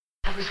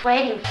was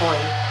waiting for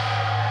you.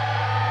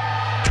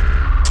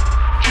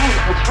 Jane,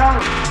 what's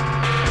wrong?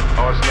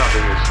 Oh, it's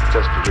nothing. It's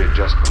just a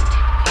readjustment.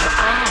 Your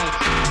eyes.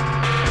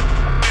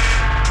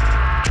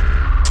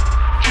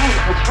 Jane,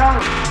 what's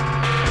wrong?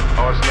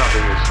 Oh, it's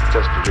nothing. It's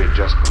just a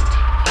readjustment.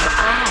 Your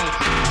eyes.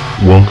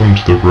 Welcome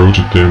to the Road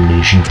to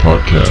Damnation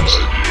podcast.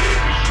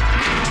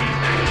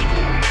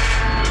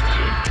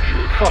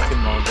 Fucking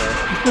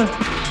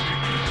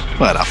Mongo.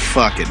 What a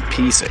fucking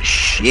piece of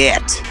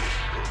shit.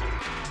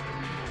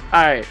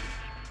 Alright.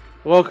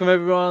 Welcome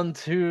everyone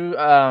to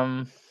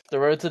the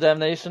Road to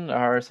Damnation,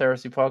 our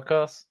Heresy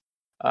podcast.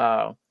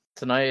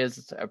 Tonight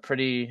is a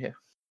pretty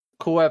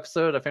cool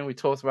episode. I think we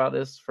talked about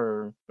this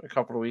for a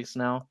couple of weeks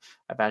now.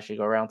 I've actually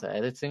got around to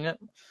editing it.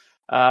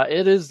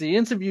 It is the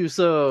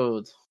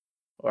Interviewsode.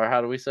 Or how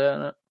do we say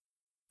it?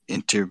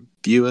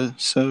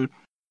 Interviewsode?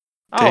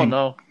 Oh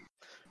no.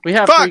 We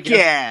have Fuck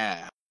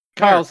yeah!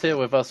 Kyle's here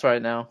with us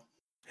right now.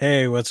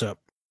 Hey, what's up?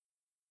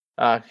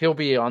 He'll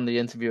be on the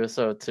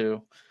Interviewsode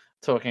too,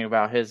 talking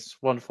about his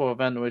wonderful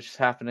event which is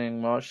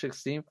happening March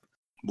 16th.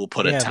 We'll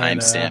put a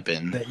timestamp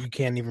in. That you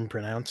can't even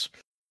pronounce.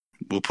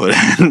 We'll put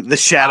The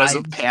Shadows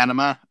of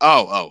Panama.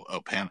 Oh,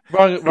 Panama.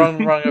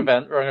 Wrong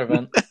event.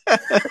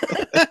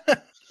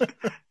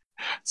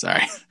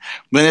 Sorry.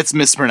 When it's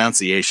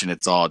mispronunciation,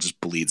 it's all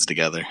just bleeds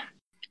together.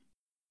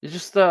 You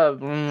just,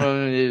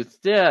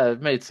 yeah,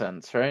 it made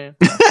sense, right?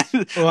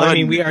 Well, I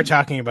mean, we are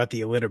talking about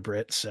the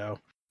illiterate, so.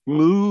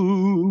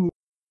 Ooh.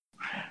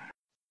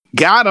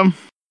 Got him.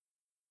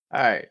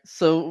 Alright,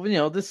 so,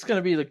 this is going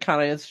to be the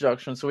kind of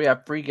introduction. So we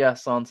have 3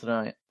 guests on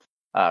tonight.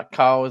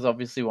 Kyle is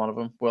obviously one of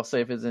them. We'll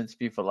save his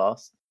interview for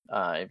last.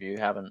 If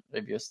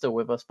you're still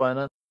with us by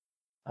now,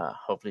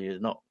 hopefully you're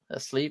not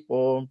asleep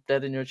or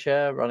dead in your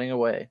chair running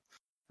away.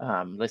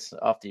 Listen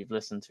after you've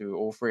listened to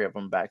all 3 of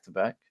them back to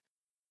back.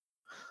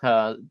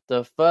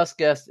 The first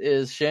guest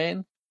is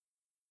Shane.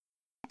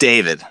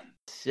 David.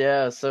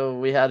 Yeah, so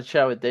we had a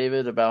chat with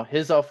David about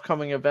his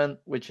upcoming event,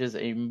 which is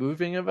a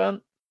moving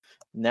event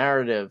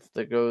narrative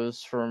that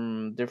goes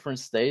from different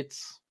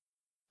states.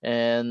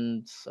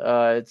 And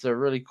it's a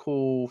really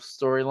cool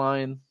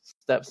storyline.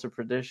 Steps to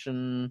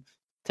Perdition,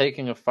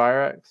 taking a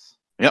fire axe.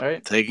 Yep,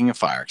 right? Taking a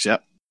fire axe,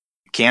 yep.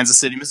 Kansas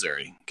City,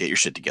 Missouri. Get your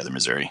shit together,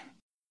 Missouri.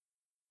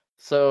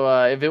 So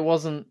if it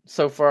wasn't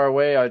so far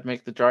away, I'd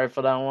make the drive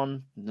for that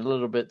one. A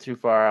little bit too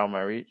far out of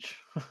my reach.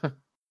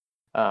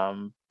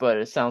 But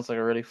it sounds like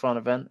a really fun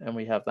event, and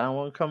we have that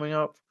one coming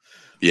up.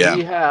 Yeah.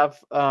 We have,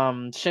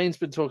 Shane's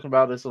been talking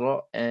about this a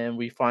lot, and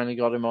we finally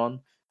got him on.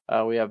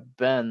 We have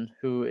Ben,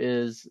 who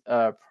is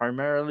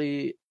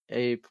primarily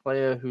a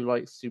player who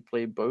likes to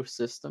play both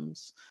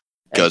systems.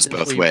 Goes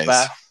both ways.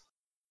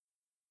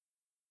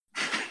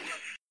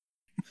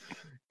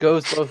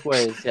 Goes both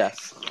ways,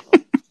 yes.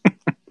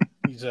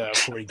 He's a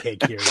 40k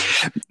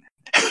curious.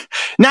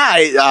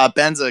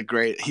 Ben's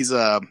he's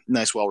a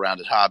nice,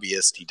 well-rounded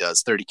hobbyist. He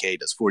does 30k, he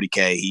does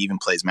 40k. He even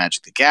plays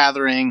Magic the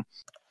Gathering.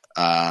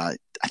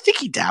 I think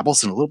he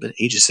dabbles in a little bit of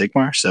Age of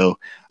Sigmar.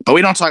 But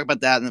we don't talk about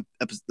that in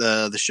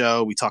the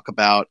show. We talk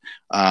about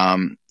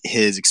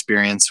his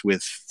experience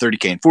with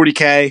 30k and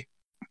 40k.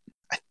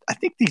 I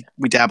think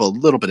we dabble a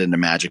little bit into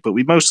Magic, but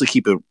we mostly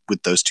keep it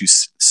with those two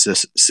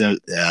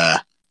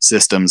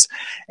systems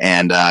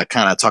and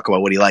kind of talk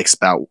about what he likes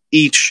about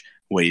each,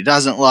 what he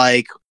doesn't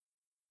like,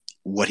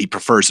 what he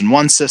prefers in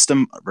one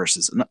system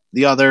versus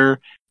the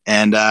other,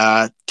 and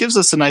gives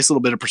us a nice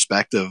little bit of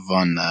perspective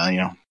on,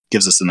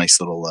 gives us a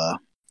nice little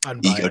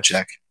ego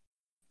check.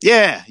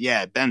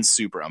 Yeah, Ben's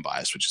super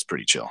unbiased, which is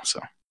pretty chill. So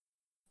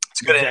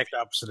it's a good exact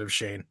opposite of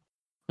Shane.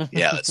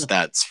 Yeah,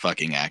 that's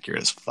fucking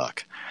accurate as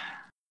fuck.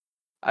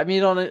 I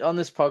mean, on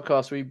this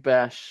podcast, we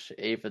bash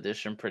 8th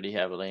edition pretty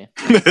heavily.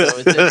 So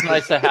it's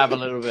nice to have a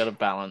little bit of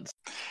balance.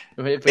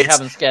 If we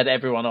haven't scared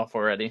everyone off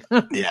already.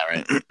 Yeah,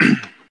 right.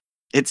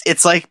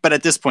 It's like, but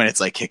at this point, it's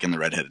like kicking the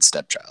redheaded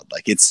stepchild.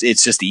 Like it's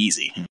just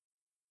easy.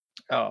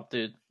 Oh,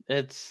 dude,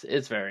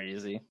 it's very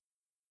easy.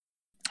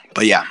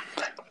 But yeah,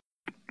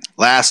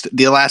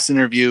 the last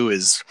interview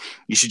is,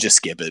 you should just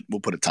skip it. We'll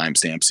put a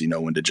timestamp so you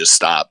know when to just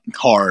stop.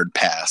 Hard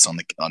pass on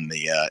the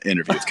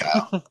interview with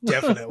Kyle.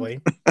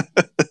 Definitely.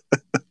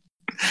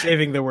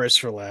 Saving the worst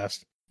for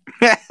last.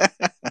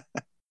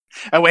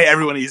 That way,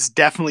 everyone is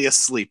definitely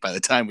asleep by the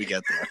time we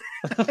get there.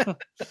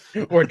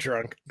 Or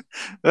drunk.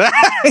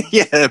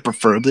 Yeah,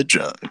 preferably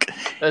drunk.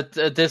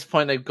 At this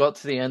point, they've got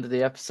to the end of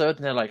the episode,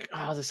 and they're like,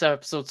 "Oh, this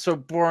episode's so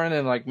boring,"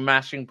 and like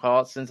mashing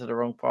parts into the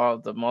wrong part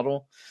of the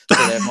model,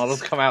 so their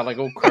models come out like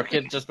all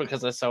crooked just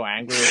because they're so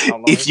angry.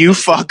 If you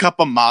fuck up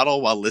a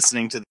model while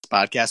listening to this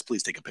podcast,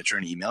 please take a picture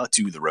and email it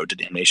to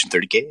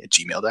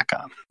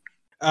theroadtodamnation30k@gmail.com.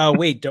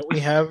 Wait, don't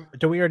we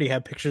already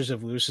have pictures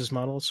of Lewis's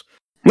models?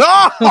 No!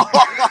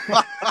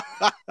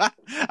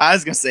 I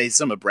was gonna say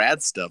some of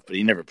Brad's stuff, but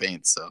he never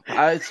paints. So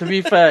to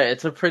be fair,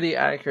 it's a pretty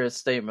accurate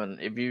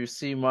statement. If you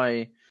see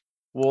my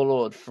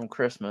Warlord from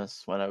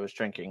Christmas when I was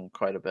drinking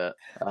quite a bit,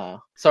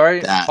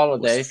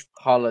 holiday.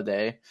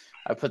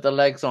 I put the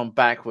legs on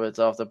backwards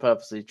after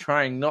purposely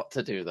trying not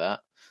to do that.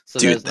 So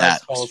there's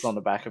nice holes on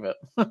the back of it.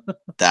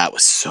 That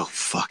was so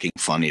fucking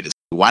funny to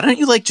Why don't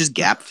you just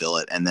gap fill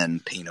it and then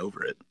paint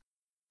over it?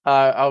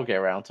 I'll get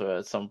around to it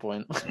at some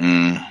point.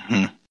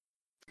 Mm-hmm.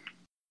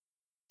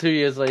 2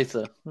 years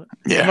later.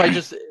 Yeah.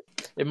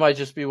 It might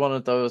just be one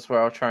of those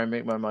where I'll try and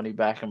make my money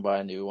back and buy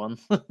a new one.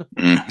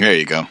 There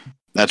you go.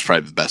 That's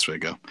probably the best way to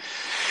go.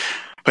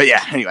 But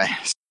yeah, anyway,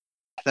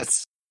 all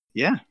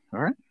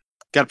right.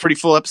 Got a pretty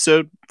full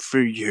episode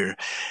for your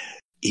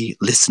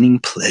listening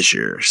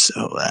pleasure.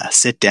 So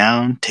sit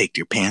down, take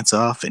your pants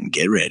off, and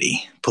get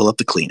ready. Pull up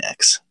the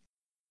Kleenex.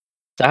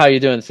 So how are you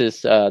doing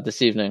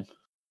this evening?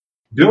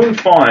 Doing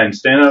fine.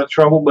 Staying out of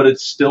trouble, but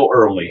it's still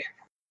early.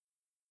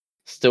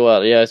 Still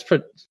early. Yeah, it's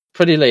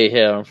pretty late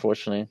here,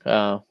 unfortunately.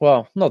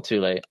 Well, not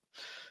too late.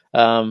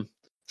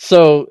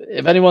 So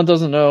if anyone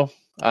doesn't know,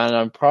 and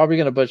I'm probably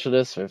going to butcher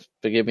this, so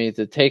forgive me,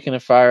 the Taking a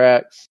Fire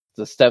Axe,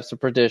 the Steps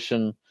of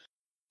Perdition.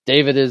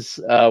 David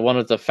is one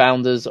of the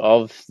founders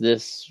of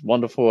this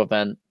wonderful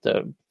event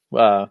that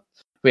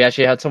we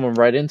actually had someone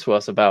write into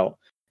us about.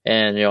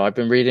 And, I've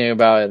been reading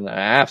about it, and I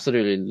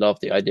absolutely love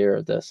the idea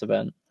of this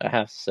event, I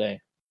have to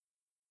say.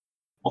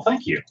 Well,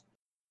 thank you.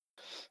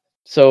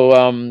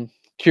 So,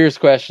 curious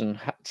question.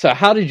 So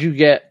how did you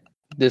get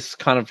this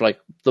kind of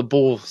the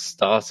ball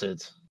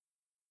started?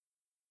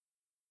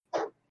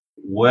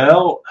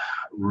 Well,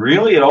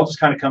 really, it all just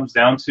kind of comes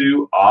down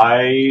to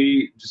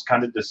I just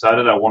kind of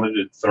decided I wanted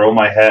to throw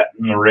my hat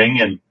in the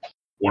ring and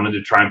wanted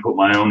to try and put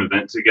my own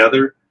event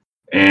together.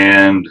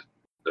 And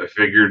I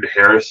figured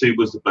Heresy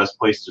was the best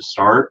place to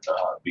start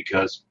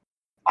because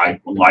I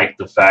liked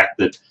the fact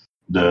that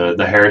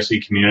the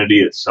Heresy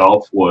community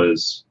itself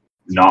was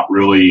not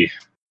really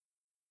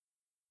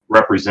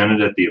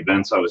represented at the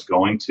events I was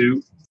going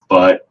to,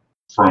 but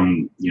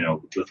from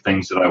the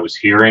things that I was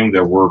hearing,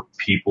 there were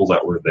people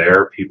that were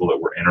there, people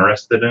that were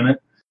interested in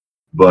it,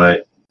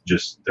 but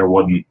just there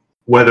wasn't,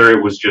 whether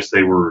it was just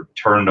they were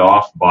turned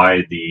off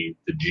by the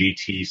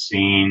GT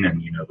scene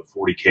and the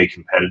 40K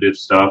competitive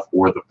stuff,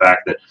 or the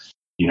fact that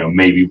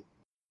maybe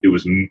it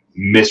was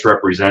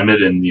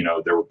misrepresented and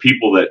there were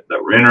people that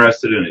were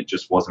interested and it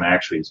just wasn't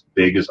actually as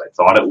big as I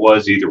thought it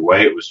was. Either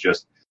way, it was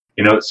just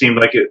it seemed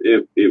like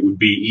it would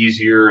be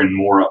easier and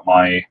more up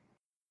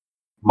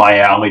my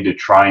alley to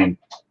try and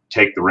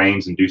take the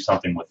reins and do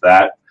something with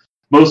that.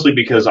 Mostly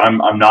because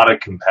I'm not a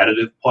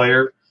competitive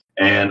player,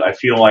 and I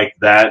feel like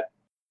that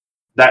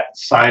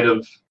side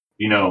of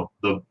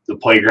the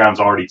playground's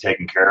already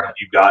taken care of.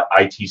 You've got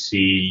ITC,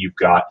 you've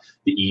got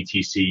the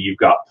ETC, you've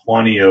got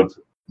plenty of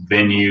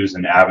venues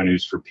and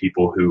avenues for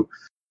people who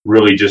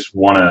really just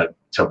want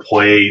to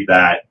play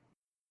that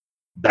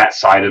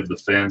side of the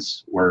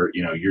fence where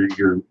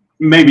you're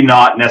maybe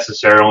not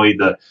necessarily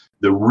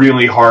the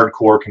really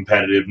hardcore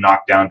competitive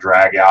knockdown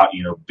drag out,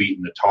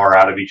 beating the tar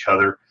out of each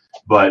other.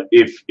 But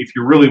if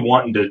you're really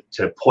wanting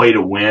to play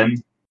to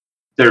win,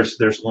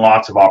 there's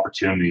lots of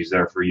opportunities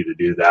there for you to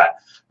do that.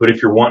 But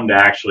if you're wanting to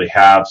actually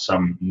have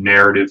some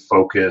narrative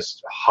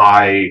focused,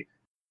 high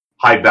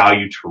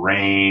value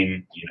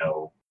terrain,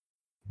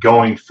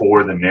 going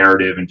for the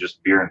narrative and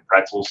just beer and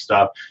pretzel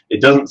stuff,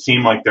 it doesn't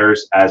seem like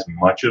there's as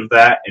much of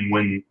that. And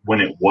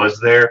when it was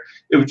there,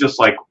 it was just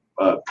like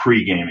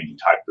pre-gaming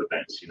type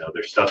events.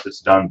 There's stuff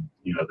that's done,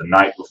 the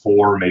night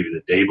before, maybe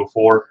the day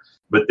before,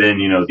 but then,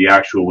 the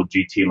actual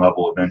GT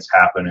level events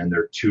happen and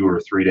they're 2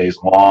 or 3 days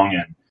long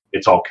and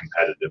it's all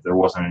competitive. There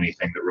wasn't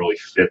anything that really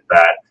fit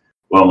that.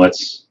 Well,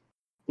 let's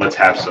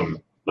have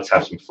some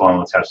fun.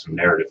 Let's have some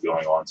narrative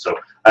going on. So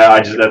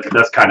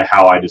that's kind of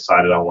how I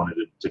decided I wanted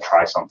to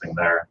try something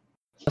there.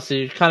 So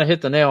you kind of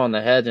hit the nail on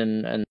the head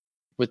and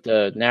with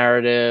the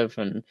narrative,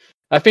 and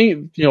I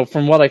think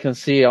from what I can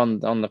see on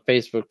the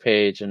Facebook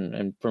page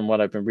and from what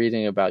I've been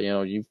reading about,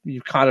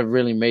 you kind of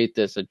really made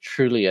this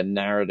truly a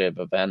narrative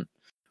event,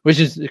 which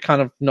is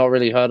kind of not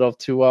really heard of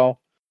too well.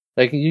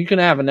 Like you can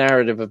have a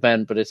narrative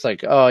event, but it's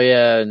like, oh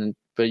yeah,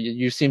 but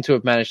you seem to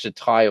have managed to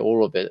tie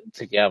all of it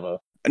together.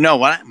 No,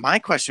 my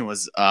question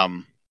was,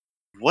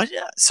 what?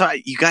 So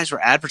you guys were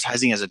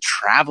advertising as a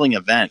traveling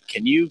event.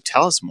 Can you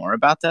tell us more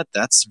about that?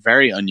 That's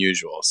very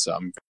unusual. So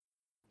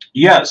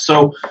yeah.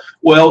 So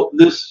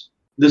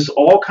this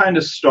all kind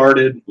of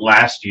started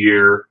last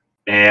year,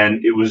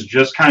 and it was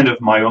just kind of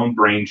my own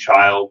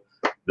brainchild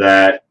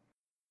that.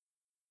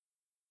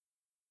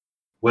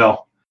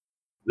 Well,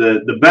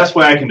 the best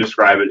way I can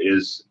describe it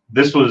is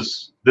this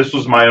was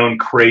my own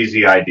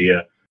crazy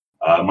idea.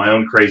 My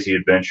own crazy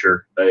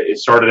adventure. It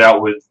started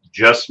out with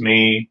just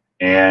me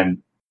and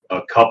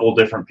a couple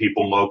different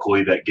people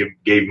locally that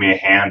gave me a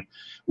hand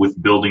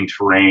with building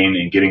terrain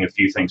and getting a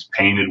few things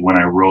painted when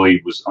I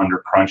really was under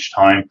crunch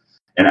time.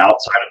 And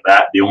outside of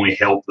that, the only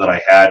help that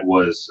I had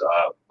was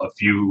a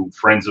few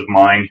friends of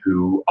mine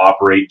who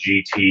operate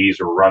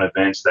GTs or run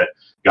events that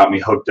got me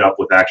hooked up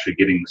with actually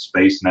getting the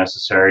space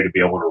necessary to be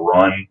able to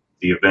run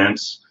the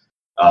events.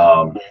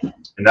 And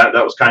that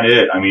was kind of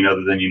it. I mean,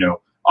 other than,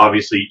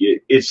 obviously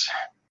it's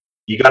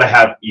you gotta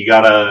have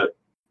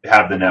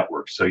the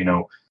network. So,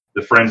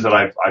 the friends that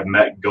I've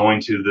met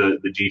going to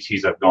the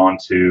GTs I've gone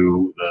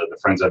to, the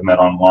friends I've met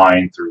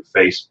online through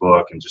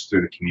Facebook and just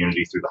through the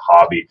community, through the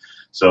hobby.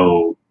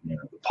 So, the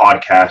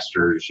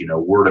podcasters,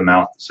 word of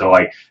mouth. So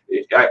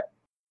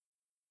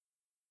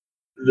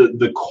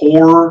the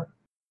core,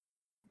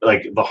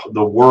 like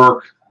the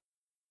work,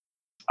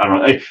 I don't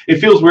know. It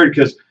feels weird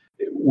because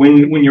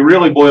when you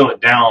really boil it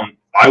down,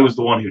 I was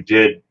the one who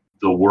did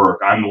the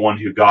work. I'm the one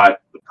who got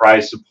the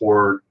prize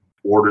support,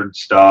 ordered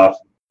stuff,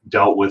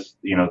 dealt with,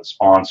 the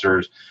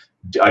sponsors.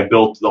 I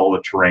built all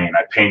the terrain.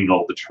 I painted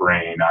all the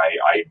terrain.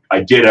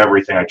 I did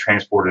everything. I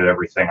transported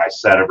everything. I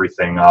set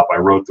everything up. I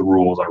wrote the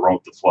rules. I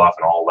wrote the fluff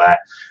and all that.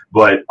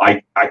 But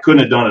I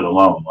couldn't have done it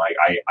alone. Like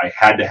I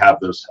had to have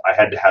I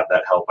had to have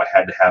that help. I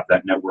had to have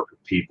that network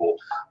of people.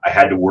 I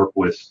had to work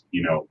with,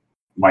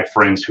 my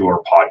friends who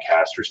are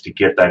podcasters to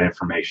get that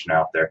information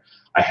out there.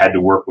 I had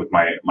to work with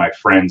my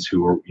friends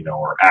who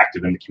are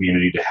active in the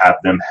community to have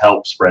them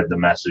help spread the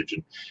message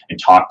and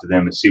talk to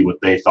them and see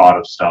what they thought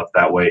of stuff.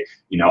 That way,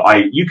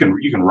 you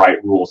can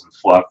write rules and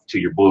fluff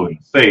till you're blue in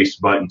the face,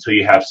 but until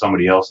you have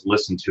somebody else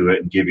listen to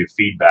it and give you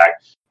feedback,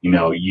 you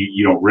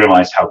don't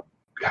realize how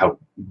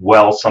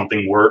well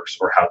something works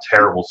or how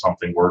terrible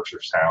something works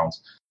or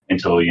sounds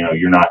until,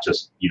 you're not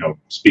just,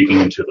 speaking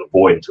into the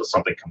void until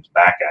something comes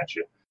back at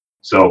you.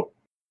 So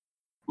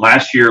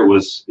last year it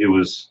was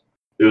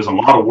a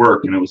lot of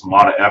work and it was a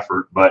lot of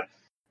effort, but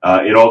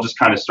it all just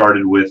kind of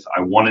started with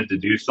I wanted to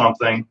do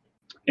something,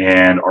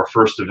 and our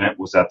first event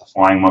was at the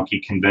Flying Monkey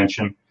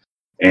Convention,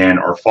 and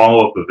our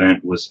follow-up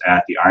event was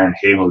at the Iron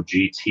Halo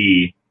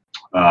GT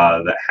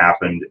that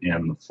happened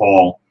in the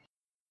fall,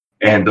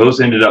 and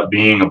those ended up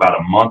being about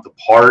a month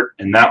apart,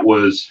 and that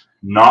was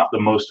not the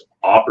most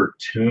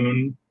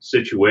opportune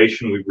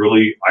situation.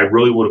 I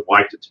really would have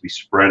liked it to be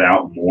spread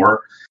out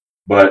more.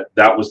 But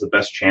that was the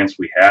best chance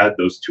we had.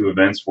 Those two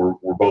events were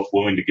both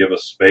willing to give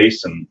us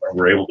space and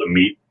were able to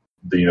meet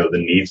the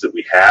needs that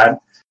we had.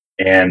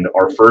 And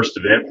our first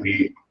event,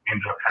 we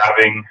ended up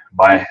having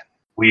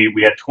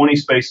we had 20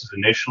 spaces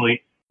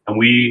initially, and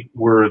we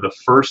were the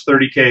first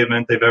 30K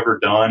event they've ever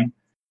done.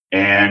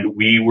 And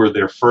we were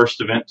their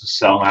first event to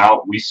sell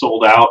out. We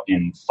sold out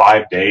in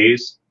 5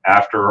 days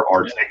after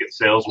our ticket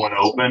sales went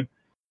open.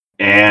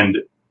 And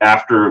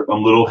after a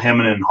little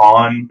hemming and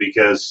hawing,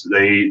 because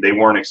they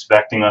weren't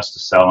expecting us to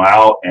sell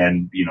out,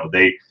 and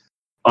they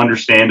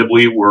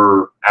understandably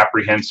were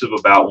apprehensive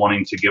about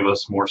wanting to give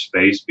us more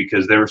space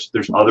because there's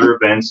other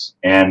events,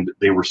 and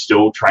they were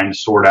still trying to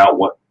sort out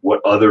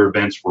what other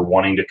events were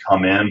wanting to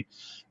come in,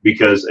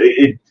 because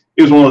it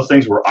was one of those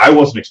things where I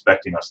wasn't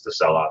expecting us to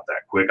sell out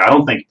that quick. I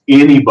don't think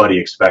anybody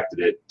expected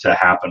it to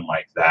happen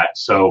like that.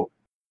 So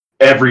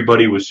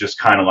everybody was just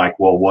kind of like,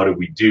 well, what do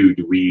we do?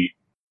 Do we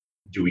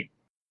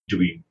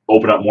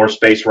open up more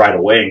space right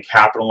away and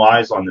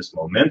capitalize on this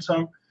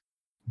momentum?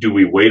 Do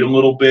we wait a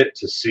little bit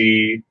to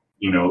see,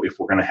 if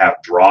we're going to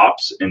have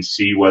drops and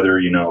see whether,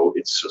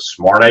 it's a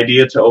smart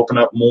idea to open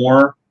up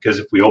more? Because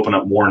if we open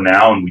up more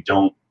now and we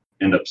don't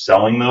end up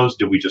selling those,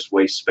 do we just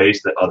waste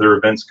space that other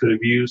events could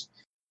have used?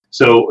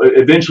 So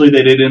eventually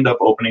they did end up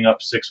opening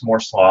up 6 more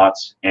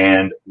slots,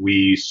 and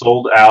we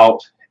sold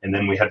out, and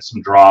then we had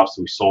some drops.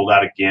 So we sold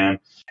out again.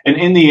 And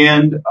in the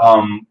end,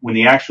 when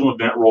the actual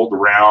event rolled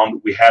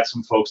around, we had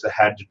some folks that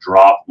had to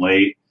drop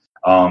late.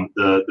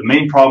 The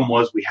main problem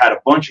was we had a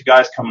bunch of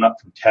guys coming up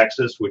from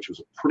Texas, which was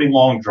a pretty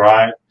long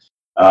drive.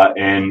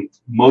 And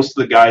most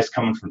of the guys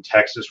coming from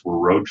Texas were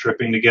road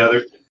tripping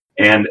together.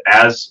 And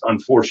as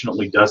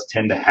unfortunately does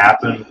tend to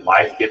happen,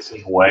 life gets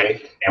in the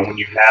way. And when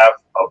you have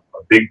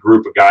a big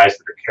group of guys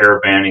that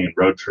are caravanning and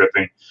road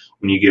tripping,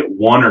 when you get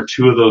 1 or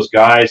 2 of those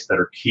guys that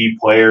are key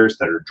players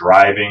that are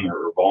driving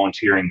or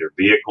volunteering their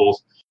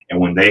vehicles, and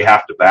when they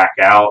have to back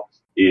out,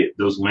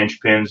 those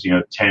linchpins,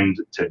 tend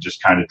to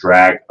just kind of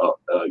drag.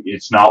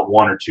 It's not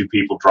 1 or 2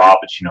 people drop;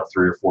 it's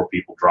 3 or 4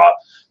 people drop.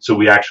 So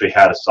we actually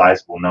had a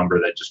sizable number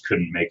that just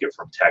couldn't make it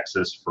from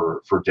Texas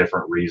for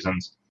different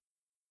reasons.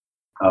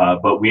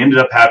 But we ended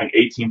up having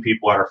 18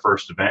 people at our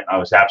first event. I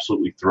was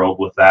absolutely thrilled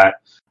with that.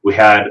 We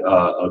had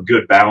a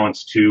good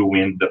balance too.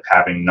 We ended up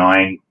having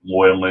 9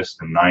 loyalists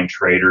and 9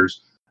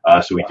 traders.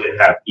 So we did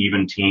have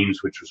even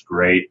teams, which was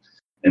great.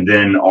 And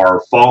then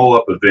our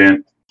follow-up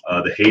event,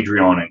 the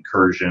Hadrian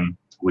Incursion,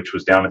 which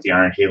was down at the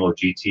Iron Halo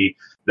GT,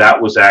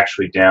 that was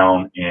actually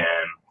down in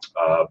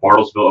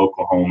Bartlesville,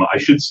 Oklahoma. I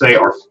should say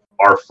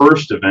our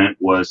first event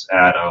was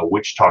at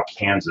Wichita,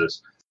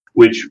 Kansas,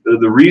 which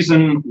the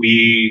reason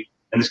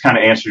and this kind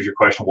of answers your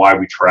question why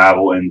we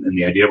travel, and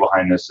the idea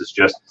behind this is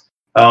just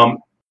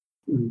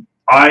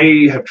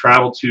I have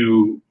traveled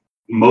to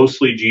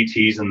mostly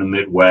GTs in the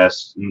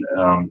Midwest,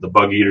 the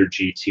Bug Eater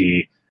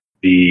GT,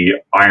 the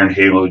Iron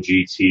Halo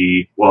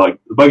GT, the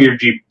Bug Eater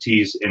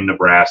GT's in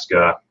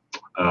Nebraska.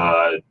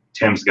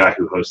 Tim's the guy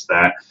who hosts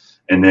that.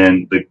 And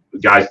then the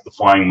guys at the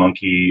Flying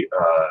Monkey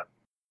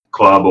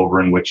Club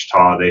over in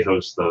Wichita, they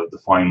host the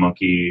Flying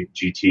Monkey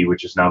GT,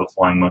 which is now the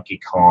Flying Monkey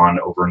Con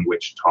over in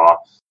Wichita.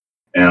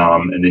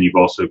 And then you've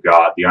also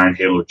got the Iron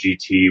Halo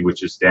GT,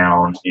 which is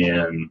down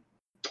in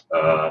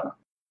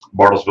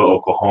Bartlesville,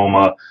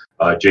 Oklahoma.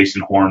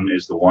 Jason Horn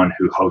is the one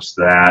who hosts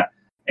that.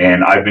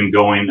 And I've been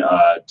going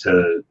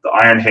to the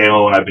Iron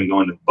Halo, and I've been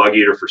going to the Bug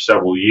Eater for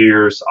several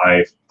years.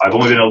 I've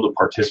only been able to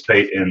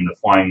participate in the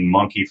Flying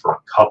Monkey for a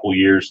couple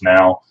years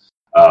now.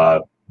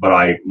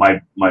 But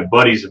my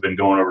buddies have been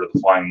going over to the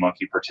Flying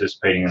Monkey,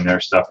 participating in their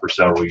stuff for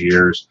several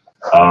years.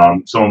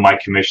 Some of my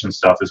commission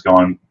stuff has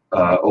gone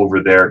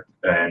over there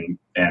and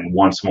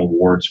won some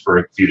awards for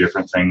a few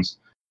different things.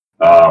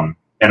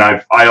 And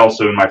I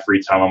also, in my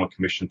free time, I'm a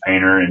commission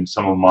painter, and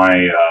some of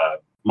my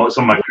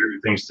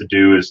favorite things to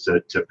do is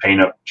to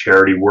paint up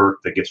charity work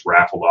that gets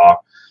raffled off.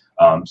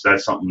 So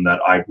that's something that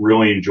I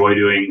really enjoy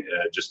doing,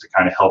 just to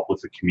kind of help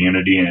with the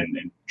community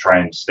and try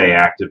and stay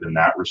active in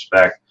that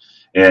respect.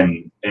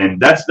 And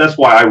that's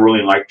why I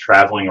really like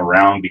traveling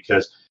around,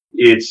 because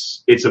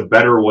it's a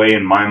better way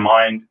in my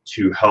mind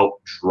to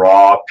help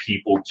draw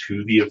people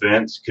to the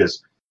events.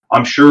 Because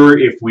I'm sure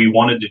if we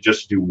wanted to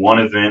just do one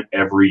event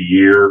every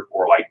year,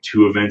 or like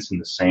 2 events in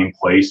the same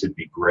place, it'd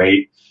be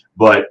great.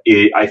 But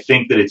I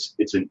think that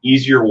it's an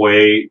easier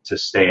way to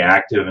stay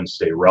active and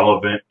stay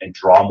relevant and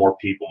draw more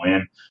people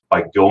in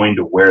by going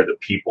to where the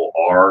people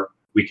are.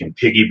 We can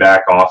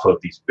piggyback off of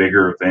these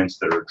bigger events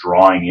that are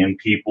drawing in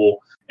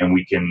people, and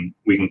we can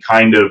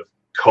kind of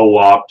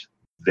co-opt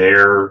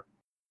their,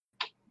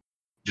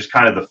 just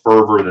kind of the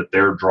fervor that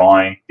they're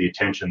drawing, the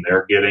attention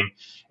they're getting,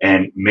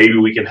 and maybe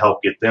we can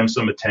help get them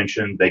some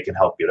attention. They can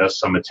help get us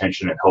some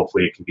attention, and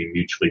hopefully it can be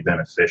mutually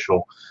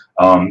beneficial.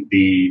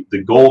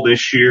 The goal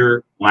this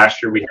year,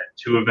 last year we had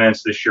 2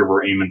 events. This year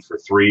we're aiming for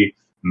 3,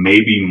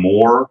 maybe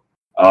more.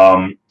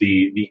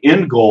 The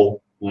end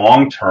goal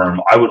long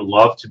term, I would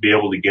love to be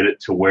able to get it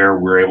to where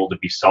we're able to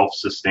be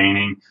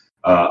self-sustaining.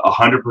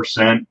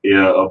 100%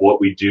 of what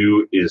we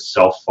do is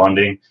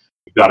self-funding.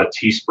 We've got a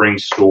Teespring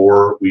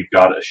store. We've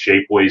got a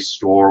Shapeways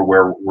store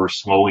where we're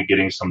slowly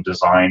getting some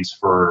designs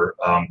for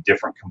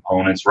different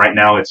components. Right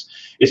now,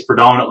 it's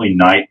predominantly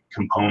night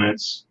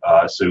components.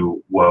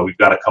 So we've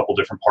got a couple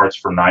different parts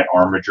for night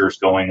armatures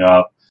going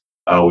up.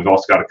 We've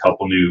also got a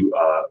couple new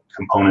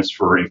components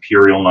for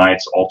Imperial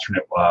Knights,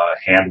 alternate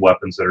hand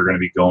weapons that are going to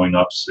be going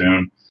up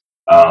soon.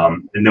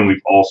 And then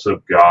we've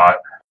also got,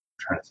 I'm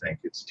trying to think,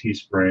 it's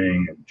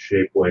Teespring and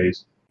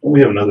Shapeways. We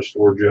have another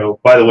store, Joe.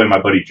 By the way,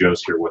 my buddy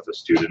Joe's here with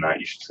us too tonight.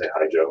 You should say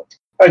hi, Joe.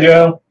 Hi,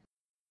 Joe.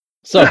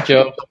 What's up,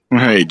 Joe?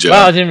 Hey, Joe.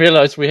 Wow, I didn't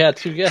realize we had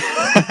 2 guests.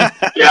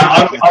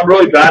 Yeah, I'm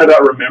really bad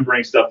about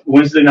remembering stuff.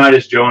 Wednesday night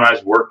is Joe and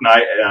I's work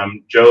night.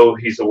 Joe,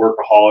 he's a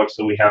workaholic,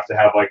 so we have to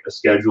have like a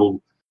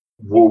scheduled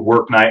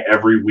work night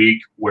every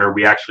week where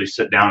we actually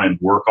sit down and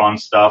work on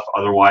stuff.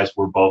 Otherwise,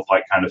 we're both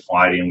like kind of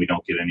flighty and we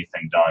don't get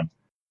anything done.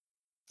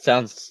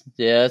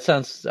 It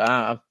sounds,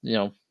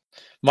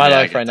 my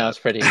life right now is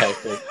pretty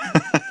hectic.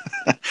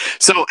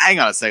 So hang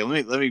on a second.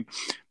 Let me,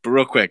 but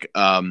real quick.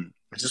 I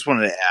just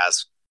wanted to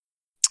ask.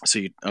 So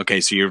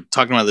you're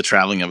talking about the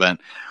traveling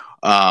event.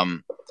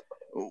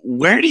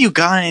 Where do you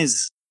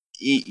guys?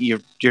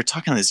 You're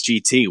talking this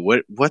GT.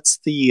 What's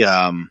the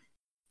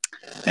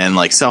and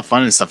like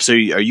self-funding and stuff. So are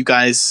you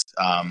guys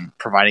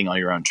providing all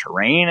your own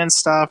terrain and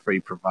stuff? Are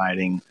you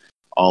providing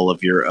all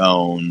of your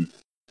own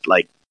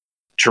like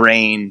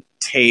terrain,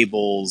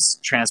 tables,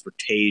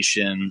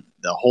 transportation,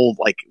 the whole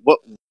like what?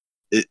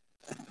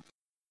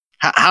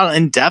 How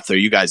in depth are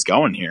you guys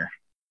going here?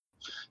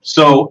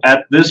 So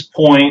at this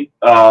point,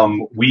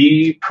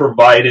 we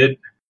provided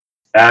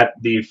at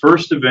the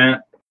first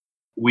event,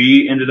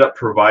 we ended up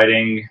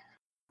providing,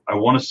 I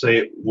want to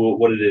say,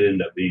 what did it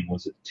end up being?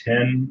 Was it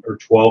 10 or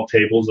 12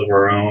 tables of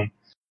our own?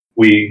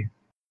 12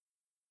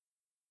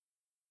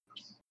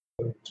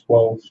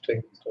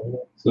 tables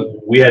total.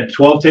 So we had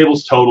 12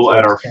 tables total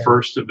at our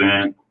first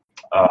event.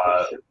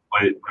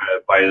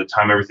 By the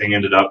time everything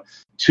ended up,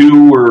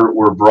 2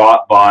 were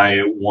brought by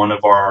one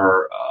of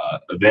our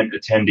event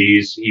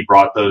attendees. He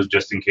brought those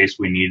just in case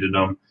we needed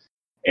them,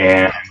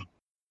 and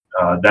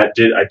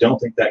I don't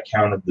think that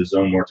counted the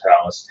Zone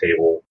Mortalis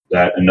table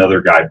that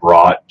another guy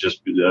brought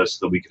just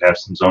so that we could have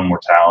some Zone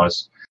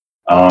Mortalis.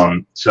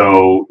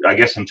 So I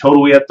guess in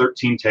total we had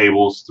 13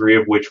 tables, 3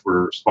 of which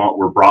were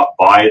brought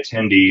by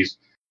attendees.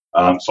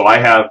 So I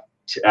have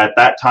at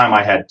that time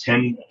I had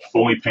 10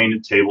 fully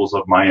painted tables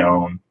of my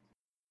own.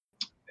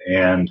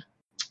 And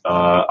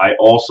I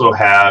also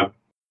have,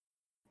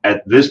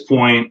 at this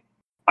point,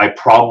 I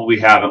probably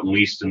have at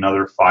least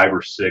another 5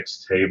 or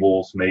 6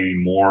 tables, maybe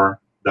more,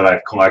 that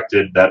I've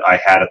collected that I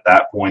had at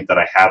that point that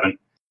I haven't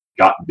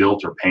got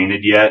built or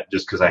painted yet,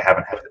 just because I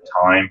haven't had the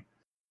time.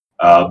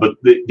 But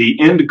the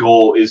end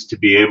goal is to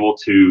be able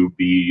to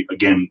be,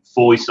 again,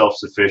 fully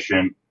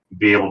self-sufficient,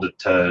 be able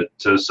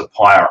to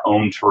supply our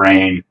own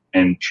terrain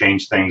and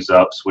change things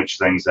up, switch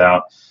things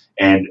out,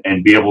 and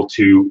be able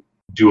to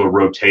do a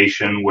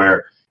rotation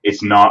where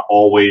it's not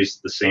always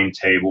the same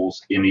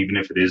tables, and even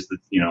if it is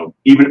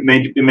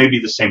it may be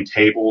the same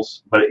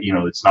tables, but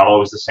it's not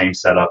always the same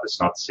setup. It's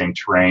not the same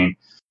terrain.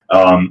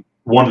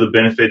 One of the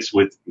benefits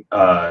with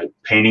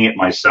painting it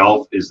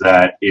myself is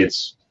that it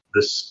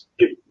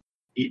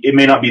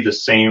may not be the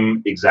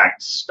same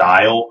exact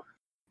style,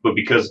 but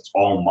because it's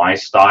all my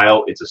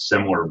style, it's a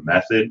similar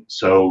method.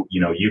 So,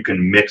 you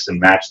can mix and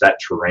match that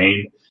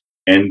terrain,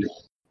 and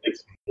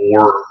it's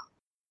more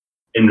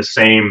in the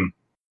same,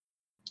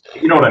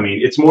 you know what I mean?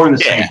 It's more in the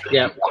same.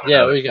 Yeah,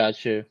 we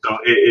got you. So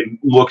it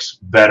looks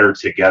better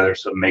together,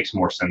 so it makes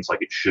more sense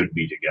like it should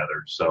be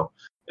together. So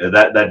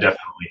that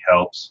definitely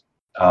helps.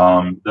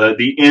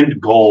 The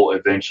end goal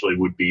eventually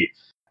would be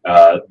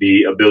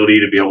the ability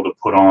to be able to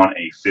put on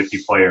a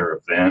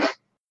 50-player event.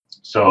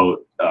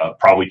 So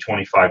probably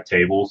 25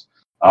 tables.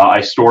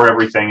 I store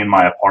everything in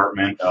my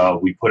apartment.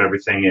 We put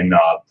everything in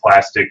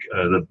plastic,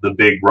 the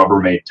big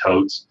Rubbermaid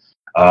totes.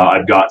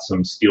 I've got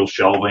some steel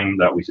shelving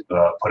that we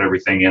put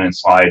everything in and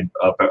slide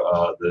up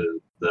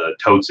the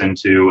totes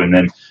into, and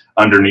then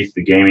underneath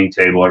the gaming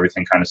table,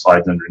 everything kind of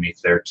slides underneath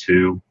there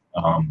too.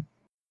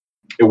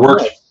 It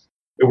works.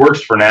 It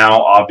works for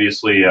now.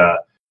 Obviously,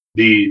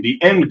 the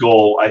end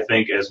goal, I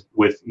think, as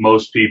with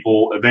most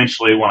people,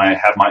 eventually when I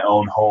have my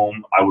own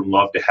home, I would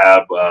love to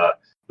have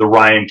the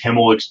Ryan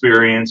Kimmel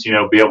experience.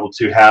 Be able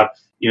to have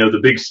the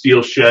big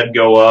steel shed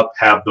go up,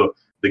 have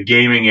the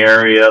gaming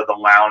area, the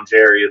lounge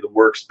area, the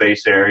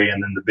workspace area,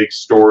 and then the big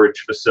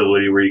storage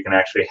facility where you can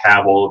actually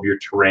have all of your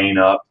terrain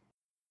up.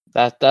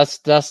 That's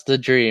the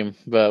dream,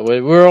 but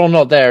we're all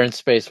not there in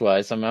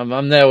space-wise.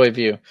 I'm there with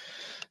you.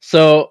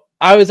 So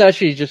I was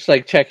actually just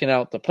checking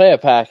out the player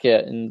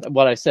packet, and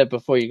what I said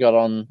before you got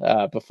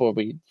on, before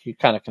you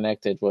kind of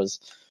connected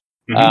was,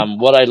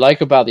 what I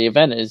like about the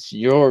event is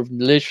you're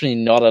literally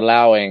not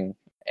allowing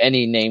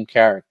any named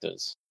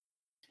characters.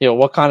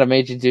 What kind of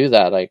made you do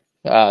that?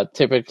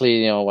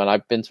 Typically, when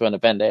I've been to an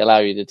event, they allow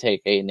you to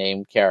take a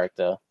named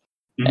character,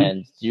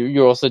 and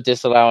you're also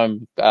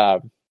disallowing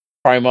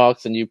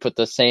Primarchs, and you put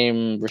the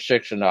same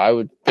restriction. I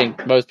would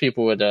think most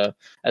people would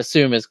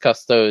assume is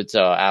custodes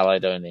are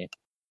allied only.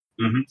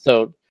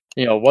 So,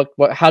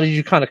 how did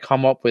you kind of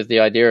come up with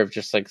the idea of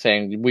just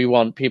saying we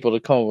want people to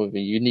come up with a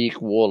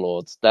unique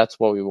warlords? That's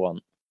what we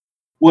want.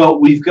 Well,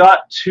 we've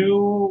got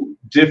two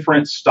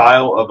different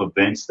style of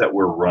events that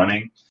we're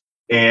running,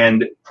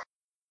 and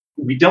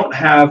we don't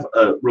have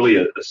really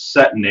a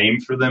set name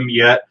for them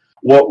yet.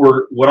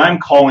 What I'm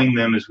calling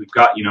them is we've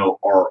got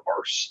our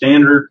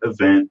standard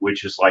event,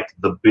 which is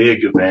the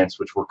big events,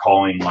 which we're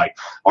calling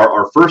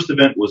our first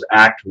event was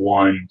Act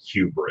 1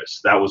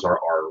 Hubris. That was our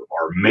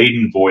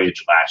maiden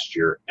voyage last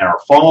year, and our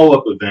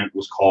follow-up event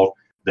was called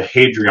the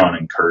Hadrian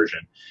Incursion.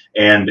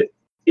 And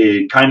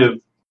it kind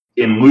of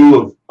in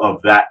lieu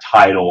of that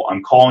title,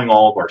 I'm calling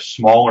all of our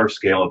smaller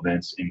scale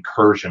events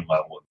incursion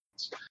level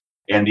events.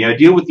 And the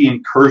idea with the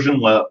incursion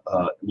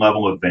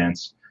level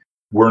events,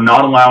 we're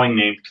not allowing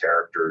named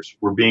characters.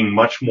 We're being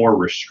much more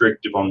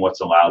restrictive on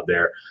what's allowed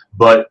there.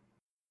 But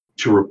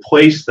to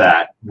replace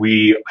that,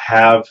 we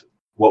have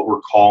what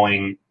we're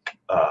calling,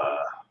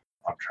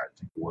 I'm trying to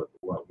think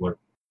what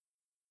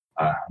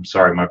I'm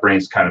sorry, my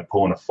brain's kind of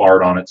pulling a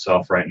fart on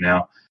itself right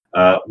now.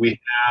 We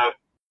have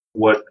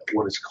what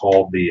is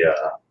called the,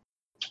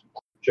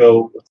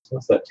 Joe,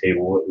 what's that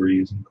table that we're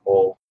using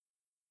called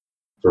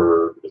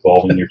for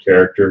evolving your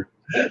character?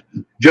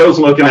 Joe's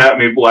looking at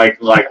me like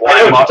why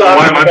am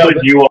I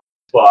putting you on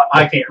the spot?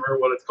 I can't remember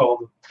what it's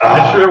called. I'm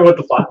not sure what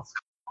the file's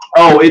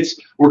called. Oh,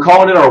 we're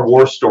calling it our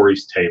War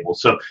Stories table.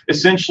 So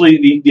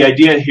essentially the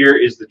idea here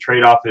is the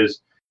trade-off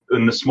is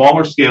in the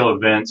smaller scale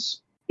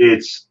events,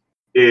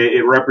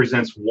 it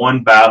represents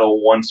one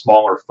battle, one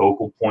smaller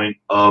focal point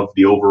of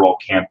the overall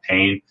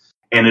campaign,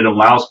 and it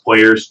allows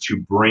players to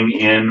bring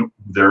in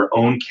their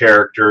own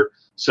character.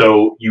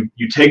 So you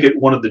take it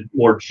one of the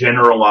more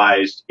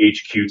generalized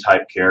HQ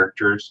type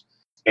characters,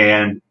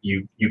 and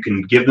you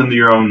can give them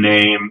your own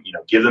name,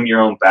 give them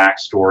your own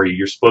backstory.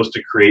 You're supposed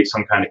to create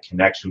some kind of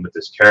connection with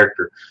this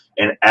character.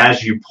 And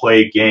as you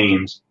play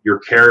games, your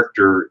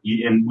character,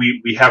 and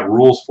we have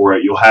rules for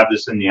it. You'll have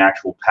this in the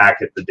actual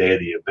packet the day of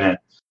the event.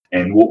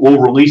 And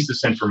we'll release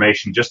this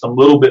information just a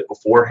little bit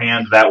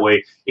beforehand. That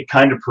way it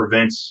kind of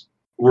prevents,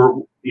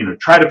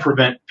 try to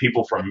prevent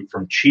people from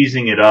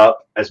cheesing it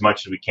up as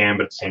much as we can,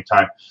 but at the same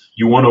time,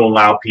 you want to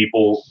allow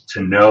people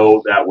to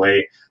know, that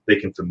way they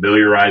can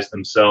familiarize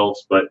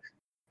themselves, but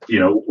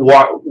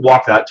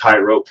walk that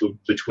tightrope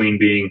between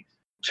being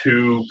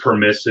too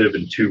permissive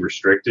and too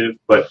restrictive.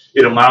 But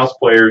it allows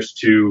players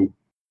to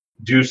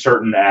do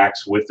certain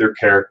acts with their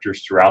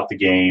characters throughout the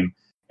game,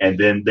 and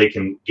then they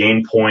can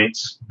gain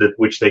points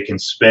which they can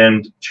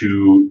spend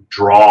to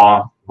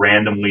draw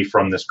randomly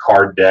from this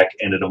card deck,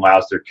 and it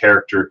allows their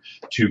character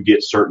to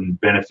get certain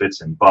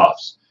benefits and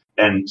buffs.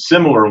 And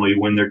similarly,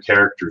 when their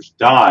characters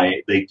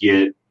die, they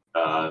get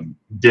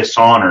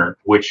dishonor,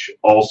 which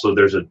also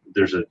there's a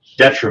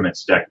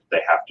detriments deck that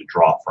they have to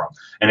draw from,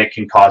 and it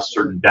can cause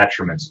certain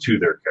detriments to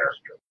their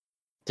character.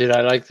 Dude,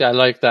 I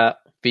like that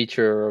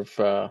feature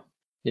of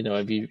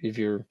if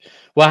you're,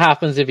 what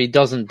happens if he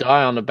doesn't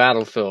die on the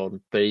battlefield,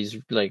 but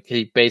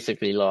he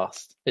basically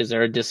lost? Is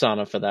there a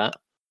dishonor for that?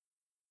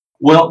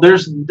 Well,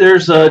 there's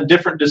a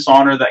different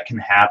dishonor that can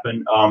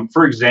happen.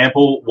 For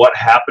example, what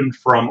happened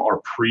from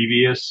our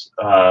previous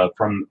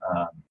from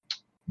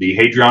the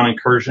Hadrian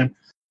Incursion,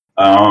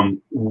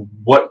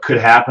 what could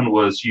happen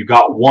was you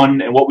got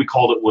one, and what we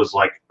called it was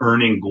like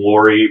earning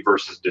glory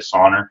versus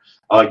dishonor.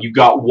 You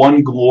got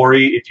one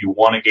glory if you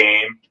won a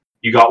game.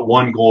 You got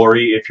one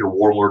glory if your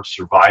warlord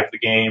survived the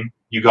game.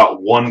 You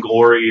got one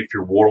glory if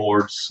your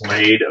warlord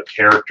slayed a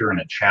character in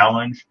a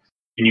challenge.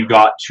 And you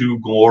got 2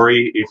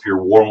 glory if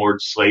your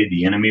warlord slayed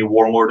the enemy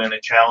warlord in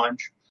a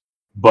challenge.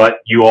 But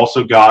you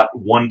also got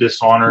 1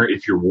 dishonor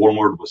if your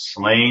warlord was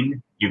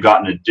slain. You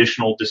got an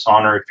additional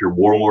dishonor if your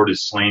warlord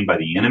is slain by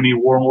the enemy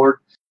warlord.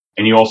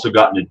 And you also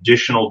got an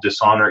additional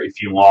dishonor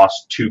if you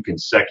lost 2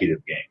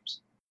 consecutive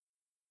games.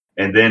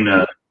 And then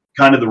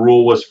kind of the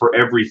rule was for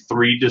every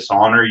 3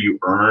 dishonor you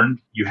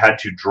earned, you had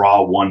to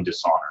draw 1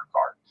 dishonor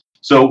card.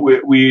 So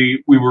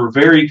we were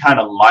very kind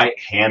of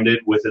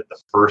light-handed with it the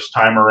first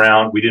time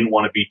around. We didn't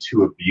want to be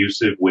too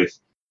abusive with,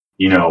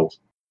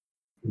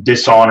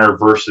 dishonor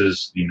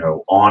versus,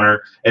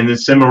 honor. And then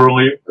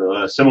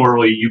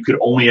similarly, you could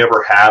only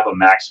ever have a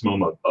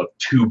maximum of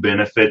 2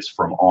 benefits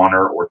from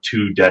honor or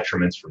 2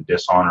 detriments from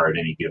dishonor at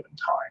any given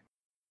time.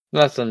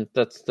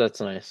 That's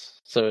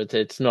nice. So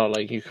it's not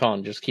like you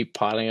can't just keep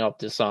piling up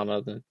dishonor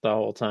the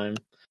whole time.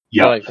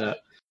 Yeah. I like that.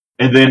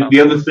 And then the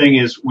other thing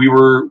is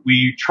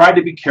we tried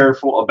to be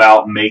careful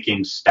about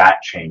making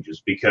stat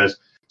changes, because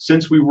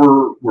since we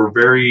were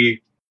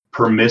very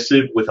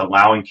permissive with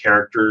allowing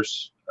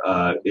characters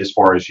as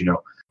far as,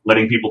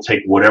 letting people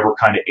take whatever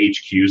kind of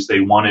HQs they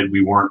wanted,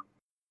 we weren't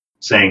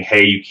saying,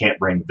 hey, you can't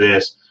bring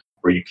this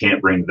or you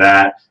can't bring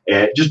that,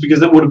 just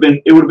because it would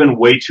have been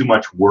way too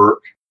much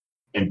work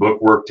and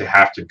book work to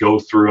have to go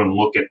through and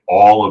look at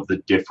all of the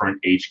different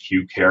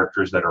HQ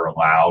characters that are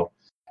allowed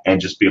and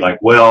just be like,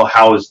 well,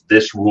 how is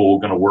this rule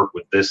going to work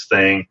with this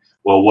thing?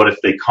 Well, what if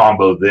they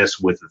combo this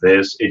with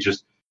this? It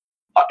just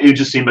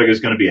seemed like it was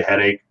going to be a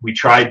headache. We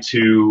tried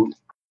to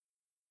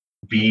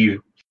be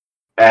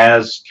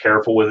as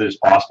careful with it as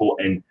possible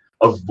and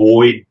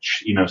avoid,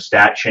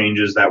 stat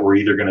changes that were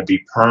either going to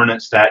be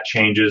permanent stat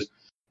changes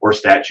or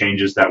stat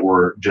changes that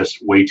were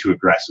just way too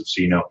aggressive.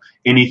 So,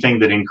 anything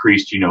that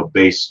increased,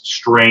 base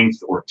strength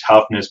or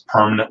toughness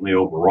permanently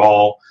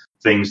overall,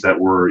 things that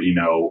were,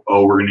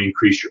 we're going to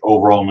increase your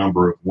overall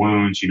number of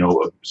wounds,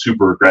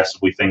 super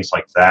aggressively, things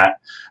like that.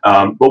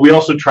 But we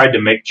also tried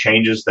to make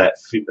changes that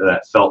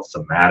felt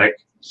thematic.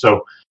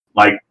 So,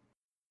 like,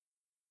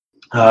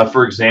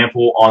 for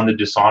example, on the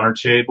dishonor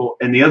table,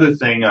 and the other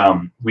thing,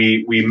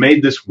 we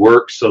made this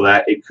work so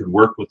that it could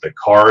work with the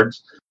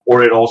cards,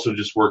 or it also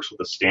just works with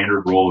a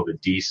standard roll of a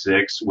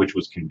D6, which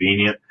was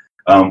convenient.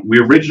 We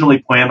originally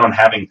planned on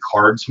having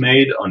cards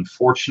made.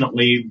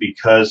 Unfortunately,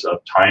 because of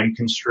time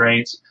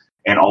constraints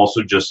and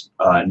also just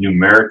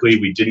numerically,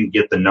 we didn't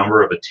get the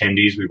number of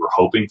attendees we were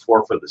hoping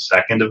for the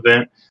second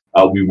event.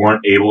 We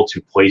weren't able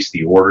to place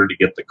the order to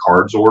get the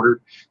cards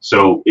ordered.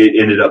 So it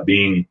ended up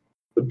being,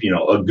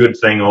 a good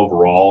thing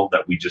overall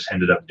that we just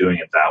ended up doing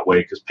it that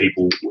way, because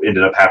people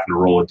ended up having to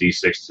roll a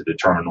D6 to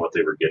determine what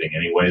they were getting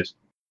anyways.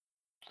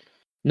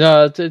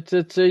 No,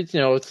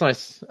 it's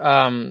nice.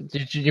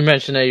 You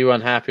mentioned that you were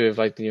unhappy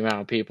with the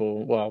amount of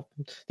people. Well,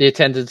 the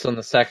attendance on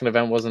the second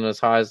event wasn't as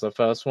high as the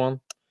first one.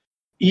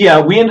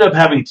 Yeah, we ended up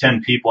having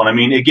 10 people, and I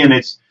mean, again,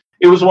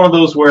 it was one of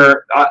those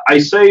where I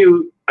say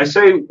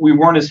we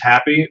weren't as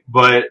happy,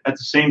 but at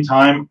the same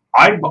time,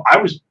 I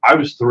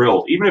was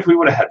thrilled. Even if we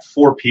would have had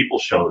 4 people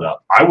showed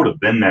up, I would have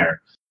been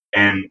there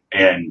and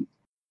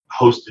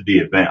hosted the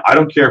event. I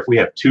don't care if we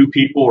have 2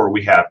 people or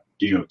we have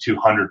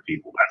 200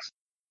 people. That's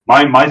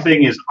my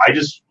thing. Is I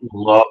just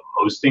love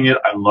hosting it.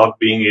 I love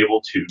being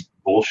able to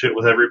bullshit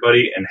with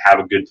everybody and have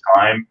a good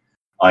time.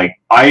 Like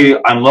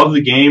I love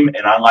the game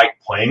and I like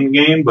playing the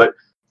game, but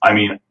I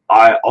mean,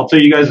 I'll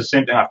tell you guys the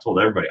same thing I've told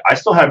everybody. I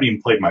still haven't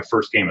even played my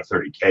first game of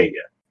 30K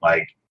yet.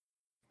 Like,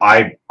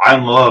 I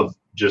love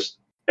just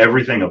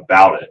everything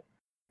about it,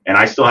 and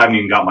I still haven't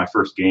even got my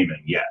first game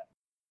in yet.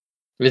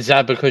 Is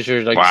that because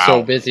you're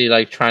so busy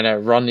trying to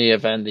run the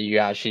event that you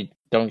actually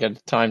don't get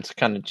the time to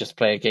kind of just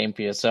play a game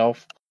for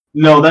yourself?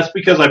 No, that's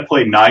because I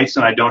play nights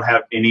and I don't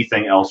have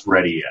anything else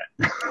ready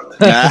yet.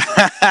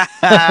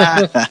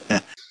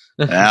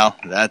 Well,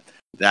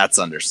 that's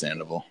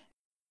understandable.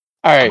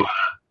 All right.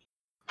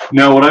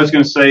 No, what I was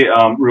going to say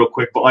real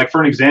quick, but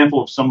for an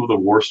example of some of the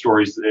war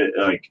stories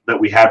that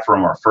we had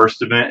from our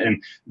first event,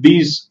 and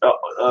these,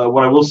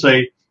 what I will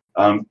say,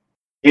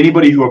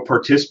 anybody who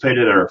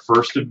participated at our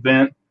first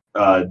event,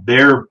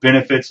 their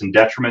benefits and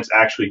detriments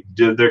actually,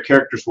 their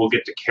characters will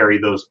get to carry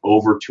those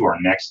over to our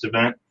next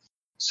event.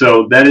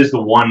 So that is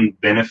the one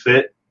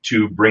benefit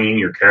to bringing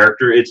your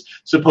character. It's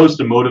supposed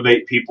to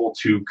motivate people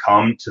to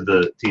come to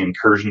the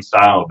incursion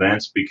style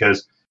events,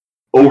 because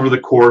over the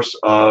course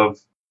of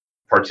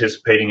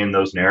participating in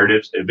those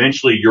narratives,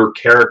 eventually your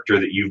character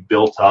that you've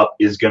built up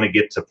is going to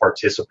get to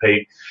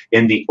participate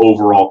in the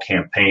overall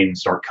campaign and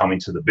start coming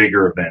to the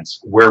bigger events,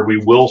 where we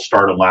will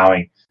start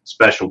allowing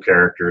special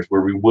characters,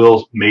 where we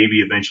will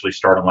maybe eventually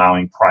start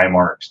allowing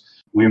Primarchs,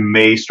 we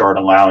may start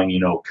allowing,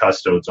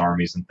 custodes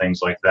armies and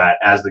things like that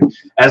as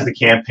the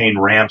campaign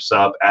ramps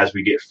up, as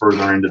we get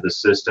further into the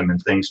system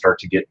and things start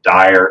to get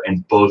dire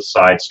and both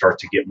sides start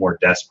to get more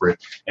desperate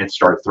and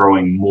start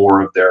throwing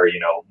more of their,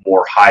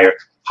 more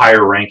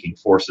higher ranking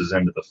forces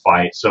into the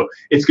fight. So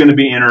it's going to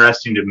be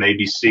interesting to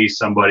maybe see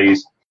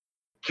somebody's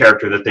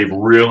character that they've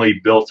really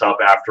built up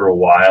after a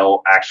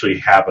while actually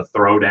have a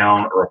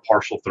throwdown or a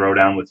partial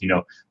throwdown with,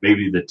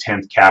 maybe the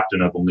 10th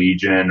captain of a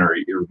legion, or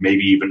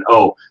maybe even,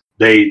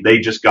 they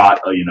just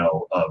got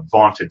a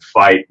vaunted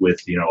fight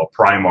with, a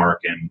Primarch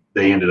and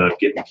they ended up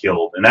getting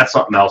killed. And that's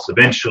something else.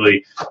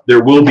 Eventually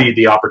there will be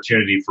the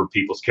opportunity for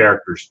people's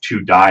characters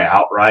to die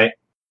outright.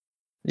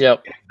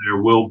 Yep.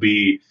 There will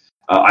be,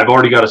 I've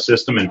already got a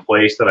system in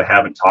place that I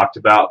haven't talked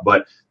about,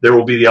 but there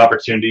will be the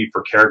opportunity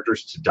for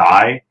characters to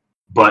die.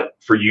 But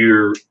for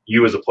you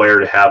as a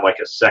player to have like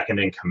a second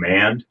in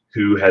command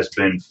who has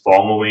been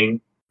following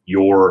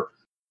your,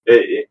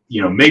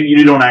 maybe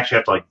you don't actually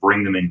have to like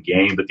bring them in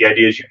game, but the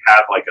idea is you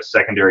have like a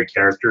secondary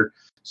character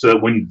so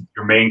that when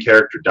your main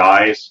character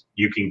dies,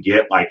 you can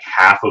get like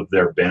half of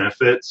their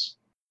benefits,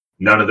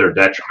 none of their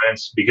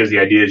detriments, because the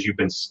idea is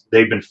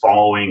they've been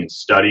following and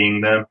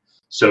studying them,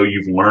 so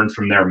you've learned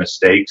from their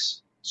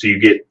mistakes, so you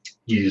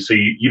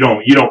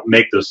don't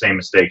make those same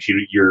mistakes.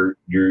 You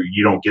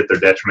don't get their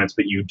detriments,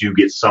 but you do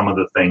get some of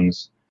the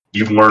things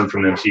you've learned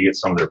from them, so you get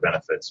some of their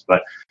benefits.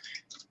 But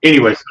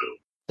anyway, so,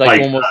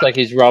 almost like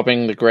he's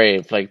robbing the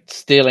grave, like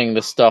stealing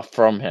the stuff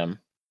from him.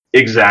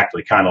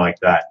 Exactly, kind of like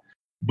that.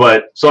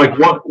 But so like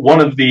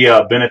one of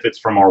the benefits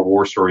from our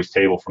War Stories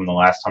table from the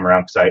last time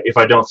around, because if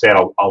I don't say it,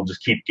 I'll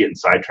just keep getting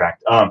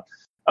sidetracked.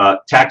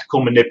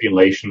 Tactical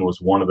manipulation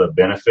was one of the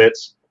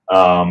benefits.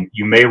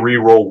 You may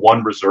re-roll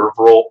one reserve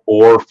roll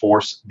or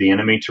force the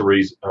enemy to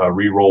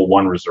re-roll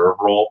one reserve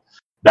roll.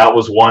 That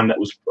was one that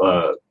was,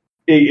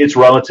 it's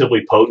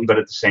relatively potent, but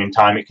at the same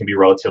time, it can be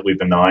relatively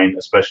benign,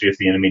 especially if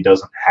the enemy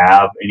doesn't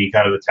have any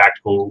kind of a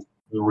tactical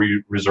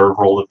reserve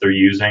roll that they're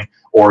using,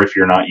 or if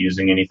you're not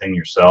using anything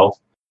yourself.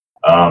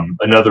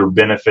 Another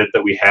benefit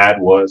that we had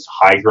was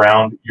high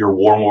ground. Your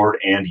warlord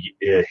and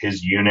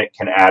his unit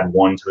can add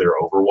one to their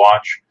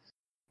Overwatch.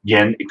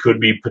 Again, it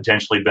could be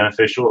potentially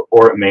beneficial,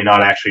 or it may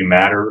not actually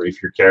matter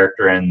if your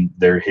character and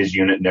his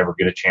unit never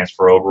get a chance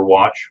for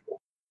Overwatch,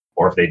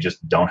 or if they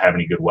just don't have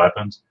any good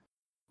weapons.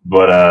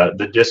 But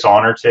the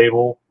dishonor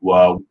table,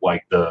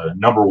 like the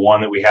number one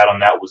that we had on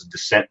that was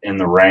descent in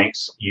the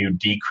ranks. You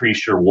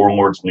decrease your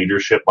warlord's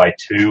leadership by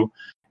 2,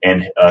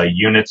 and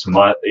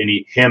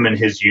him and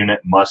his unit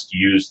must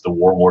use the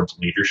warlord's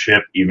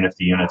leadership, even if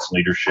the unit's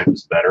leadership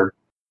is better.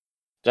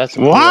 That's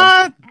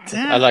what?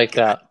 I like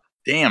that.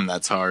 Damn,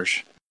 that's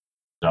harsh.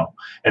 So,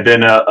 and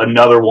then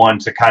another one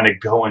to kind of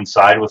go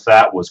inside with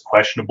that was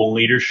questionable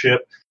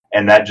leadership,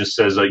 and that just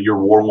says your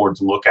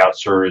warlord's lookout,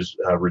 sir, is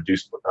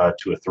reduced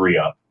to a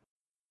 3-up.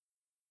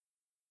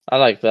 I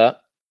like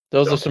that.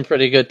 Those are some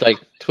pretty good like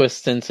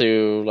twists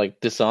into like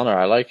dishonor.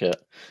 I like it.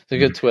 It's a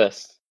good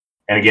twist.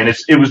 And again,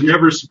 it was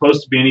never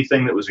supposed to be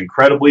anything that was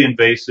incredibly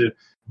invasive,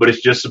 but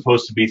it's just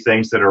supposed to be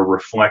things that are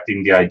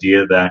reflecting the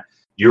idea that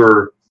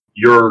your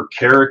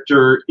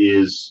character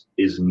is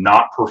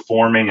not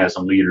performing as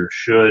a leader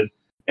should,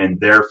 and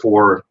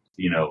therefore,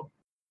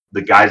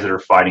 the guys that are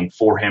fighting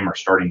for him are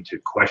starting to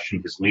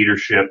question his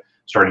leadership,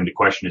 starting to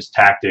question his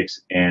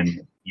tactics,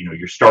 and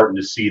you're starting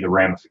to see the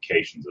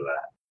ramifications of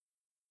that.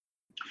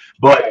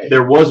 But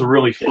there was a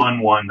really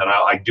fun one that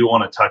I do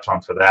want to touch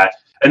on for that,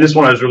 and this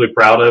one I was really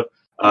proud of.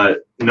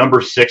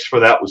 Number 6 for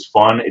that was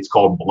fun. It's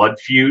called Blood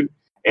Feud,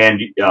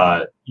 and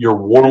your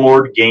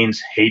warlord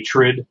gains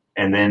hatred,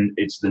 and then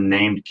it's the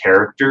named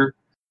character,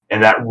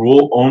 and that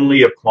rule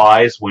only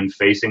applies when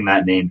facing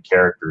that named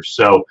character.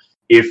 So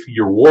if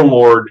your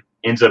warlord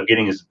ends up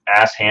getting his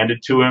ass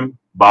handed to him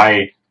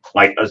by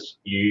let's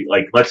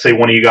say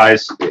one of you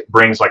guys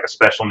brings like a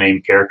special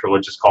named character,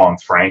 let's just call him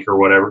Frank or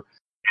whatever,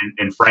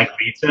 and Frank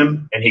beats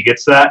him and he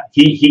gets that,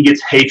 he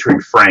gets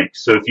hatred Frank.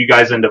 So if you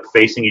guys end up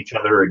facing each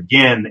other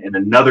again in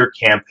another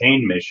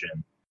campaign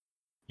mission,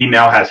 he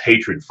now has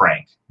hatred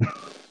Frank.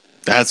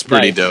 That's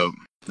pretty dope.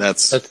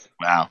 That's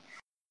wow.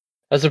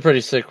 That's a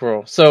pretty sick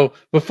rule. So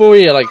before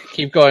we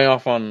keep going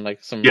off on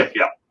some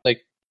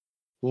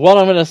what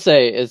I'm gonna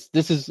say is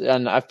this is,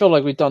 and I feel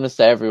like we've done this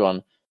to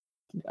everyone.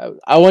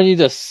 I want you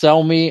to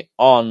sell me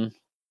on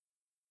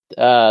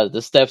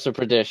the Steps of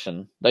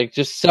Perdition.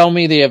 Just sell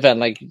me the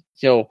event.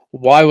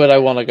 Why would I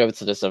want to go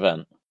to this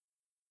event?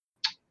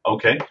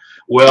 Okay.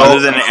 Well, other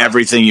than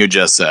everything you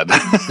just said.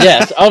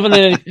 Yes, other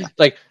than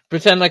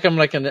pretend like I'm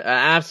an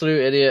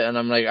absolute idiot, and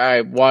I'm all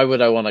right, why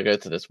would I want to go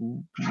to this?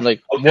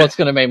 What's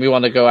going to make me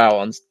want to go out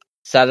on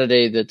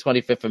Saturday, the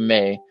 25th of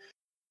May,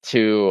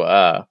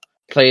 to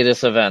play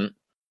this event?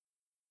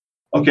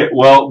 Okay,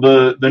 well,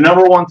 the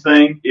number one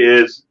thing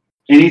is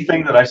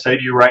anything that I say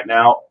to you right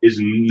now is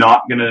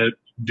not going to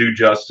do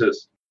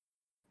justice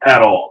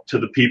at all to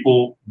the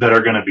people that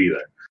are going to be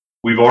there.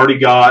 We've already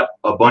got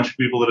a bunch of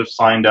people that have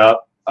signed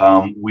up.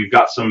 We've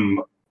got some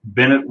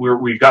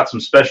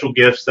special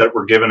gifts that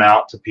we're giving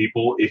out to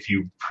people if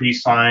you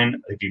pre-sign.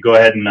 If you go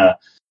ahead and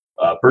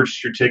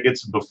purchase your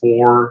tickets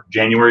before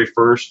January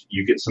 1st.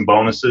 You get some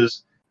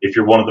bonuses. If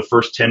you're one of the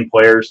first 10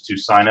 players to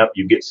sign up,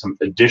 you get some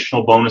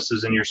additional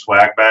bonuses in your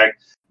swag bag.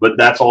 But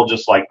that's all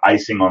just like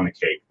icing on the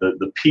cake.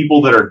 The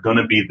people that are going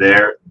to be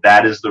there,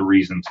 that is the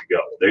reason to go.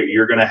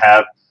 You're going to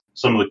have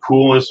some of the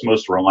coolest,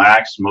 most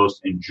relaxed,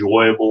 most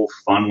enjoyable,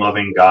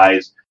 fun-loving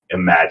guys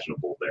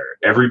imaginable there.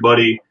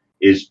 Everybody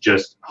is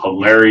just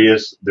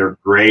hilarious. They're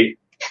great.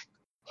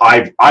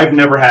 I've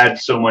never had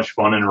so much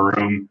fun in a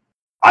room.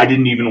 I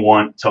didn't even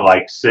want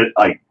to sit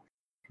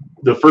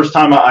the first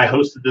time I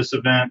hosted this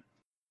event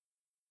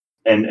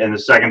and the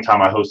second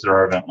time I hosted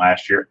our event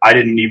last year, I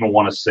didn't even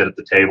want to sit at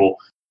the table,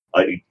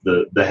 like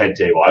the head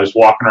table. I was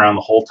walking around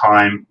the whole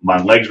time.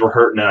 My legs were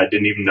hurting and I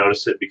didn't even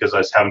notice it because I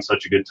was having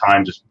such a good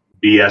time just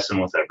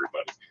BSing with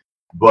everybody.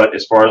 But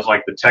as far as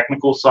the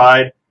technical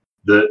side,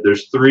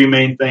 there's three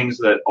main things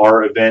that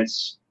our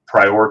events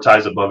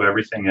prioritize above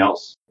everything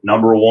else.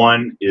 Number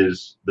one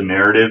is the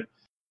narrative.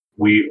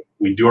 We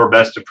do our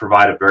best to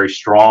provide a very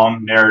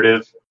strong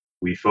narrative.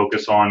 We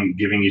focus on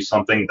giving you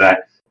something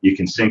that you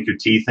can sink your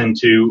teeth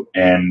into,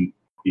 and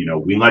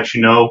we let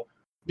you know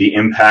the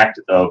impact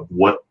of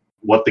what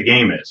the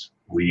game is.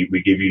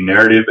 We give you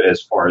narrative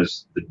as far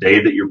as the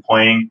day that you're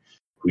playing.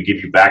 We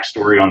give you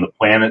backstory on the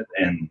planet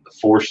and the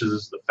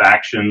forces, the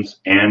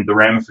factions, and the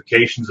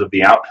ramifications of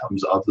the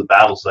outcomes of the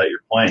battles that you're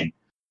playing.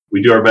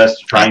 We do our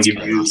best to try and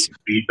give you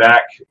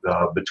feedback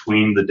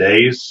between the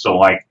days. So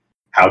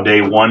how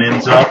day one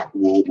ends up,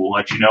 we'll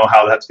let you know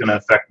how that's going to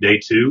affect day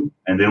two.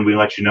 And then we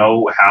let you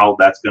know how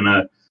that's going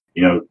to,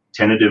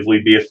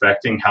 tentatively be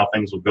affecting how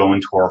things will go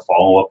into our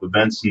follow-up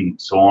events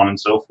and so on and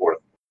so forth.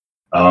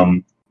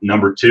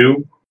 Number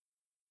two,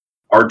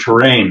 our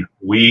terrain.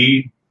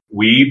 We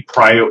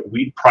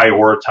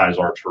prioritize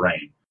our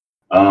terrain.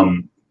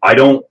 I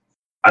don't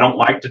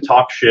like to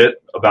talk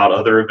shit about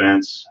other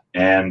events,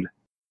 and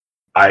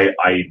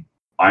I'm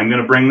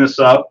going to bring this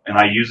up, and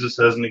I use this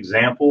as an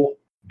example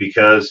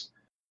because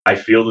I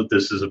feel that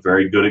this is a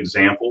very good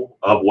example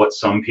of what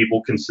some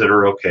people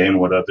consider okay and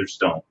what others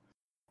don't.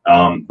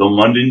 The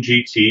London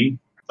GT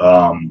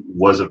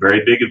was a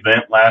very big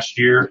event last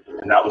year,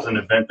 and that was an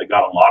event that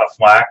got a lot of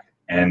flack,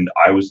 and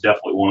I was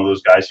definitely one of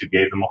those guys who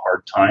gave them a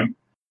hard time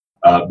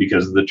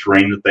because of the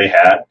terrain that they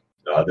had.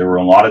 There were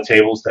a lot of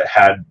tables that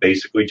had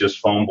basically just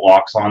foam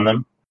blocks on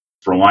them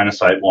for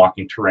line-of-sight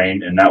blocking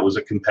terrain, and that was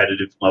a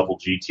competitive level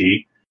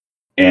GT.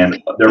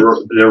 And there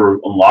were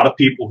a lot of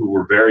people who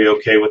were very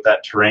okay with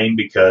that terrain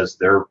because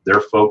their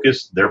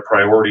focus, their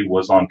priority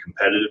was on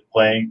competitive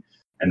playing,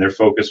 and their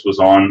focus was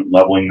on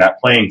leveling that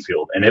playing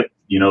field. And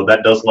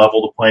that does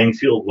level the playing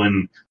field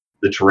when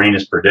the terrain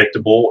is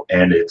predictable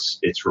and it's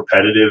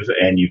repetitive,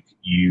 and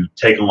you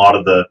take a lot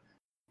of the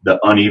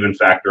uneven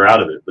factor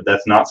out of it. But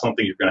that's not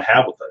something you're going to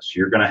have with us.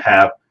 You're going to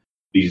have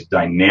these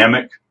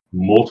dynamic,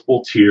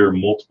 multiple tier,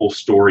 multiple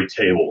story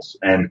tables.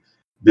 And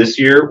this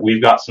year,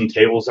 we've got some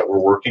tables that we're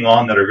working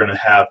on that are going to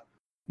have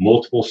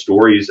multiple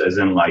stories, as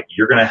in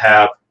you're going to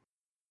have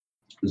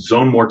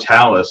Zone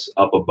Mortalis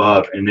up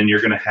above, and then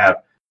you're going to have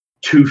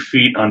 2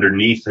 feet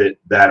underneath it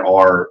that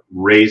are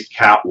raised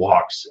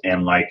catwalks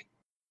and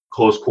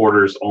close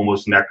quarters,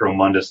 almost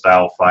Necromunda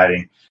style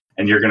fighting.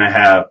 And you're going to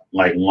have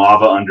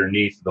lava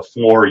underneath the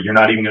floor. You're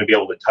not even going to be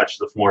able to touch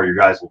the floor. Your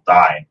guys will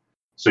die.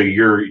 So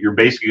you're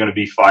basically going to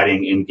be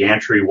fighting in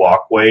gantry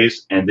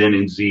walkways and then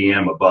in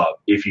ZM above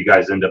if you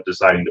guys end up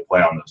deciding to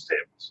play on those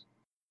tables.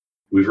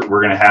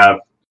 We're going to have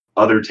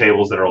other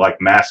tables that are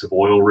massive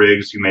oil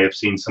rigs. You may have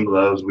seen some of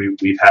those.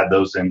 We've had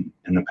those in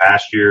the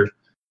past year.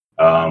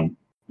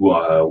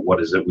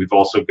 What is it? We've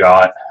also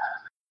got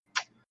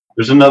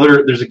there's a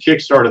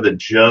Kickstarter that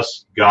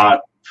just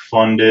got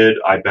funded.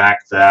 I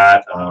backed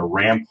that.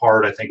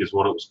 Rampart, I think, is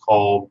what it was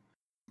called.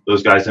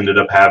 Those guys ended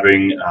up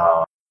having.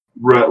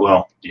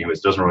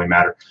 Anyways, doesn't really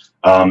matter.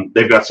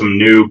 They've got some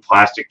new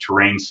plastic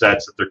terrain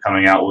sets that they're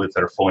coming out with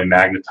that are fully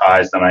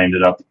magnetized, and I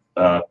ended up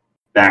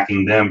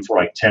backing them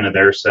for 10 of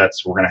their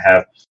sets. We're going to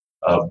have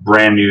a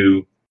brand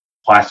new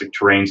plastic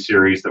terrain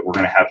series that we're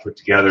going to have put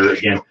together.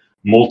 Again,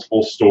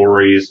 multiple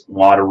stories, a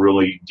lot of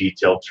really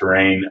detailed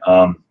terrain.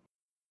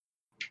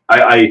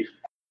 I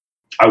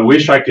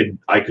wish I could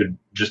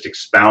just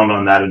expound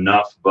on that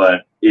enough,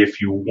 but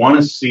if you want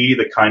to see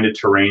the kind of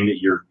terrain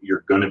that you're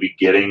going to be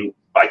getting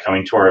by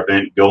coming to our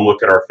event, go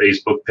look at our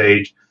Facebook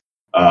page,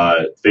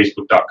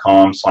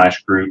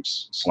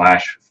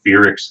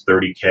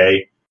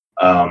 facebook.com/groups/Fearix30K,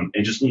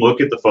 and just look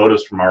at the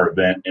photos from our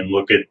event and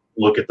look at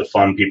the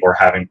fun people are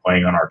having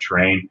playing on our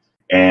terrain.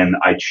 And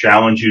I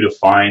challenge you to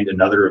find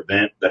another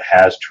event that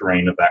has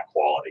terrain of that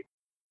quality,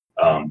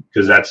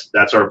 because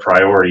that's our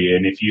priority.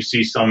 And if you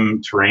see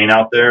some terrain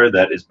out there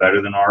that is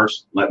better than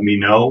ours, let me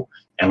know,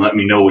 and let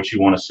me know what you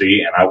want to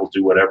see, and I will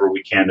do whatever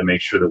we can to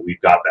make sure that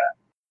we've got that.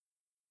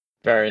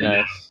 Very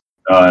nice.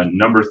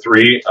 Number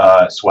 3,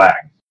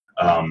 swag.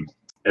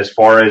 As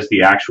far as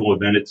the actual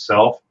event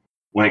itself,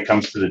 when it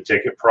comes to the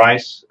ticket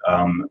price,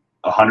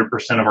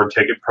 100% of our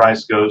ticket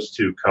price goes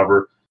to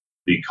cover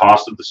the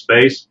cost of the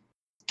space.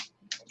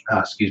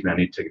 Excuse me, I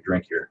need to take a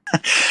drink here.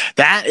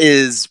 That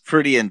is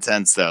pretty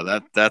intense, though.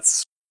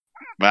 That's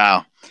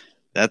Wow.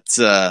 That's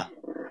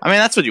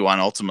that's what you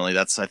want ultimately.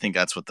 I think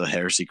that's what the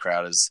Heresy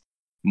crowd is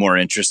more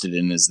interested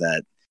in, is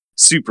that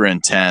super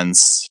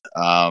intense,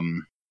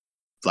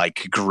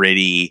 like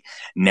gritty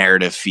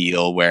narrative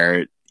feel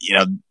where,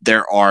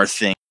 there are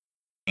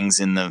things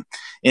in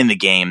the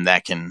game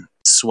that can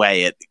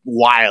sway it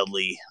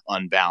wildly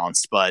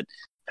unbalanced. But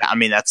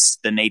that's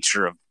the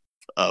nature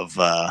of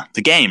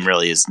the game,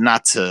 really, is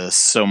not to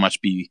so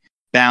much be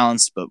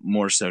balanced, but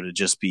more so to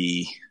just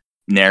be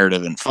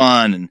narrative and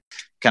fun and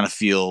kind of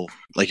feel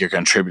like you're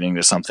contributing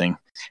to something.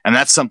 And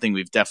that's something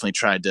we've definitely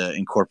tried to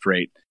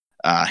incorporate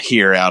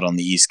here out on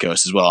the East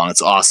Coast as well. And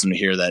it's awesome to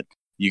hear that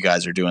you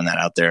guys are doing that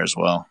out there as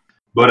well.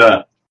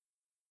 But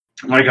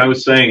like I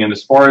was saying, and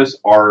as far as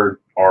our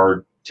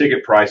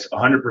ticket price,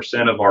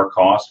 100% of our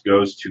cost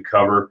goes to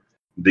cover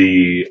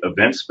the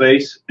event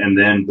space, and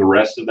then the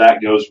rest of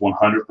that goes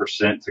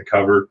 100% to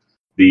cover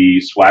the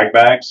swag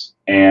bags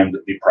and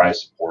the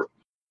prize support.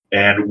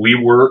 And we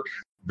work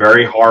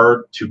very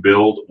hard to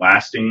build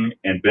lasting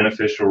and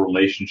beneficial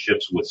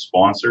relationships with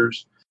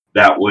sponsors.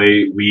 That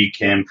way we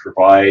can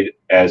provide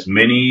as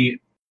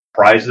many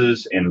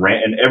prizes and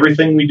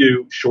everything we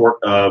do, short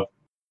of,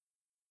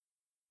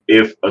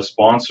 if a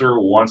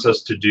sponsor wants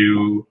us to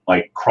do,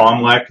 like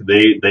Cromlech,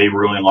 they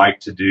really like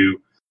to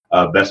do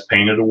Best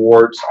Painted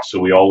awards. So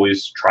we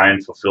always try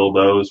and fulfill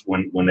those.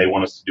 When they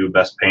want us to do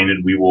Best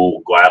Painted, we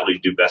will gladly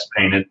do Best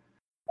Painted.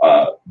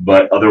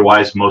 But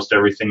otherwise, most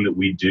everything that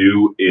we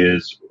do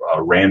is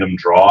a random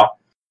draw.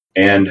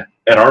 And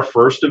at our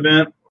first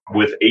event,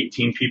 with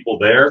 18 people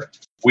there,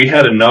 we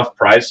had enough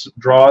prize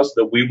draws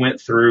that we went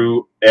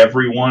through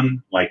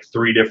everyone like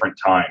 3 different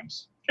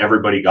times.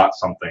 Everybody got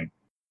something.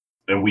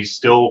 And we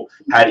still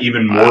had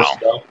even more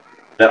stuff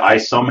that I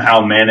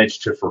somehow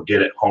managed to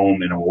forget at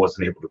home and I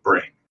wasn't able to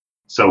bring.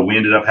 So we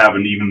ended up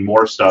having even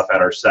more stuff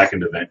at our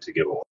second event to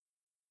give away.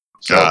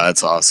 So,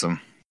 that's awesome.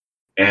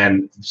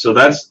 And so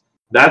that's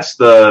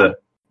the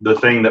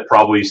thing that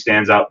probably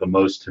stands out the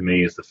most to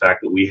me, is the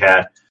fact that we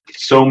had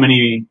so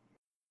many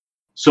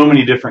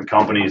different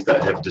companies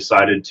that have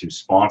decided to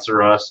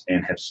sponsor us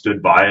and have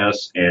stood by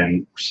us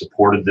and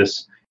supported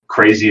this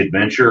crazy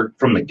adventure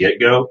from the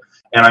get-go.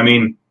 And I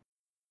mean,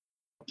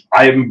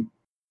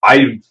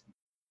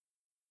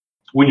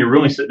 when you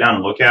really sit down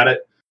and look at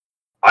it,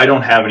 I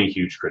don't have any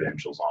huge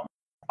credentials on me.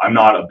 I'm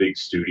not a big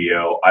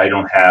studio.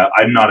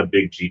 I'm not a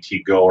big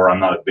GT goer. I'm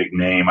not a big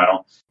name. I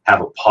don't have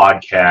a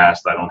podcast.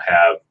 I don't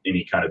have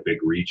any kind of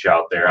big reach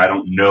out there. I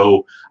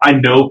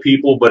know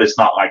people, but it's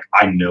not like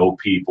I know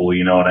people,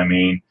 you know what I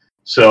mean?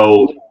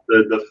 So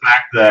the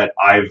fact that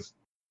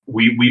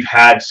we've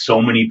had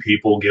so many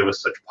people give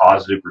us such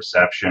positive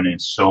reception and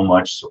so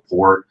much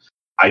support,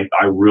 I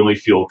really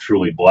feel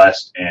truly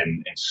blessed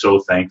and so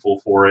thankful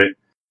for it.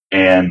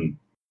 And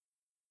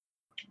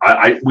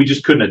we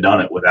just couldn't have done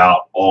it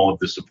without all of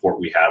the support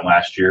we had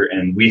last year.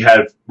 And we've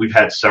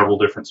had several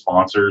different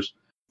sponsors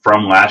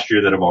from last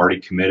year that have already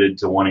committed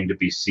to wanting to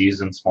be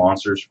seasoned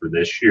sponsors for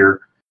this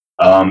year.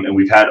 And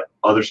we've had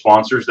other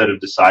sponsors that have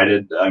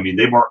decided,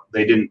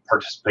 they didn't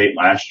participate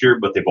last year,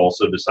 but they've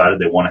also decided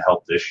they want to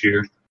help this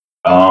year.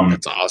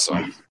 That's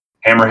awesome.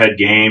 Hammerhead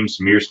Games,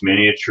 Mears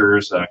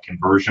Miniatures,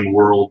 Conversion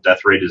World,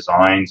 Death Ray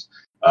Designs,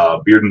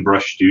 Beard and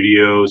Brush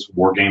Studios,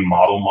 Wargame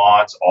Model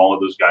Mods. All of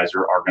those guys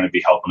are going to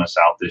be helping us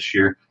out this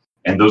year.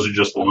 And those are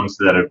just the ones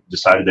that have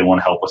decided they want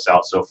to help us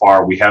out so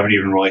far. We haven't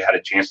even really had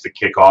a chance to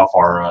kick off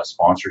our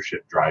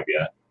sponsorship drive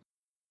yet.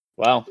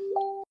 Wow.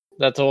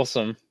 That's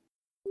awesome.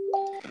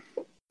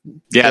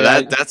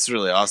 Yeah, that's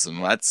really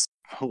awesome. That's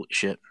holy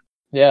shit.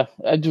 Yeah,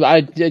 I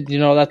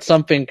that's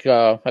something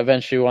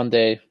eventually one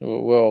day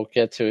we'll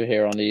get to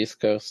here on the East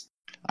Coast.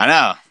 I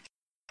know. I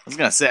was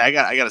gonna say I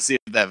got to see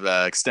if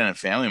that extended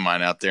family of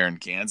mine out there in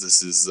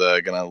Kansas is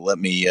gonna let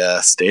me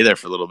stay there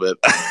for a little bit.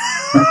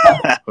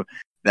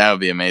 That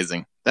would be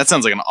amazing. That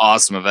sounds like an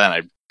awesome event.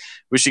 I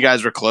wish you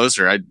guys were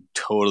closer. I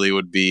totally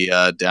would be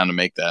down to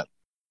make that.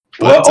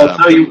 Well,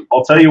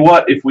 I'll tell you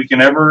what. If we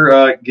can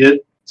ever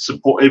get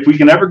support, if we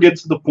can ever get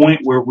to the point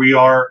where we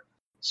are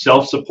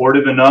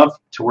self-supportive enough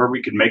to where we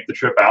could make the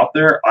trip out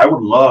there, I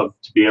would love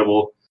to be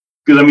able.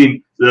 Because I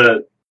mean,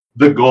 the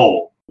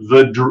goal,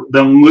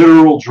 the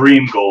literal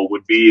dream goal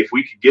would be if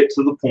we could get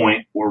to the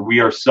point where we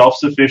are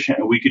self-sufficient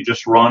and we could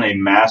just run a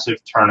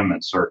massive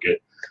tournament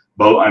circuit.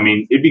 But I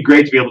mean, it'd be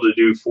great to be able to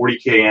do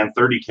 40K and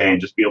 30K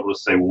and just be able to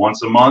say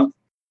once a month,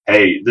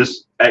 hey,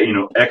 this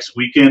X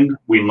weekend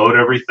we load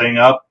everything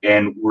up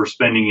and we're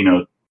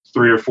spending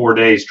 3 or 4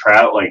 days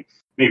like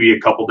maybe a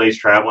couple days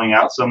traveling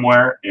out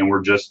somewhere, and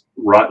we're just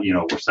we're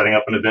setting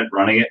up an event,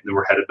 running it, and then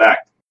we're headed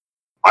back.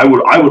 I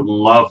would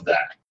love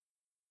that.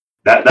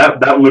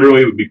 That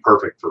literally would be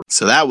perfect for me.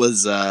 So that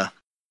was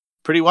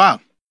pretty wild.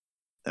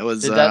 That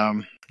was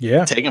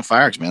taking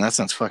fireworks, man. That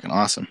sounds fucking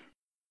awesome.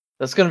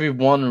 That's going to be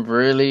one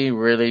really,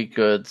 really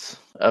good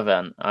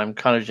event. I'm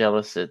kind of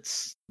jealous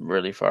it's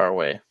really far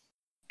away.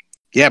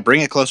 Yeah,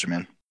 bring it closer,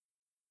 man.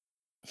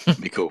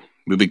 Be cool.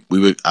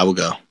 I will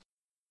go.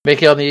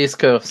 Make it on the East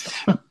Coast.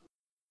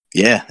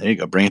 Yeah, there you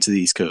go. Bring it to the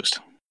East Coast.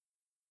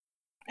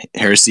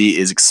 Heresy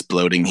is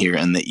exploding here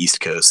on the East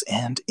Coast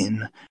and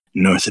in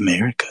North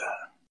America.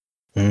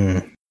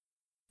 Mm.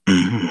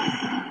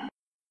 Mm.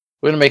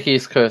 We're gonna make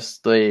East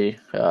Coast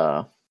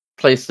the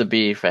place to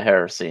be for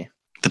Heresy.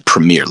 The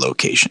premier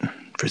location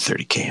for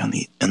 30K on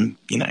the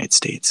United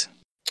States.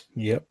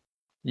 Yep.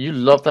 You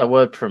love that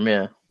word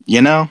premiere.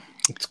 You know,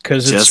 It's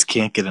because just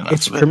can't get enough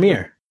it's of it.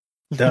 premiere.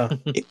 Duh.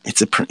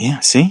 It's a yeah.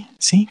 See,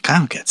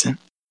 Kyle gets it.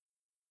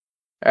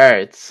 All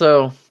right,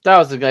 so that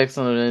was an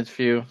excellent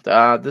interview.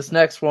 This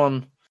next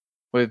one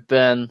with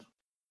Ben,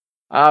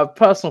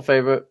 personal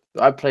favorite.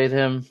 I played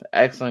him.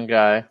 Excellent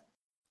guy.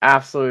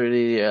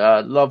 Absolutely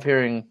love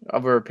hearing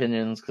other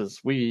opinions because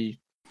we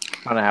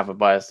kind of have a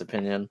biased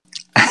opinion.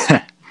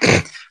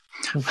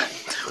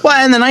 Well,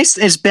 and the nice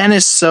is Ben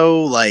is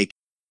so like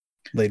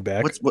Laid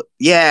back.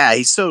 yeah,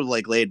 he's so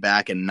like laid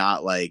back and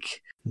not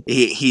like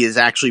he is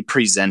actually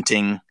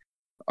presenting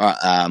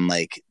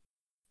like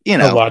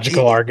a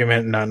logical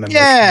argument, not an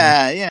emotional.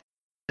 yeah,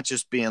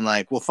 just being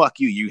like, well, fuck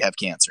you, you have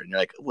cancer, and you're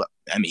like, well,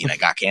 I mean, I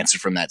got cancer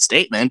from that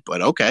statement,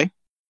 but okay.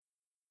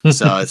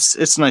 So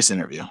it's a nice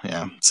interview,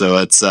 yeah. So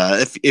it's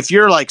if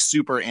you're like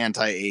super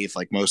anti-AIF,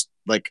 like most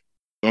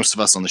of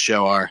us on the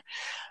show are,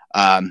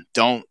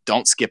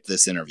 don't skip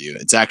this interview.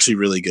 It's actually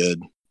really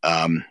good.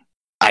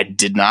 I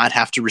did not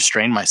have to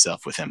restrain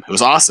myself with him. It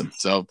was awesome.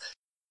 So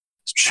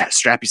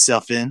strap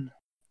yourself in.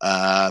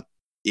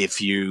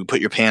 If you put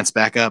your pants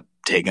back up,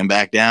 take them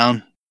back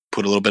down.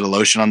 Put a little bit of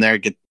lotion on there.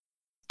 Get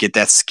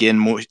that skin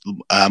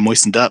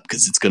moistened up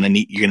because you're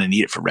gonna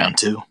need it for round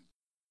 2.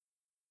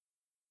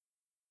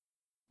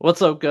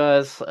 What's up,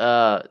 guys?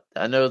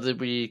 I know that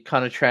we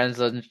kind of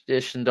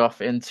transitioned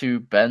off into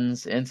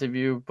Ben's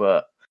interview,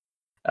 but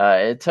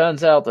it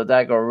turns out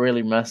that got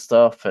really messed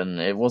up and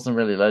it wasn't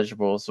really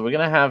legible. So we're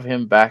going to have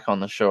him back on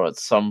the show at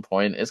some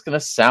point. It's going to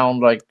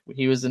sound like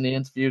he was in the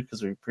interview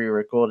because we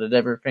pre-recorded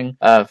everything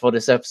for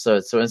this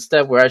episode. So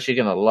instead, we're actually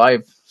going to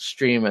live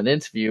stream an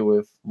interview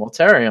with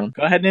Mortarion.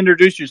 Go ahead and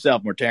introduce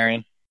yourself,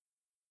 Mortarion.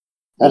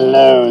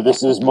 Hello,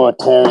 this is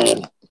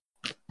Mortarion,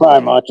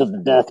 Primarch of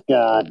the Death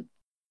God.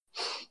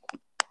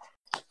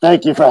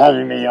 Thank you for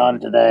having me on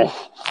today.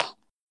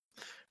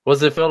 What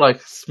does it feel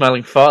like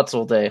smelling farts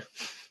all day?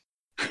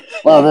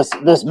 Well,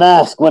 this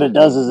mask, what it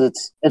does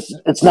is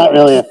it's not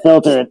really a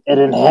filter. It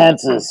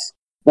enhances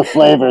the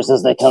flavors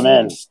as they come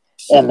in,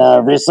 and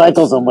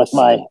recycles them with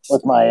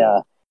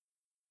my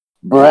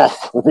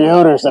breath, with the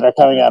odors that are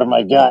coming out of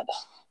my gut.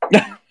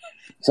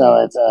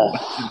 So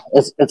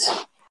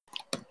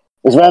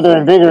it's rather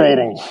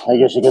invigorating, I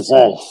guess you could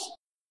say.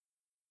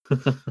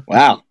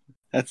 Wow,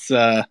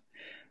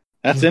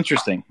 that's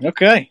interesting.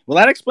 Okay, well,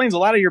 that explains a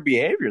lot of your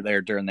behavior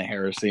there during the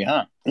heresy,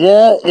 huh?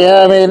 Yeah.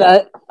 I mean,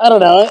 I don't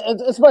know.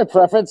 It's my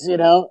preference, you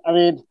know. I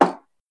mean,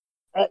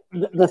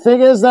 the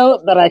thing is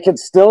though that I can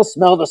still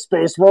smell the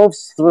space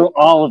wolves through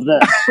all of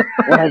this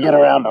when I get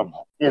around them.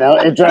 You know,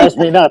 it drives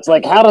me nuts.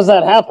 Like, how does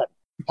that happen?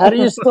 How do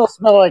you still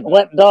smell like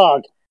wet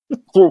dog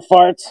through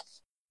farts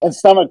and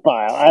stomach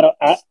bile?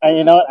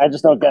 You know what? I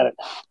just don't get it.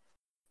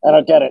 I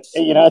don't get it.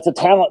 You know, it's a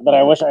talent that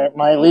I wish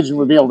my Legion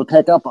would be able to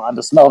pick up on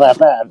to smell that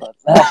bad. But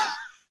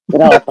you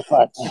know what the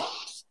fuck.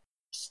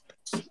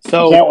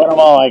 So you can't win them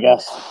all, I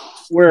guess.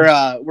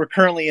 We're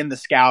currently in the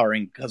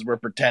scouring because we're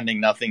pretending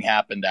nothing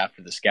happened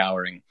after the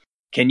scouring.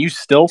 Can you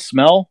still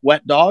smell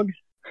wet dog?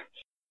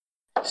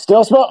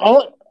 Still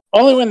smell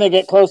only when they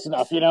get close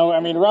enough. You know, I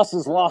mean, Russ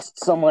is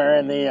lost somewhere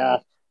in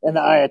the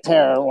Eye of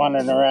Terror,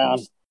 wandering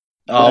around.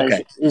 Oh,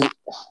 okay.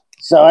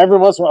 So every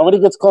once in a while, when he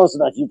gets close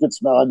enough, you could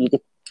smell him. You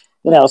could,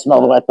 you know,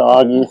 smell the wet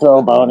dog. You throw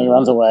a bone, he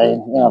runs away.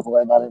 And you don't have to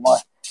worry about it anymore.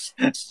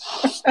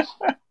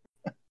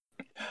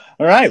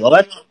 All right. Well,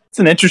 that's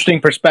an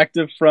interesting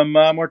perspective from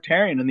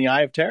Mortarion in the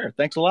Eye of Terror.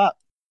 Thanks a lot.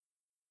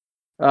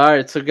 All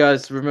right, so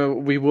guys, remember,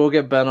 we will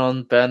get Ben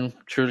on. Ben,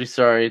 truly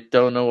sorry.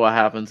 Don't know what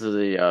happened to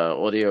the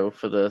audio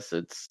for this.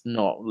 It's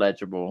not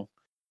legible.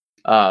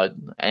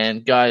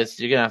 And guys,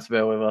 you're going to have to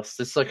bear with us.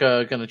 This is like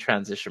going to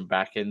transition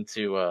back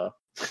into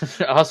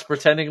us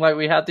pretending like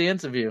we had the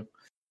interview.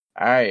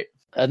 All right.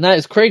 And that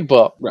is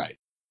Craigbot. Right.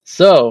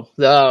 So,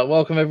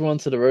 welcome everyone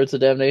to the Road to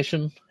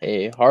Damnation,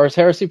 a Horus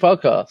Heresy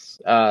podcast.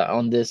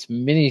 On this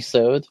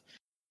mini-sode,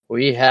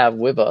 we have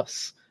with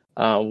us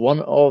one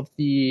of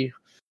the,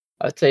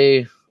 I'd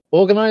say,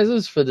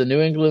 organizers for the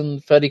New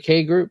England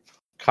 30K group,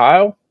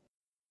 Kyle.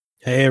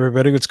 Hey,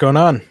 everybody, what's going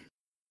on?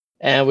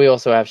 And we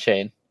also have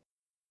Shane.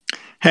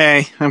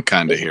 Hey, I'm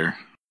kind of here.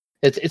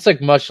 It's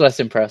like much less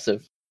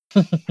impressive.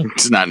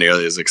 It's not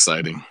nearly as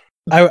exciting.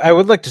 I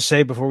would like to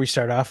say before we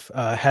start off,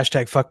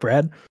 hashtag fuck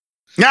Brad.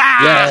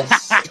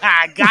 Yes.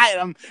 Got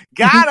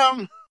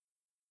him.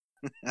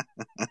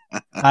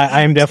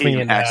 I'm definitely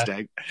Team in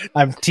hashtag.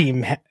 I'm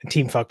team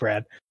fuck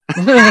Brad.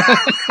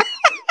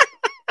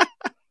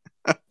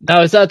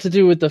 Now, is that to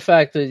do with the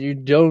fact that you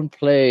don't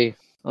play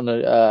on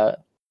a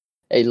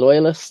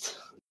loyalist?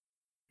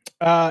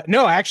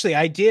 No, actually,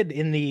 I did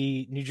in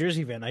the New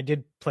Jersey event. I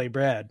did play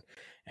Brad,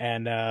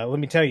 and let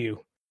me tell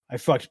you, I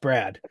fucked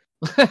Brad.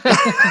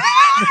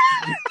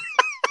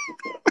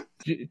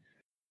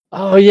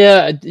 Oh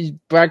yeah,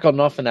 Brad got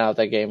nothing out of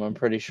that game. I'm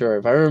pretty sure.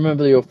 If I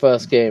remember your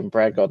first game,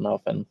 Brad got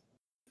nothing.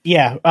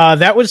 Yeah,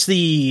 that was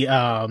the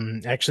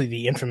actually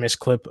the infamous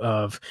clip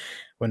of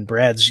when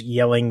Brad's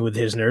yelling with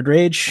his nerd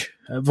rage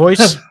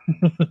voice.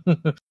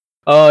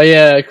 Oh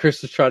yeah,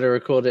 Chris was trying to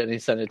record it and he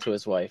sent it to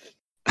his wife.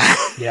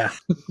 Yeah.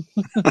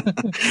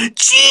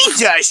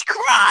 Jesus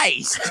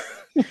Christ!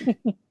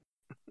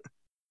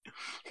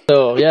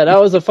 So yeah, that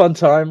was a fun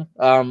time.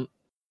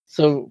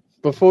 So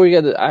before we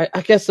get,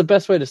 I guess the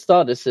best way to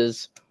start this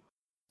is,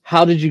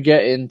 how did you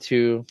get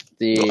into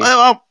the?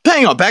 Well,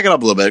 hang on, back it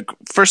up a little bit.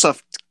 First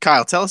off,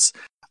 Kyle, tell us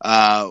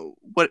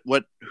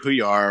who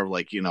you are,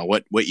 like, you know,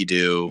 what you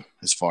do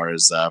as far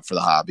as for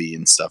the hobby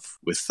and stuff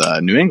with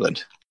New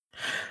England.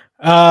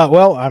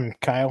 Well, I'm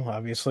Kyle,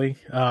 obviously.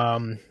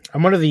 I'm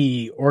one of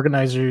the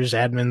organizers,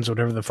 admins,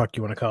 whatever the fuck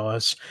you want to call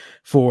us,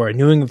 for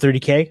New England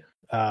 30K,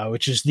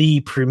 which is the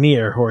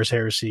premier Horus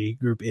Heresy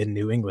group in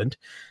New England.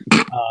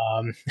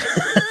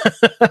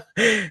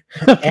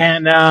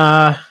 And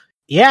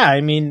yeah,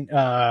 I mean,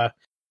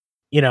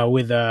 you know,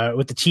 with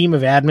the team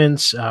of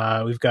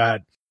admins, we've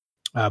got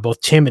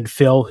both Tim and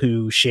Phil,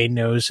 who Shane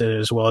knows,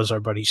 as well as our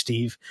buddy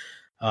Steve.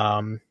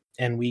 And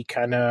we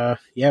kind of,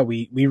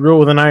 we rule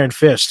with an iron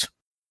fist.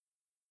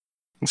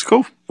 That's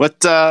cool. What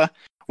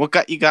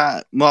got you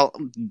well,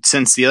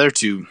 since the other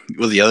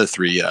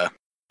three, you know,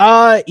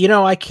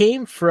 I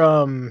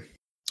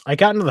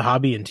got into the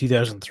hobby in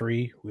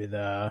 2003 with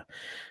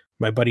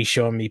my buddy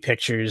showing me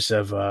pictures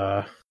of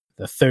the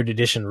 3rd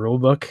edition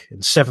rulebook in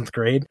 7th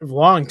grade. For a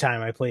long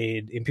time I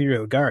played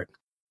Imperial Guard.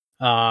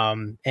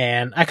 And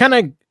I kind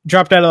of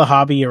dropped out of the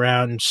hobby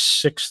around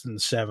 6th and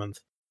 7th,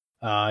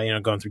 you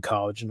know, going through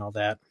college and all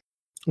that.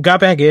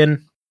 Got back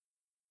in,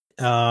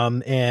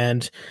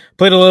 and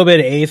played a little bit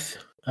of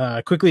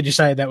 8th. Quickly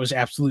decided that was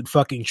absolute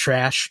fucking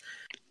trash.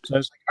 So I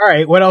was like, all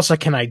right, what else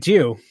can I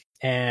do?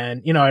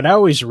 And, you know, I'd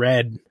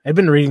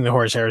been reading the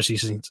Horus Heresy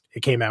since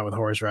it came out with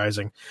Horus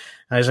Rising.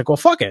 And I was like, well,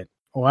 fuck it.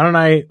 Why don't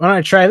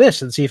I try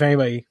this and see if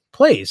anybody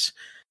plays?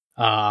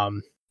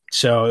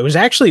 So it was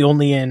actually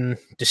only in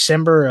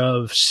December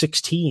of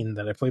 16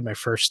 that I played my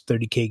first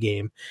 30K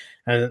game.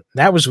 And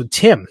that was with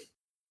Tim.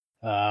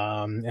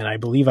 And I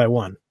believe I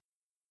won.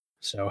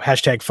 So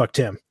hashtag fuck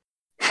Tim.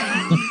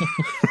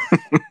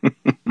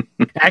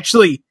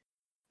 Actually,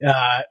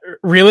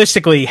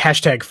 realistically,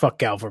 hashtag fuck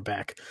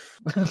Galverback.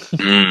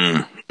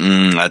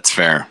 That's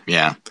fair.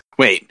 Yeah.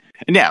 Wait.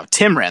 Yeah,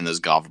 Tim ran those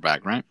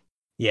Galverback, right?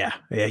 Yeah,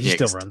 he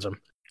still runs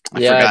them. I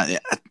forgot. Yeah,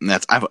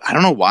 I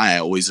don't know why I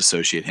always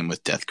associate him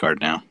with Death Card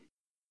now.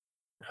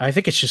 I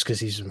think it's just because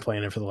he's been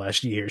playing it for the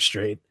last year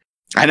straight.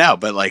 I know,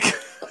 but like,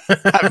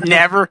 I've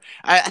never.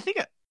 I think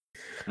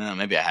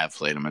maybe I have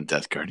played him in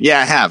Death Card. Yeah,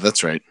 I have.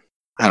 That's right.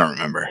 I don't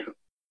remember.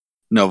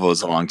 Nova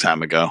was a long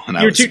time ago, and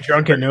you were too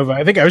drunk at Nova.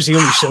 I think I was the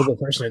only sober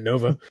person at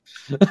Nova.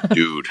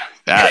 Dude,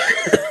 that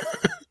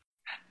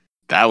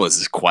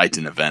was quite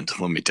an event.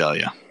 Let me tell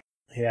you.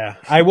 Yeah,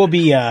 I will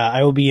be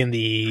in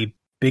the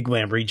Big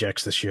Lamb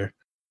Rejects this year.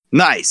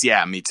 Nice.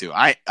 Yeah, me too.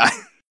 I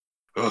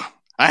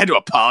had to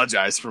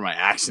apologize for my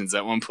actions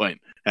at one point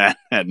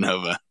at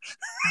Nova.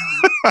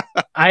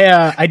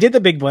 I did the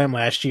Big Blam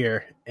last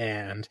year,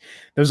 and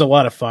it was a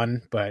lot of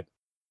fun, but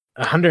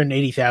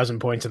 180,000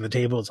 points on the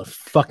table is a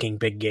fucking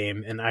big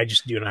game, and I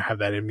just do not have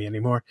that in me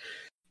anymore.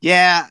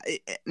 Yeah,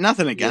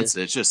 nothing against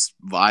it. It's just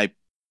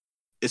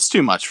it's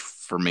too much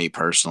for me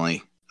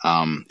personally.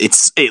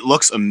 It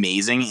looks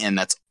amazing,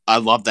 and I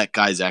love that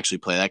guys actually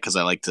play that because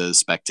I like to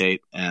spectate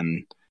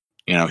and,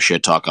 you know,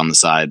 shit talk on the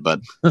side,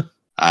 but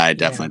I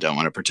definitely don't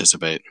want to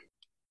participate.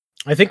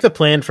 I think the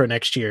plan for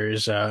next year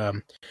is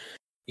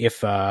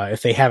if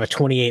they have a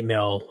 28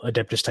 mil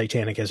Adeptus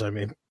Titanicus, I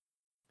mean,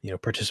 you know,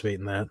 participate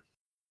in that.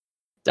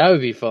 That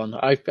would be fun.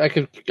 I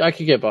could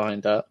get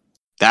behind that.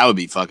 That would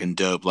be fucking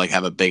dope. Like,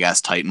 have a big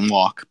ass Titan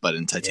walk, but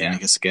in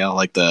Titanicus scale,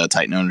 like the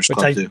Titan Owners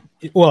Club do.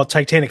 Well,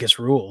 Titanicus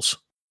rules.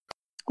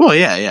 Well,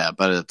 yeah,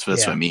 but that's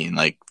what I mean.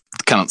 Like,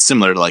 kind of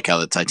similar to like how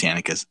the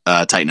Titanicus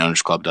Titan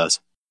Owners Club does.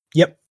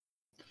 Yep,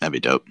 that'd be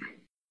dope.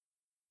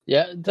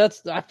 Yeah,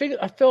 I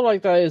feel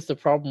like that is the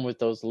problem with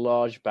those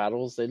large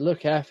battles. They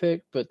look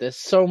epic, but there's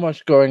so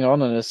much going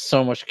on and there's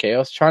so much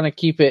chaos. Trying to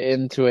keep it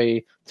into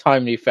a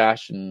timely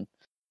fashion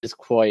is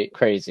quite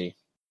crazy.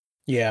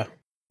 Yeah.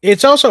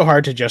 It's also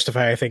hard to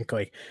justify, I think,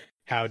 like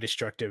how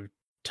destructive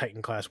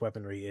Titan class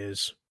weaponry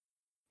is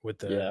with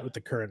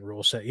the current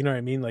rule set. You know what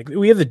I mean? Like,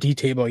 we have the D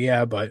table,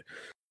 but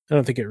I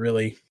don't think it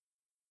really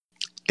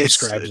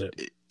describes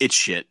it. It's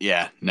shit.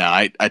 Yeah. No,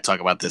 I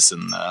talk about this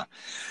in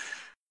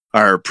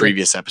our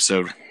previous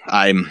episode.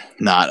 I'm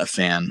not a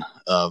fan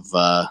of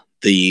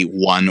the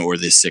 1 or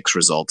the 6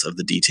 result of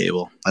the D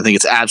table. I think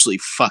it's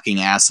absolutely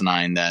fucking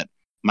asinine that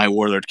my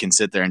warlord can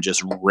sit there and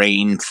just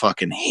rain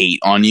fucking hate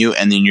on you,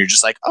 and then you're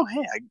just like, oh,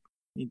 hey,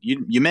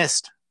 you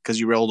missed because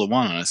you rolled a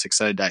 1 on a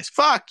 6-sided dice.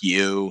 Fuck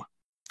you.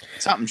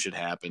 Something should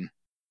happen.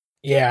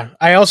 Yeah,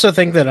 I also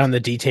think that on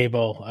the D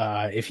table,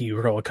 if you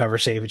roll a cover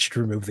save, it should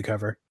remove the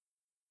cover.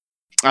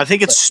 I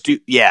think it's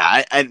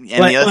yeah.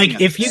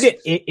 Like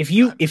if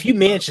you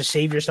manage to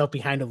save yourself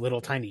behind a little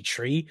tiny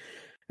tree,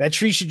 That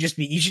tree should just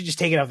be. You should just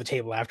take it off the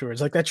table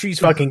afterwards. Like that tree's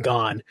fucking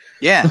gone.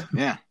 Yeah.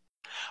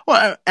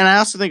 Well, and I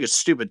also think it's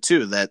stupid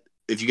too that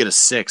if you get a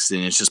 6,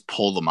 then it's just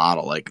pull the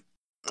model. Like,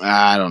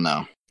 I don't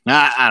know.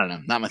 I don't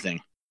know. Not my thing.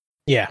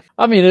 Yeah.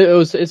 I mean,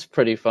 it's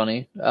pretty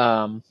funny.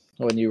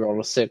 When you roll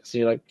a 6,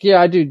 you're like,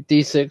 yeah, I do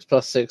D6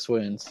 plus 6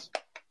 wins.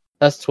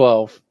 That's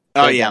 12.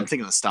 Oh yeah, I'm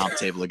thinking of the stomp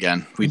table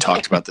again. We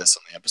talked about this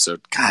on the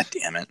episode. God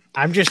damn it.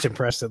 I'm just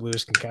impressed that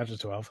Lewis can count to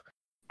 12.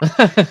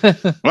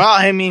 Well,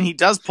 I mean, he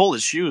does pull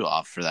his shoe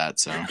off for that,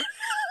 so.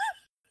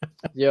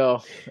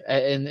 Yo,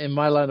 in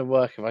my line of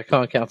work, if I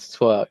can't count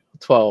to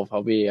 12,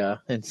 I'll be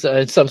in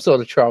some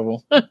sort of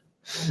trouble.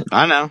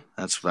 I know.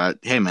 That's what.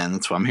 Hey, man,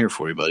 that's what I'm here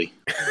for, you, buddy.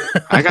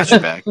 I got your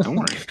back. Don't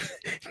worry.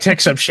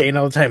 Text up Shane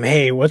all the time.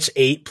 Hey, what's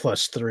 8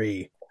 plus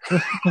 3?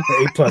 8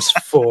 plus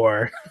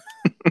 4.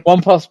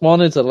 1 plus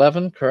 1 is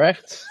 11,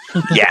 correct?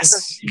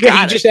 Yes. You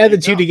just add the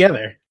two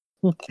together.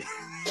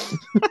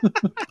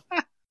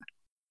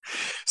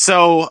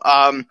 So,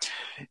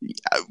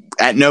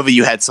 at Nova,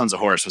 you had Sons of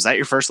Horus. Was that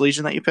your first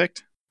Legion that you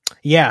picked?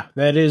 Yeah,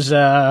 that is.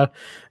 I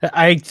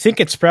think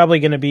it's probably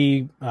going to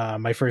be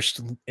my first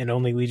and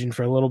only Legion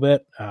for a little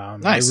bit.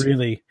 Nice.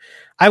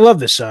 I love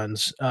the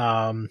Sons.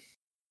 And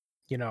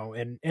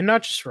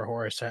not just for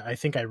Horus. I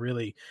think I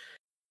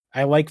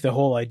like the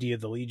whole idea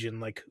of the Legion.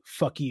 Like,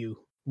 fuck you,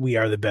 we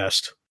are the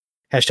best.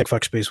 #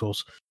 fuck Space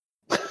Wolves.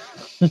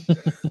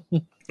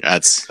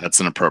 That's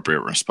an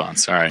appropriate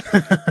response. All right,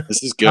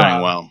 this is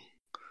going well.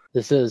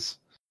 This is.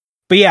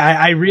 But yeah,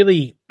 I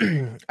really,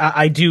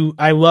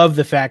 I love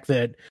the fact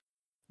that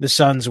the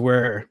Suns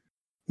were,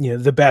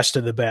 the best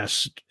of the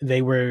best.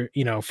 They were,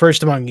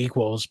 first among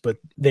equals, but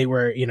they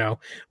were,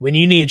 when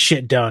you need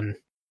shit done,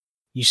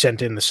 you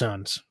sent in the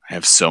Suns. I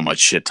have so much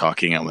shit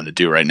talking I'm going to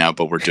do right now,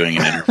 but we're doing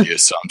an interview,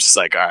 so I'm just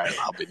like, all right,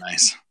 I'll be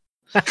nice.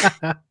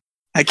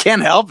 I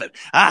can't help it.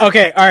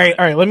 Okay, all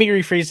right. Let me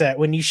rephrase that.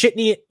 When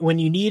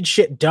you need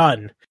shit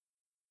done,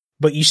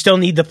 but you still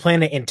need the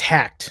planet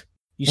intact,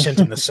 you sent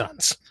in the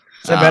Suns.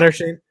 Is that better,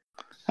 Shane?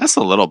 That's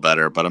a little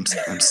better, but I'm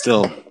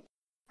still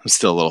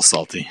a little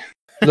salty.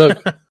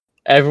 Look,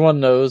 everyone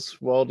knows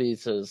World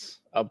Eaters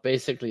are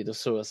basically the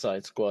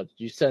Suicide Squad.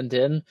 You send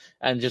in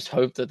and just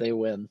hope that they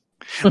win.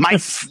 My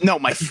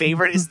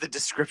favorite is the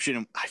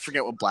description. I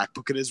forget what Black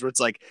Book it is, where it's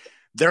like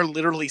they're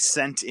literally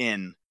sent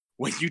in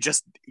when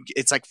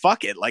it's like,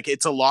 fuck it, like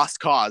it's a lost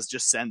cause.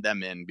 Just send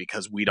them in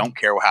because we don't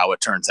care how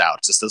it turns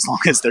out, just as long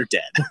as they're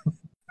dead.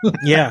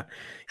 Yeah.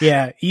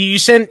 You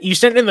send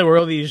in the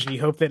World Eaters and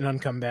you hope that none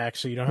come back,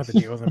 so you don't have to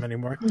deal with them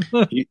anymore.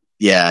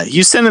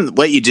 You send in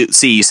what you do.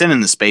 See, you send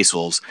in the Space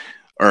Wolves,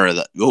 or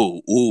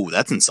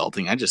that's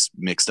insulting. I just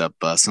mixed up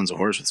Sons of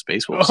Horus with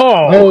Space Wolves.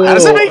 Oh, how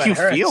does that make you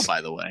hurts. feel?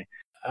 By the way,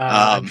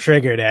 I'm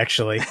triggered.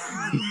 Actually,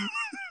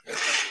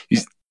 you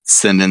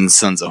send in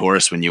Sons of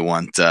Horus when you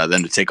want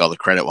them to take all the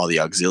credit while the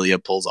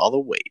Auxilia pulls all the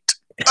weight.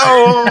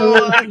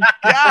 Oh, I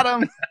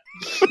got him.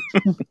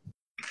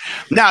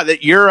 Now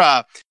that you're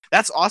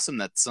that's awesome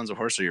that Sons of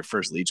Horus are your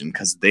first Legion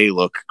because they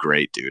look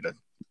great, dude.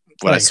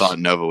 What Thanks. I saw at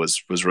Nova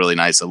was really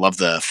nice. I love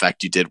the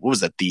effect you did. What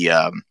was that?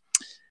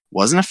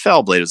 Wasn't a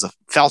Fellblade, it was a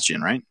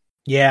Falchion, right?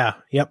 Yeah,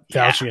 yep,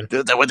 Falchion.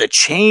 Yeah. With the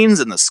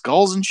chains and the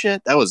skulls and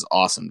shit. That was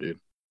awesome,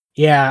 dude.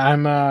 Yeah,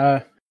 I'm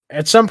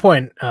at some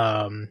point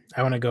I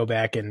want to go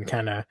back and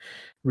kind of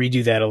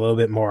redo that a little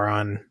bit more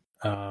on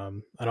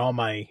all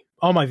my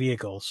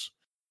vehicles.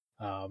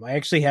 I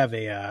actually have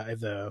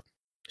the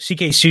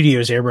CK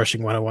Studios Airbrushing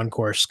 101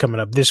 course coming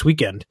up this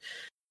weekend.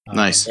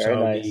 Nice. So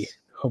I'll be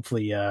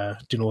hopefully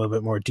doing a little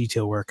bit more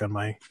detail work on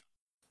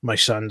my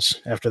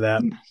Sons after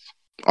that.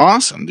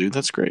 Awesome, dude.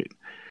 That's great.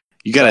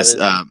 You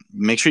gotta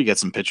make sure you get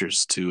some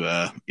pictures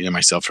to either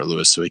myself or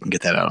Lewis so we can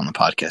get that out on the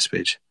podcast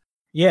page.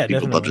 Yeah, people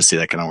definitely. love to see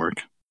that kind of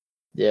work.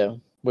 Yeah,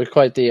 we're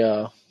quite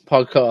the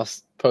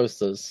podcast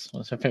posters.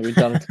 I think we've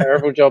done a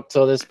terrible job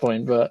till this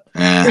point, but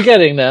we're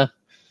getting there.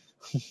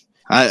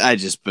 I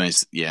just,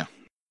 yeah.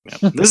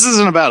 This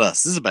isn't about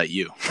us. This is about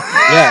you.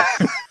 Yeah.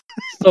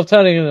 Stop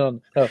turning it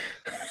on. Oh.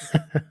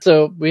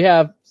 So we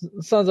have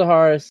Sons of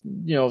Horus,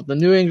 the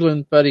New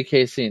England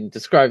 30K scene.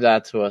 Describe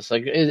that to us.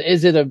 Like,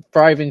 is it a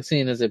thriving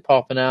scene? Is it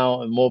popping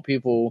out and more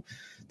people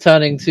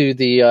turning to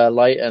the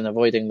light and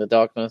avoiding the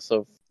darkness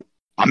of?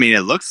 I mean,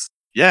 it looks.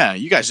 Yeah,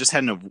 you guys just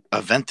had an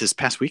event this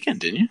past weekend,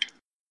 didn't you?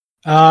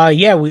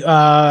 Yeah. We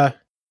was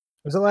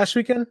it last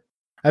weekend?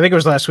 I think it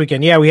was last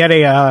weekend. Yeah, we had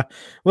a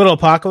little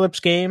apocalypse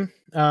game.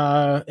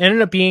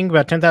 Ended up being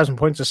about 10,000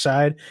 points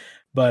aside,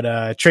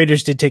 but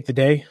traders did take the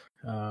day.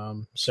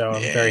 So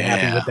I'm very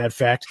happy with that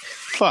fact.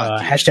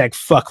 Hashtag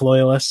fuck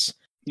loyalists.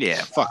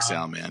 Yeah, fuck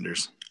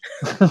salamanders.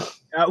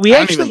 We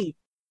actually,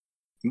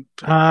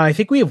 I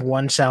think we have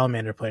one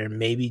salamander player,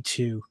 maybe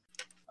two.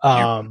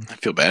 I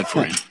feel bad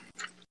for you.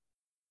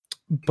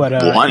 But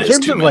one is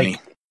too many.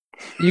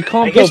 You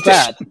can't feel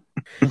bad.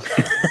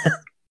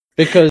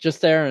 Because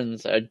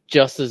Justerans are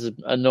just as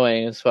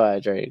annoying as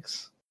fire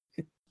drakes.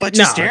 But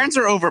Justerans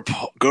are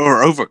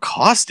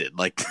overcosted.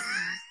 Like,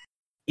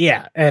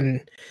 yeah,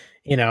 and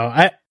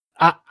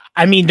I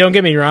I mean, don't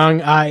get me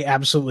wrong. I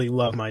absolutely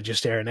love my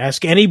Justarin.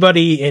 Ask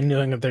anybody in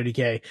New England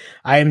 30K.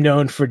 I am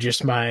known for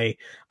just I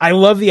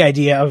love the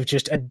idea of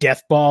just a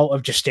death ball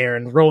of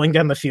Justarin rolling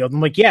down the field. I'm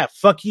like, yeah,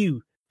 fuck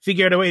you.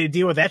 Figure out a way to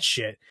deal with that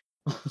shit.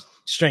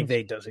 Strength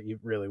 8 does it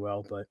really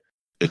well, but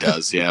it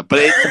does, yeah.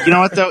 But you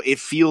know what though? It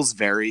feels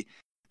very.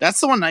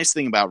 That's the one nice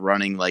thing about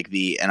running like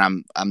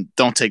and I'm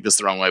don't take this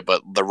the wrong way,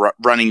 but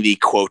running the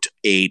quote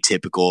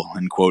atypical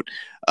and quote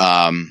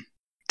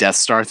Death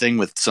Star thing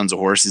with Sons of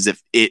Horus is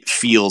if it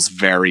feels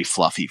very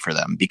fluffy for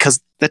them because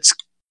that's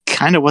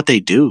kind of what they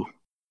do.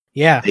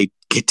 Yeah, they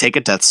take a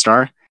Death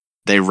Star,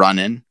 they run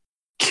in,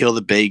 kill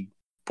the big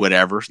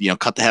whatever,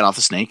 cut the head off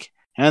the snake,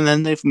 and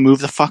then they move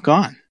the fuck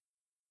on.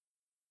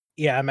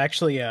 Yeah, I'm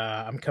actually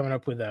I'm coming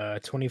up with a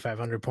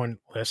 2,500 point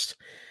list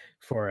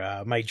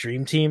for my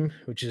dream team,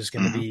 which is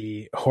going to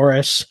be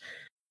Horus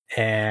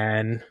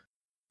and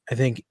I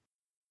think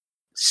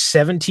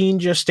 17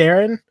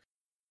 Justarin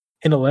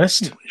in a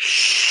list.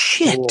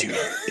 Shit, dude.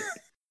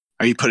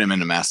 Are you putting him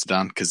into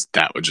Mastodon? Because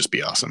that would just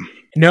be awesome.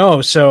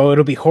 No, so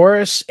it'll be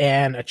Horus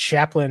and a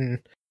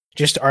Chaplain,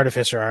 just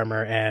Artificer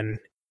armor, and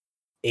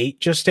 8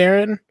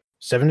 Justarin,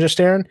 7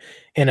 Justarin,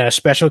 and a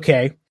Special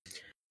K.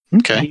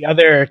 Okay. The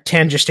other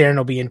 10 Justarin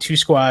will be in 2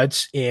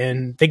 squads,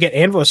 and they get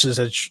Anviluses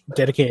as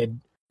dedicated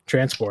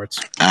transports.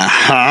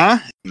 Uh-huh.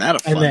 Not a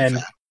fun and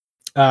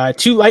then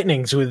 2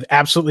 Lightnings with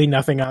absolutely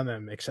nothing on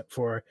them except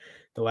for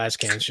the las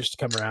cannons just to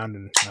come around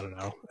and, I don't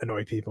know,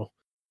 annoy people.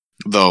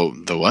 The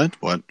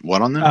what?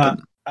 What on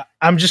them?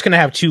 I'm just going to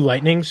have 2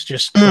 Lightnings,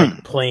 just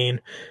like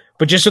plain,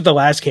 but just with the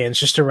las cannons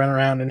just to run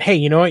around and, hey,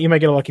 you know what? You might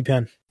get a lucky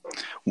pen.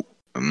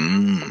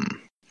 And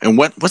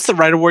what's the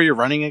Rider Warrior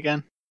running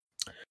again?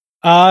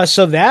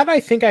 So that I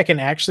think I can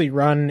actually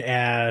run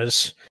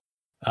as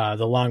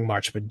the Long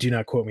March, but do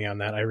not quote me on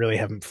that. I really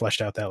haven't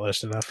fleshed out that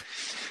list enough.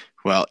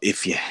 Well,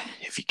 if you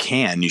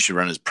can, you should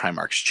run as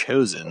Primarch's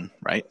Chosen,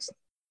 right?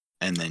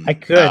 And then I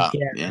could,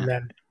 and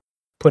then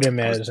put him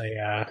as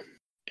a.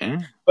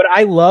 But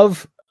I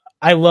love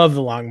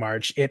the Long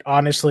March. It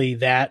honestly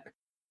that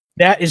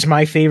is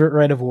my favorite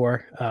Rite of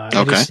War. It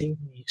has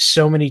saved me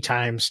so many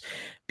times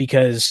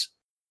because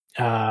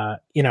I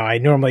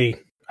normally.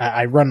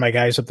 I run my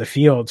guys up the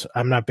field.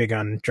 I'm not big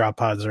on drop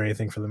pods or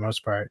anything for the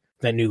most part.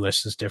 That new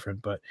list is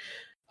different, but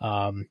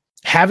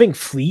having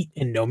fleet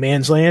in no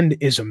man's land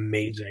is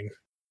amazing.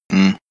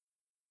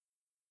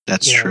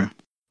 That's true.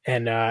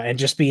 And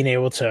just being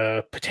able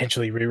to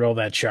potentially reroll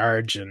that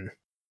charge and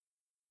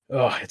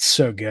it's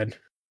so good.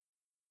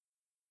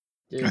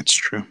 Dude. That's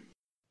true.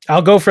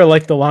 I'll go for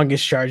like the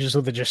longest charges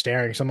with the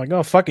Justarin. So I'm like,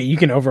 oh fuck it, you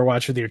can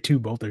Overwatch with your 2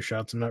 bolter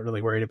shots. I'm not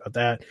really worried about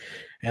that.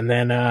 And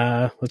then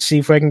let's see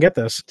if I can get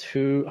this.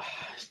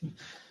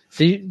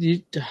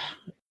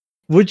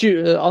 Would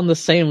you on the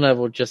same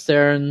level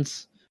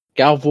Justarins,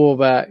 Gal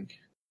Warback,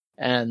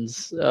 and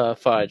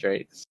Fire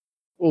Drakes?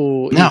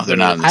 No, they're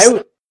not.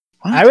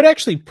 I would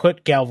actually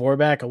put Gal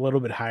Warback a little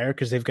bit higher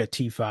because they've got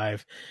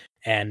T5,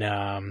 and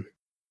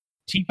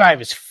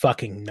T5 is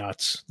fucking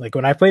nuts. Like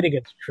when I played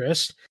against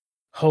Chris.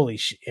 Holy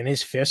shit, in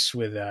his fists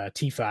with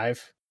T5.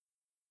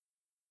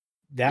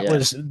 That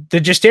was the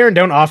Justarin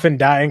don't often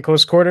die in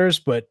close quarters,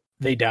 but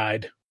they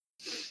died.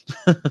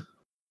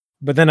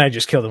 But then I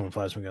just killed them with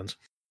plasma guns.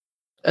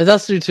 And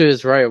that's due to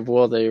his Rite of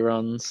War that he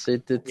runs.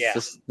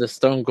 The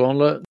Stone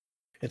Gauntlet.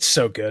 It's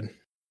so good.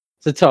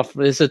 It's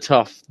a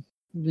tough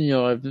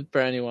for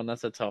anyone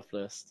that's a tough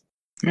list.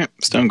 Yeah,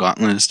 Stone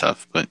Gauntlet is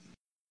tough, but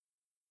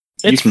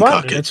it's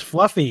fun and it's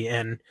fluffy,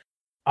 and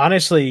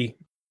honestly,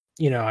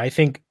 I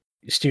think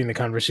steering the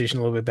conversation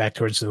a little bit back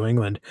towards New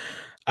England,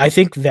 I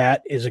think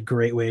that is a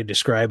great way to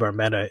describe our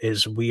meta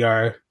is we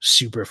are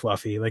super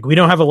fluffy. Like we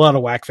don't have a lot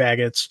of whack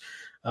faggots.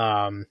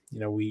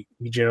 We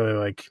generally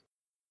like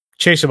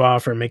chase them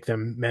off or make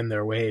them mend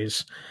their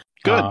ways.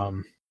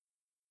 Good.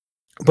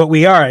 But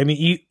we are, I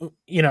mean,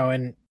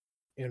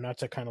 not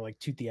to kind of like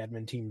toot the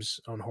admin team's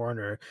own horn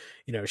or,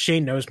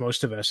 Shane knows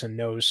most of us and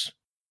knows,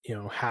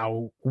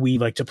 how we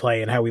like to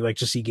play and how we like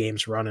to see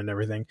games run and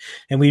everything.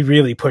 And we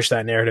really push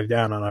that narrative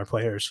down on our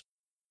players.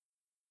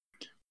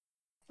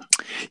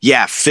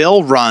 Yeah,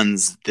 Phil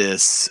runs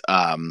this.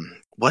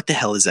 What the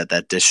hell is that?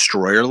 That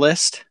destroyer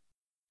list?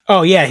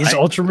 Oh yeah, his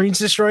Ultramarines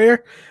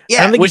destroyer.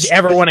 Yeah, I don't think he's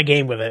ever won a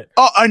game with it.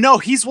 Oh no,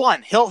 he's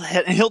won. He'll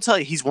tell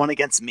you he's won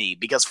against me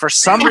because for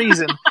some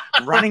reason,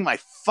 running my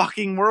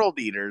fucking World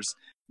Eaters,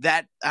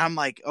 that I'm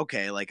like,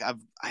 okay, like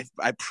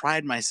I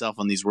pride myself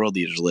on these World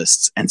Eaters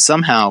lists, and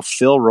somehow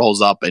Phil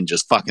rolls up and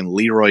just fucking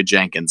Leroy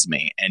Jenkins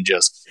me and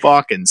just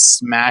fucking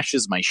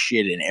smashes my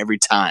shit in every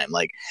time.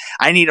 Like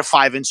I need a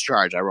 5-inch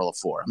charge, I roll a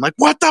 4. I'm like,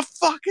 what the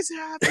fuck is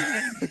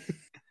happening?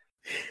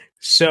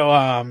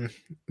 So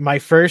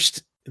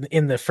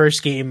in the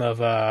first game of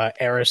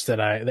Eris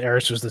the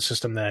Eris was the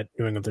system that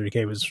New England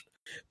 30K was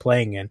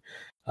playing in.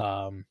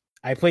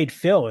 I played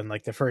Phil in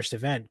like the first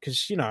event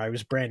because I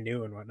was brand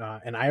new and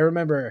whatnot, and I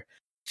remember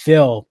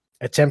Phil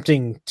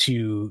attempting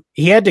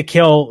he had to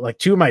kill like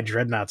 2 of my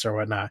dreadnoughts or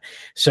whatnot.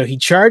 So he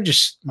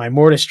charges my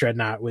Mortis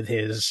dreadnought with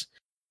his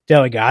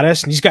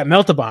Delegatus, and he's got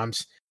melta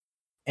bombs.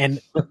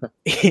 and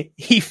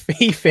he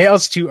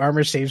fails 2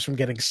 armor saves from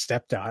getting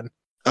stepped on.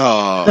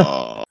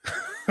 Oh,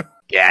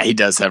 yeah, he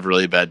does have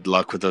really bad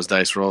luck with those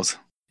dice rolls.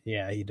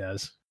 Yeah, he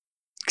does.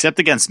 Except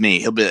against me,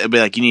 it'll be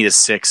like you need a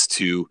 6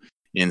 to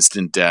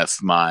instant death.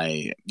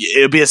 You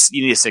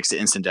need a 6 to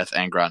instant death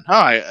Angron. Oh,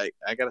 I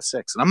got a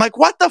 6, and I'm like,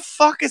 what the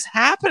fuck is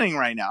happening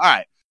right now? All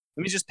right,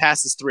 let me just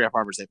pass this 3 up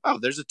armor save. Oh,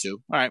 there's a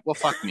 2. All right, well,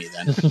 fuck me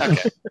then.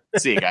 Okay,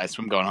 see you guys.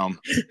 I'm going home.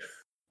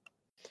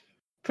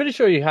 Pretty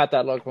sure you had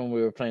that luck when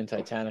we were playing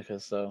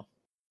Titanicus, so.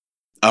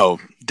 Oh,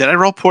 did I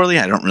roll poorly?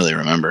 I don't really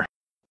remember.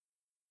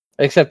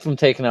 Except from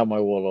taking out my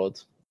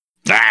warlords.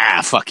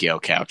 Ah, fuck you,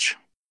 couch.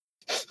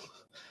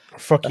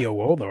 Fuck you,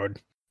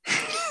 warlord.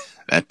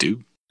 That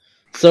dude.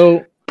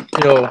 So,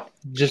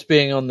 just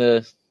being on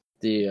the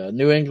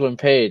New England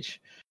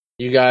page,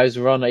 you guys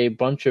run a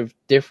bunch of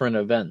different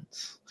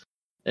events.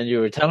 And you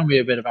were telling me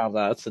a bit about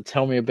that, so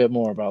tell me a bit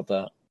more about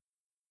that.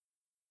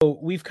 So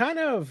we've kind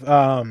of,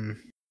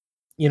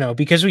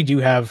 because we do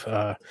have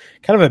kind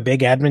of a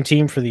big admin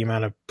team for the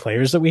amount of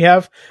players that we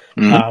have,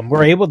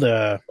 we're able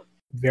to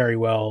very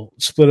well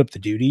split up the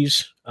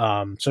duties. So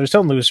I was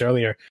telling Lewis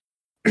earlier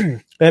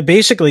that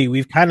basically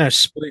we've kind of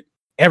split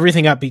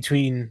everything up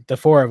between the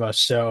 4 of us.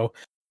 So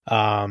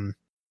I'll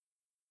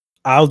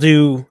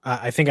do,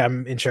 I think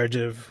I'm in charge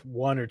of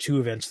 1 or 2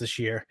 events this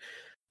year.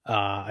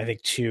 I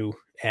think 2.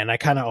 And I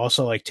kind of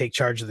also like take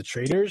charge of the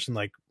traders and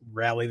like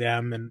rally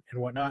them and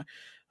whatnot.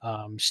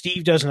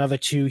 Steve does another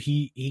 2.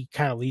 He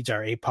kind of leads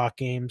our APOC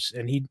games,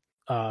 and he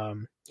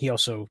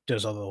also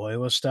does all the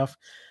loyalist stuff.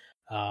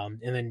 And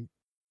then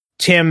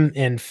Tim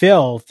and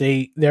Phil,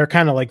 they're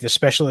kind of like the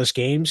specialist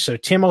games. So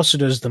Tim also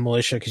does the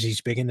militia because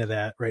he's big into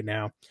that right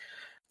now.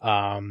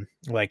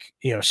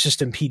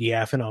 System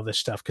PDF and all this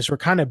stuff, because we're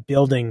kind of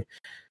building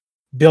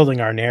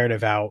our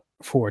narrative out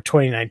for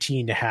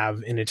 2019 to have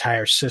an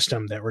entire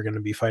system that we're going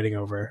to be fighting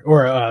over,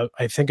 or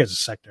I think it's a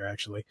sector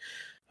actually.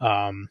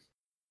 And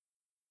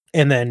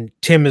then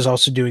Tim is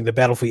also doing the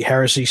Battlefleet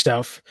Heresy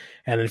stuff,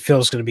 and then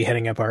Phil's going to be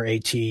heading up our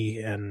AT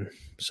and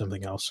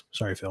something else.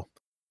 Sorry, Phil.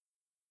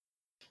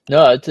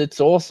 No,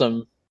 it's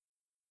awesome.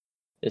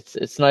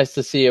 It's nice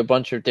to see a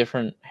bunch of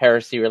different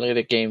heresy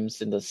related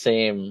games in the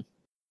same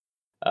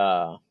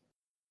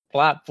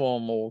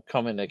platform all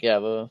coming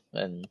together,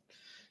 and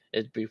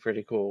it'd be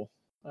pretty cool.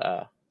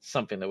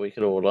 Something that we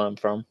could all learn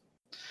from.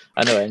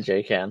 I know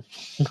NJ can.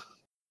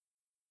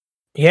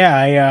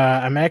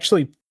 Yeah, I'm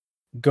actually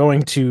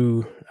going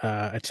to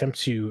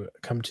attempt to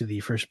come to the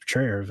first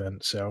Betrayer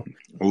event. So,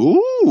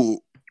 ooh,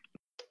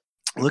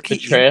 look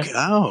at you go,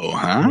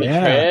 huh? Yeah,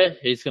 Betrayer,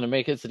 he's going to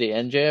make it to the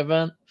NJ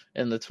event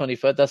in the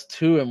 23rd. That's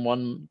 2 in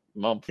 1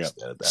 month. Yep.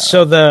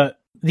 So the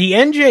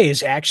NJ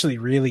is actually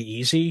really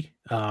easy.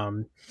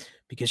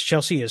 Because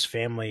Chelsea is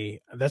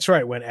family. That's where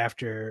I went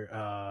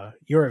after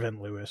your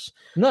event, Lewis.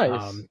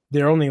 Nice.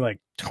 They're only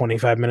like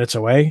 25 minutes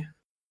away.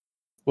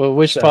 Well,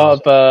 which part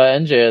of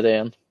NJ are they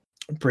in?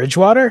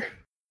 Bridgewater?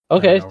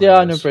 Okay,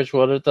 I know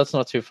Bridgewater. That's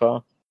not too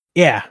far.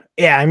 Yeah.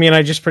 I mean,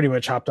 I just pretty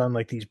much hopped on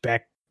like these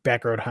back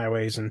road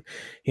highways and,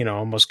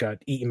 almost got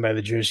eaten by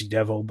the Jersey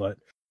Devil. But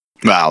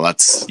well,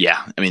 that's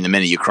I mean, the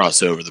minute you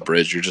cross over the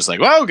bridge, you're just like,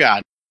 oh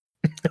god.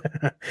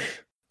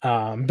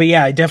 But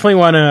yeah, I definitely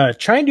want to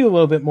try and do a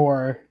little bit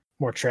more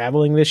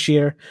traveling this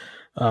year,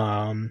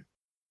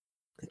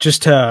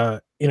 just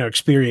to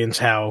experience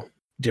how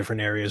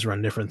different areas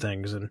run different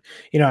things. And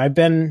I've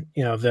been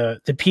the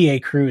PA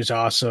crew is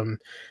awesome.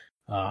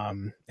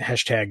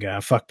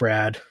 Hashtag fuck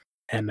Brad,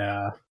 and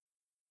I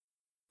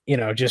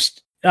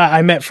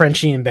met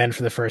Frenchie and Ben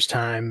for the first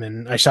time,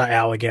 and I saw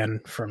Al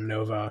again from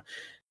Nova,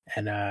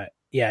 and I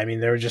mean,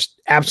 they were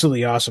just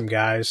absolutely awesome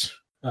guys.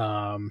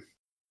 And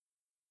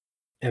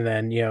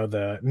then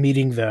the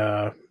meeting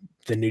the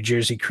New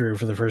Jersey crew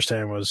for the first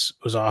time was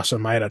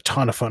awesome. I had a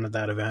ton of fun at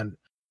that event.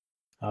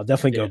 I'll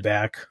definitely go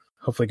back.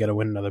 Hopefully get to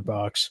win another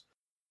box.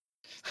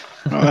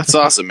 Oh, that's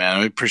awesome, man.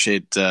 We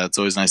appreciate it's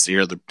always nice to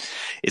hear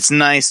it's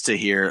nice to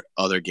hear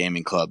other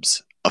gaming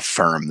clubs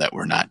affirm that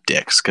we're not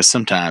dicks, because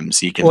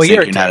sometimes you can think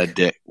you're not a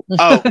dick.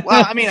 Oh,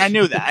 well, I mean, I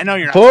knew that. I know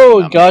you're not.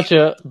 Oh,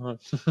 gotcha.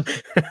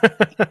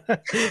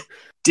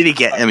 Did he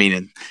get? I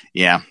mean,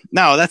 yeah.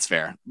 No, that's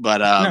fair. But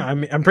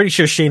no, I'm pretty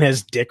sure Shane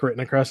has dick written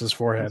across his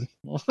forehead.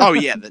 Oh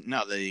yeah,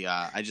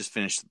 I just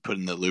finished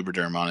putting the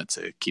Lubriderm on it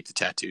to keep the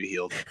tattoo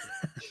healed.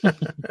 Yep,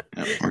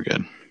 we're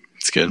good.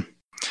 It's good.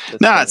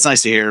 It's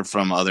nice to hear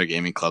from other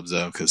gaming clubs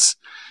though, because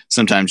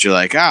sometimes you're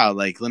like,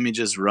 let me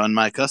just run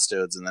my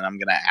custodes, and then I'm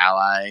gonna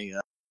ally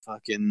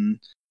fucking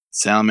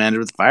Salamander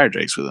with Fire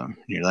Drakes with them.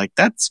 And you're like,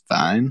 that's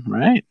fine,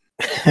 right?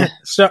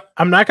 So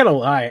I'm not gonna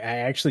lie, I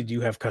actually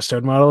do have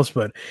custode models,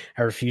 but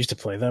I refuse to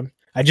play them.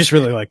 I just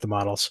really like the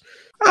models.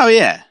 Oh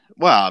yeah.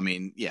 Well, I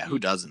mean, yeah, who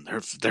doesn't?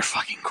 They're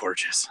fucking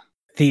gorgeous.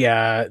 The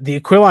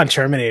Aquilon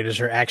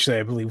Terminators are actually,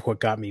 I believe, what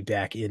got me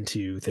back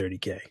into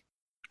 30K.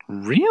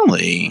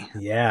 Really?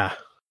 Yeah.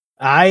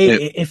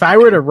 If I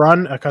were to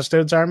run a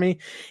Custodes army,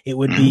 it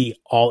would be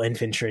all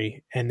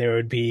infantry, and there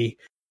would be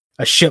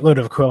a shitload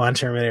of Aquilon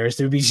Terminators.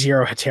 There would be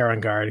 0 Heteron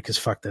Guard, because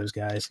fuck those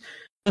guys.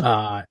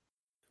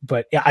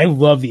 But yeah, I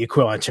love the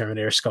Aquilon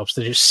Terminator sculpts.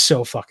 They're just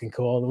so fucking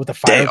cool with the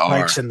fire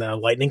spikes and the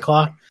lightning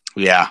claw.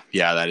 Yeah,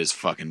 that is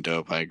fucking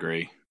dope. I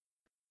agree.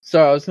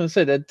 So I was going to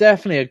say they're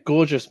definitely a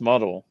gorgeous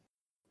model,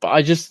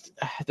 but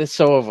they're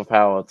so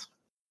overpowered.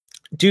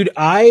 Dude,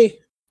 I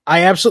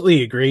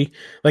absolutely agree.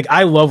 Like,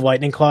 I love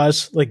lightning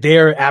claws. Like, they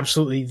are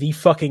absolutely the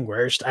fucking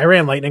worst. I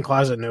ran lightning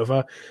claws at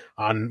Nova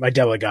on my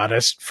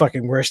Delegatus.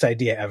 Fucking worst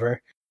idea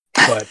ever.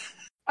 But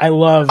I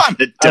love I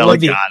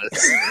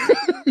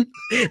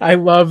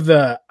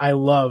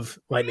love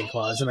lightning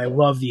claws, and I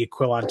love the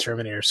Aquilon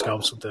Terminator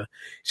sculpts with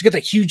he's got the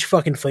huge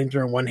fucking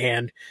flamethrower in one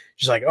hand.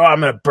 Just like, oh,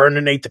 I'm gonna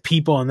burninate the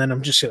people, and then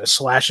I'm just gonna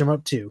slash them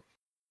up too.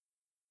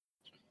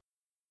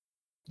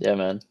 Yeah,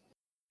 man.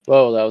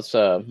 Whoa, that was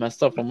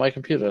messed up on my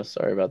computer.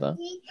 Sorry about that.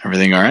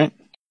 Everything all right?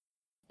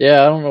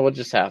 Yeah, I don't know what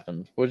just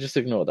happened. We'll just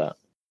ignore that.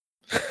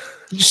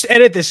 Just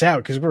edit this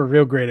out because we're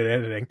real great at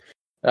editing.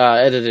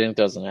 Editing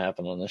doesn't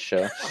happen on this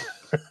show.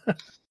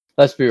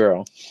 Let's be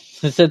real.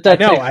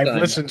 I've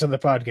listened to the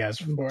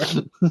podcast before.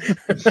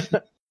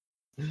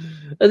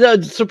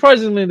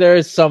 Surprisingly, there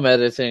is some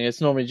editing. It's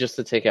normally just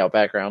to take out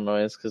background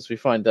noise because we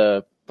find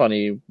the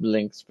funny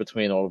links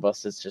between all of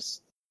us. It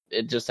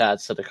just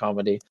adds to the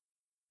comedy.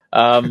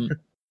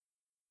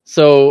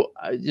 So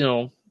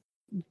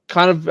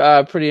kind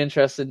of pretty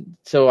interested.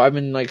 So I've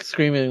been like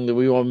screaming that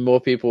we want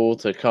more people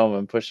to come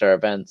and push our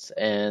events,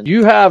 and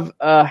you have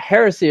a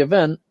Heresy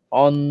event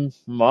on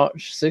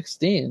March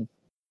 16.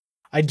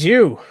 I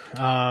do.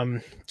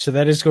 So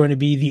that is going to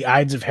be the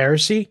Ides of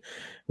Heresy,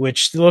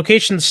 which the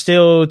location's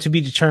still to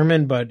be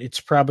determined, but it's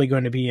probably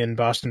going to be in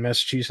Boston,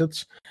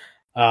 Massachusetts.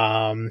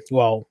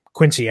 Well,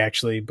 Quincy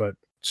actually, but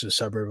it's a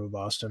suburb of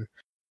Boston.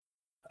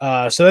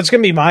 So that's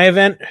going to be my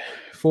event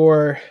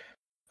for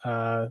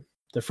the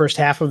first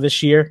half of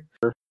this year.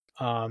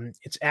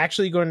 It's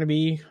actually going to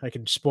be, I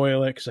can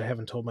spoil it because I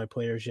haven't told my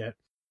players yet.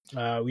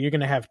 We're going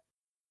to have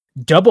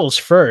doubles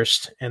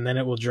first, and then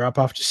it will drop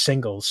off to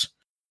singles.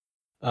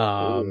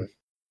 And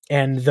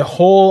the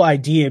whole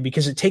idea,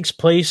 because it takes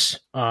place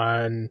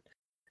on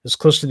as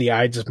close to the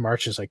Ides of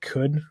March as I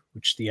could,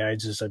 which the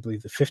Ides is, I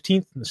believe, the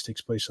 15th, and this takes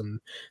place on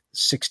the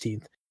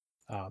 16th.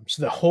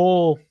 So the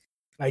whole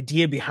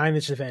idea behind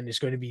this event is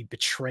going to be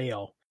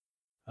betrayal.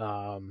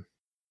 Gonna,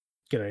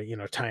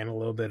 tie in a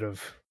little bit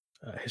of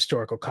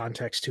historical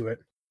context to it.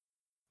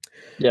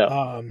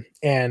 Yeah.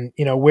 And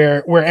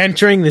we're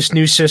entering this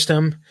new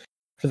system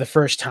for the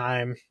first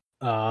time.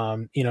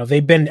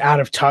 They've been out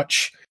of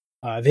touch.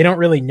 They don't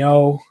really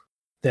know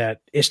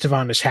that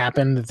Istvan has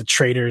happened, that the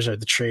traitors are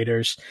the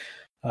traitors.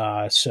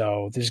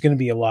 So there's going to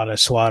be a lot of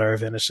slaughter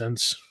of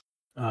innocents.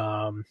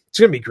 It's going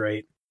to be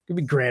great. It's going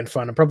to be grand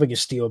fun. I'm probably going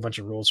to steal a bunch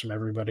of rules from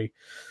everybody.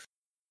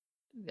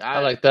 I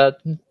like that.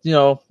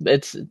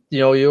 It's,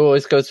 you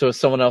always go to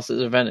someone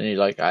else's event and you're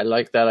like, I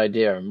like that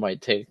idea and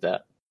might take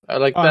that. I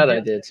like that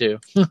idea too.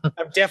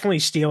 I'm definitely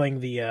stealing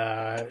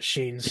the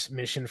Shane's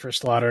mission for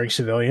slaughtering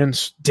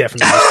civilians.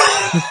 Definitely.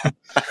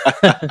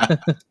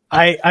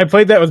 I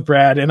played that with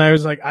Brad and I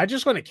was like, I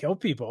just want to kill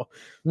people.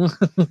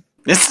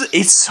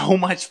 It's so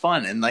much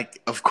fun. And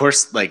of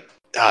course, I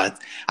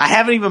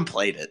haven't even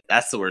played it.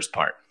 That's the worst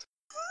part.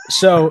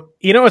 So,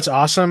 what's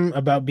awesome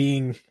about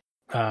being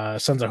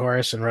Sons of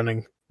Horus and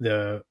running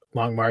the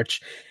Long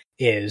March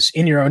is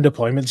in your own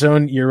deployment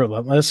zone, you're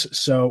relentless.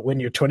 So when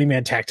your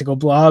 20-man tactical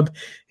blob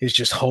is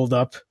just holed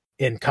up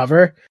in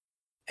cover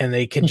and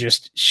they can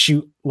just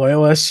shoot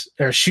loyalists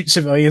or shoot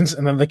civilians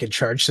and then they can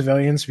charge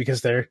civilians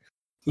because they're,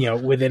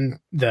 within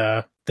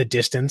the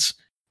distance,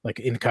 like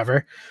in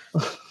cover.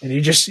 And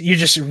you're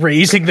just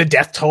raising the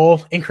death toll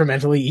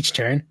incrementally each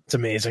turn. It's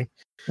amazing.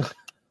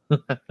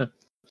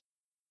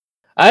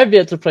 I've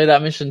yet to play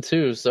that mission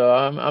too, so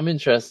I'm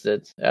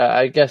interested.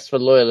 I guess for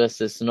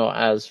loyalists, it's not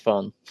as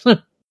fun.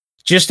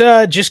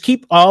 Just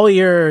keep all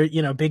your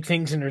big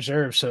things in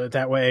reserve, so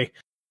that way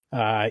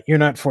you're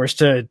not forced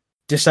to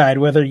decide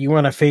whether you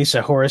want to face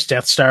a Horus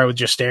Death Star with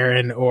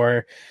Justarin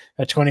or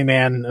a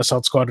 20-man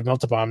assault squad with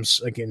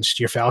Meltabombs against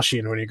your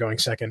Falchion when you're going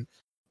second.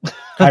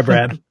 Hi,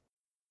 Brad.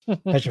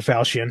 That's your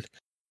Falchion.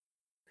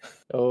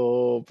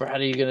 Oh, Brad,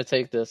 are you gonna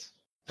take this?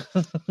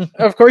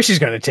 Of course he's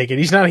gonna take it.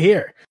 He's not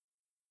here.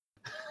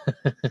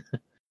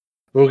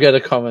 We'll get a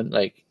comment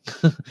like,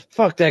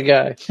 fuck that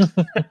guy.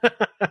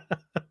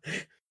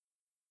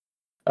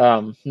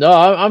 No,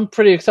 I'm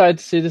pretty excited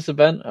to see this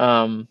event. It's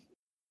gonna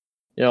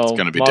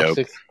be dope.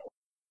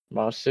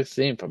 March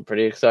 16th. I'm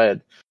pretty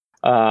excited.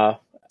 I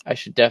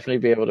should definitely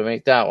be able to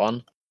make that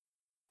one.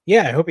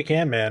 Yeah, I hope you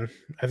can, man.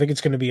 I think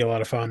it's gonna be a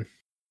lot of fun.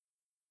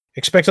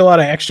 Expect a lot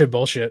of extra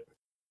bullshit.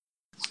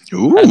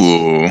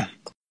 Ooh.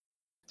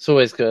 It's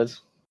always good.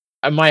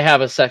 I might have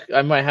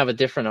a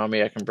different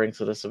army I can bring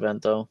to this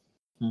event though.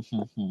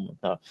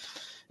 No.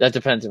 That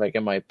depends if I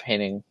get my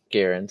painting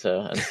gear and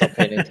start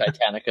painting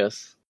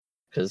Titanicus.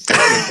 Because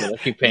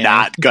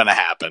not gonna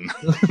happen.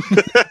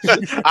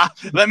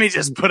 Let me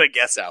just put a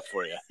guess out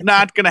for you.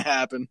 Not gonna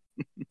happen.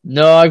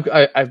 No,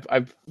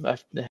 I've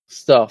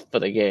stuff for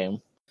the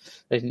game.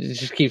 It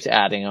just keeps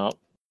adding up.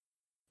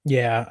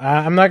 Yeah,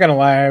 I'm not gonna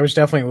lie. I was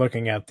definitely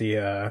looking at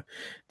the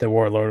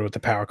warlord with the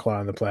power claw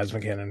and the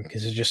plasma cannon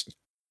because it just,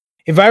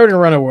 if I were to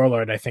run a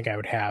warlord, I think I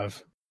would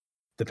have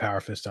the power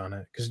fist on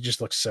it because it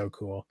just looks so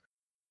cool.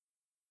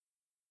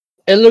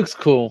 It looks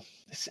cool.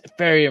 It's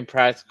very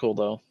impractical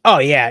though. Oh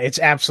yeah, it's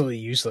absolutely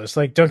useless.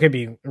 Like, don't get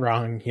me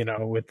wrong,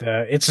 with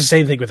it's the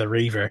same thing with a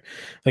Reaver.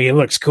 Like, it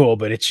looks cool,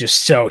 but it's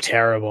just so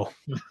terrible.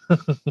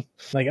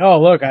 Like,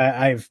 oh look,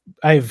 I've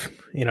I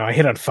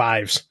hit on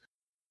 5s.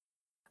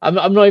 I'm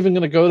not even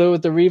gonna go there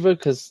with the Reaver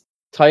because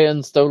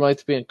Titans don't like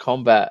to be in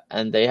combat,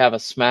 and they have a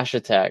smash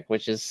attack,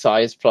 which is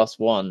size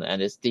 +1,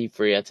 and it's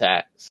D3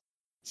 attacks.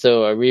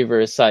 So a Reaver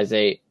is size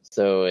 8,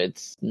 so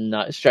it's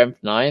not strength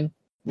 9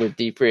 with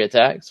D3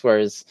 attacks,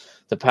 whereas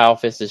the Power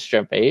Fist is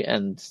strength 8,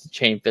 and the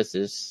Chain Fist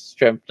is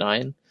strength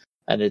 9,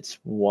 and it's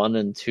 1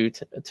 and 2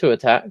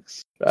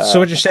 attacks. So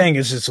what you're saying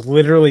is it's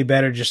literally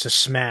better just to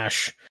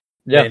smash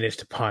than it is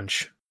to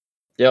punch.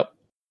 Yep.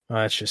 Oh,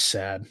 that's just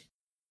sad.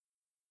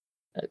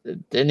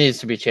 It needs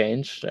to be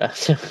changed.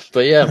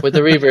 But yeah, with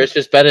the Reaver, it's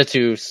just better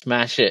to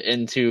smash it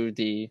into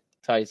the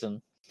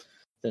Titan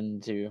than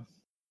to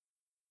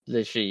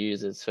literally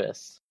use its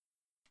fist.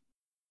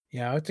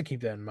 Yeah, I have to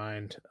keep that in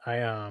mind.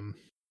 I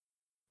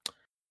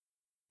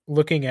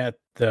looking at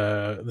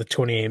the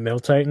 28 mil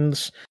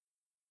Titans,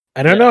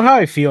 I don't know how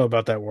I feel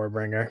about that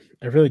Warbringer.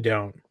 I really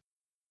don't.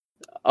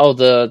 Oh,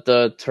 the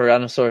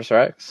Tyrannosaurus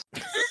Rex?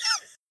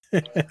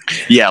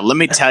 Yeah, let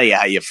me tell you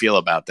how you feel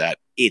about that.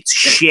 It's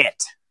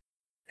shit.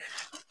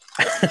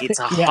 It's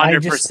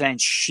 100%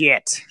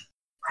 shit.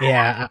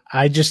 Yeah,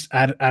 I don't know.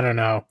 I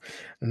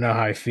don't know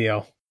how I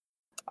feel.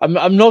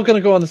 I'm not going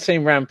to go on the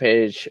same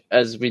rampage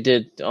as we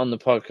did on the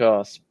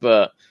podcast,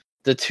 but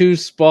the 2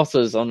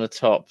 spotters on the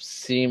top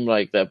seem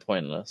like they're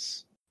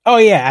pointless. Oh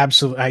yeah,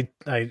 absolutely.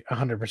 I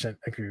 100%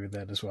 agree with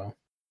that as well.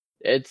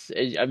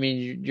 I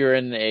mean, you're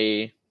in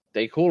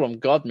they call them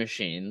god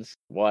machines.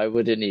 Why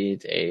would it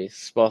need a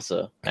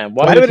spotter? And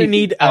why would it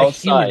need a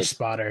human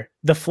spotter?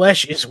 The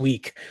flesh is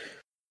weak.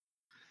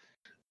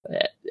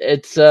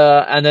 It's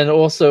and then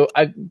also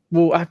I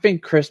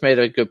think Chris made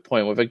a good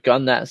point. With a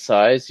gun that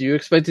size, you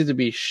expect it to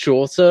be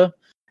shorter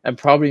and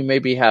probably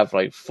maybe have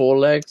like 4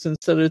 legs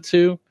instead of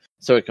 2,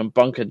 so it can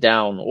bunker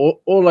down,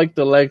 or like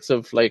the legs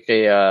of like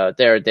a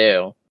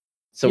Daredale.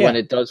 So when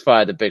it does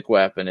fire the big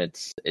weapon,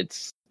 it's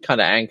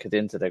kind of anchored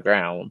into the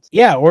ground.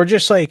 Yeah, or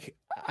just like,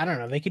 I don't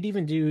know, they could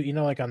even do,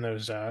 like on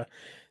those the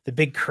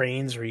big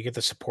cranes where you get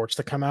the supports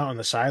to come out on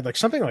the side, like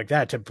something like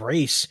that to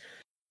brace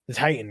the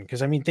Titan.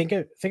 Because I mean, think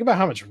about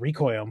how much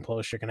recoil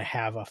impulse you're going to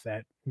have off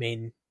the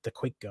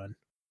quick gun.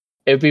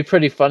 It would be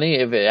pretty funny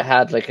if it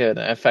had like an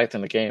effect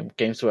in the game.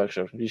 Games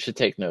Workshop, you should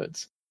take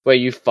notes. Where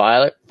you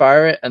fire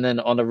it, and then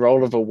on a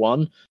roll of a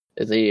 1,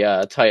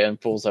 the Titan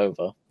falls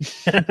over.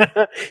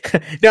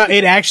 No,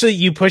 it actually,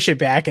 you push it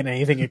back, and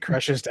anything it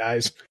crushes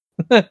dies.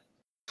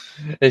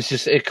 It's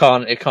just it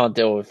can't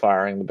deal with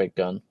firing the big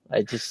gun.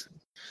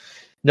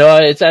 No,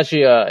 it's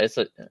actually it's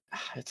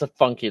a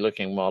funky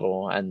looking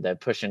model, and they're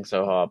pushing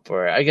so hard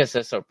for it. I guess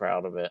they're so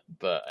proud of it,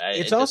 but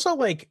it's also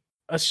like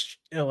a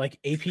like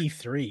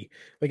AP3.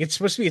 Like, it's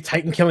supposed to be a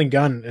Titan killing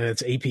gun, and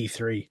it's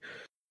AP3.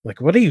 Like,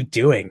 what are you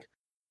doing?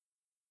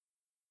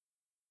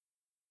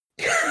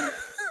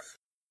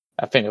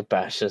 I think I've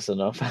bashed this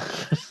enough.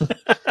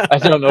 I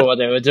don't know what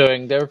they were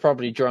doing. They were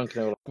probably drunk,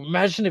 and they were like,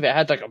 imagine if it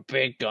had like a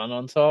big gun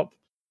on top.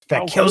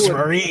 That kills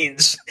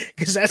Marines,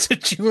 because that's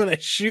what you want to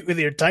shoot with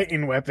your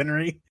Titan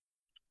weaponry.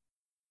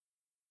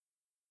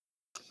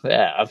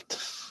 Yeah, I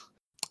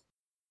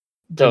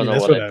don't know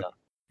what I've done.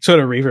 That's what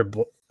a Reaver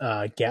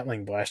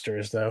Gatling blaster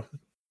is, though.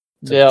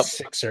 It's like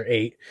 6 or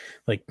 8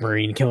 like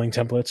Marine killing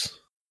templates.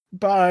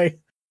 Bye.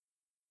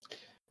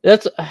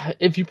 That's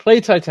if you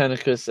play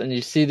Titanicus and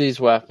you see these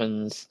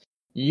weapons,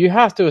 you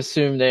have to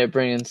assume they're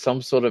bringing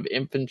some sort of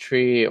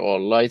infantry or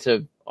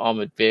lighter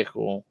armored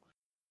vehicle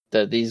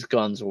that these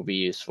guns will be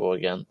useful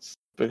against.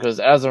 Because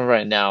as of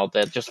right now,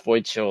 they're just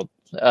void shield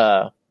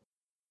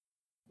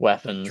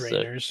weapons.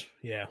 Drainers,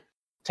 yeah.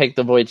 Take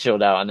the void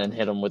shield out and then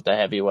hit them with the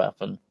heavy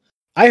weapon.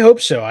 I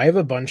hope so. I have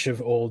a bunch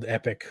of old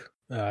epic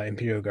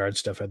Imperial Guard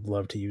stuff I'd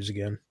love to use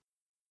again.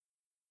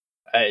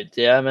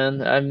 Yeah,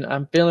 man.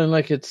 I'm feeling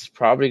like it's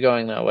probably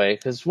going that way,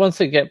 because once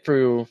they get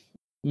through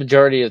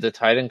majority of the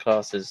Titan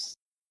classes,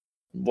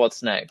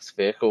 what's next?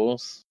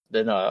 Vehicles.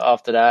 Then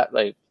after that,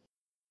 like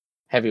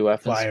heavy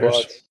weapons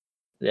squads.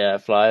 Yeah,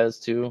 flyers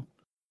too.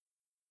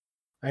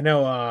 I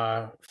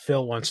know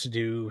Phil wants to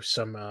do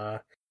some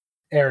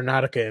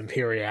Aeronautica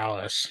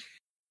Imperialis.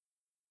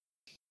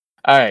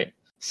 All right.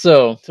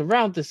 So to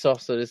round this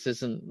off, so this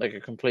isn't like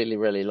a completely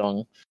really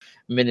long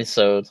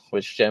minisode,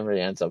 which generally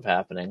ends up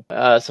happening.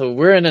 So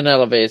we're in an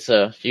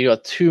elevator. You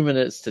got 2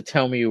 minutes to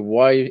tell me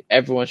why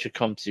everyone should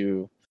come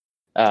to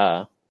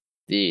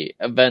the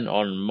event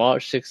on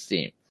March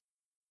 16th.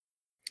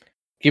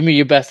 Give me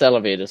your best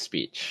elevator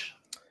speech.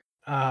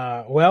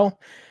 Well,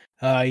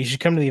 You should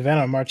come to the event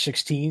on March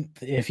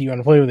 16th if you want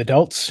to play with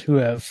adults who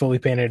have fully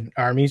painted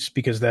armies,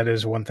 because that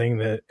is one thing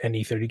that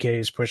NE30K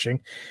is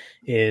pushing,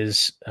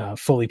 is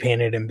fully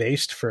painted and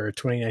based for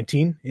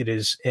 2019. It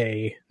is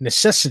a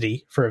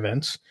necessity for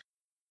events.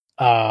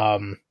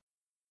 And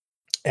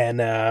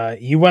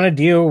you want to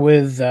deal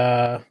with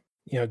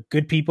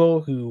good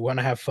people who want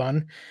to have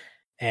fun,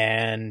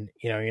 and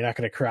you're not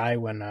going to cry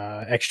when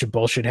extra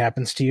bullshit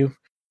happens to you,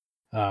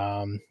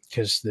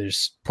 because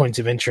there's points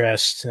of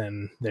interest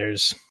and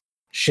there's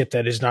shit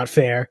that is not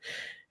fair,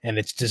 and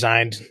it's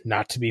designed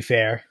not to be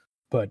fair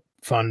but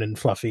fun and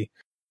fluffy.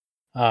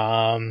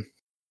 And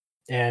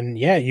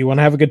yeah, you want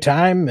to have a good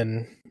time,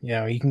 and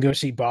you can go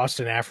see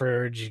Boston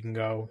afterwards. You can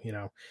go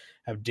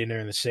have dinner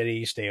in the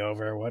city, stay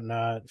over,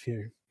 whatnot. If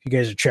you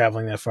guys are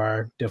traveling that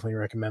far, definitely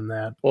recommend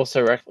that.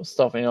 Also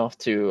stopping off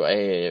to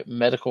a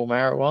medical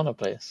marijuana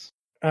place.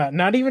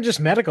 Not even just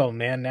medical,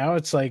 man. Now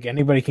it's like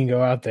anybody can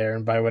go out there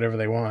and buy whatever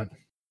they want.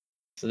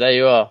 So there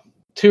you are.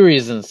 2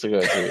 reasons to go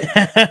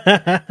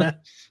to.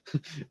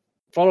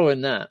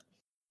 Following that,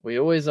 we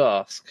always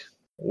ask,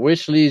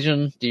 which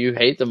Legion do you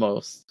hate the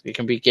most? It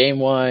can be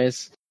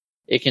game-wise.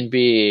 It can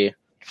be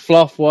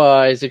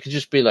fluff-wise. It could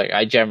just be like,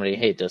 I generally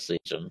hate this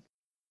Legion.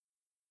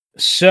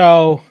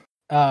 So,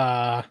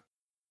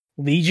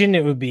 Legion,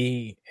 it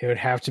would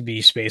have to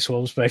be Space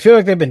Wolves, but I feel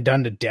like they've been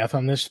done to death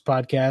on this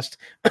podcast,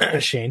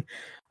 Shane.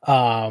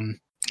 Hey.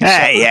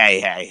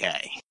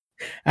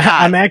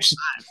 I'm actually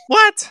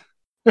What?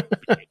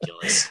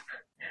 Ridiculous.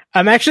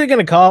 I'm actually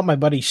going to call out my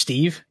buddy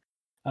Steve.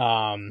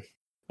 Okay.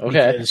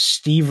 Because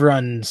Steve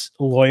runs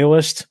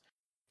Loyalist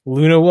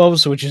Luna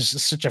Wolves, which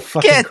is such a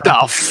fucking Get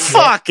the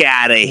fuck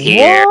out of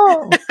here.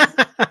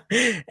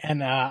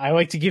 And I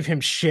like to give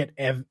him shit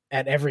at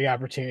every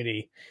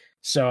opportunity.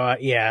 So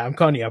yeah, I'm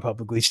calling you out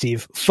publicly,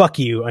 Steve. Fuck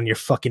you on your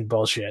fucking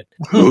bullshit.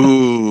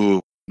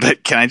 Ooh.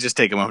 But can I just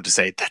take a moment to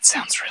say, that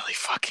sounds really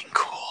fucking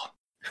cool.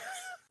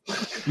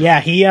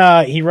 Yeah,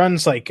 he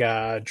runs like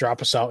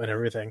drop assault and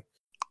everything.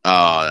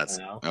 Oh, that's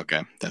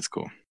okay. That's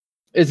cool.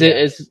 Is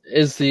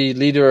the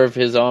leader of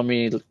his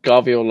army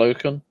Garvio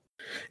Loken?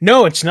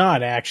 No, it's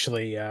not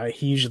actually.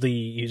 He usually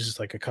uses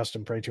like a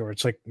custom Praetor.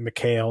 It's like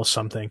Mikhail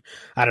something.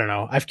 I don't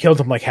know. I've killed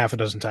him like half a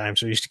dozen times,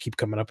 so he used to keep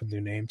coming up with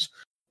new names.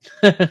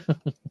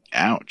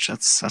 Ouch,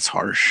 that's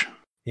harsh.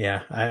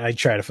 Yeah, I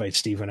try to fight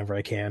Steve whenever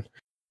I can.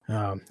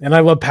 And I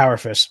love Power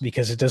Fist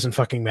because it doesn't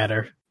fucking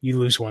matter. You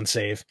lose one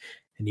save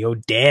and you're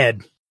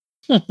dead.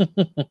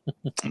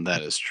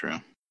 That is true.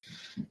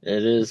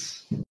 It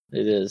is.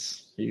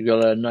 You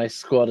got a nice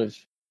squad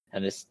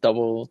and it's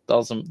doubles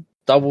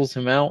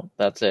him out.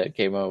 That's it.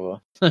 Game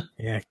over.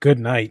 Yeah, good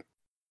night.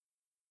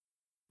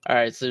 All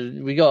right, so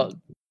we got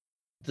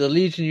the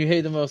Legion you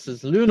hate the most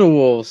is Luna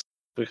Wolves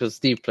because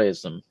Steve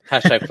plays them.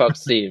 Hashtag fuck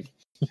Steve.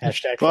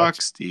 Hashtag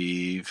Fuck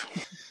Steve.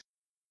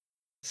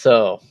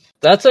 So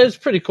it's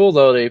pretty cool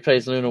though that he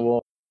plays Luna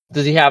Wolf.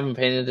 Does he have him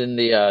painted in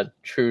the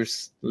true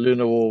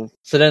Luna Wolf?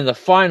 So then the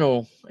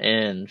final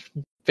and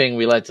thing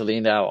we like to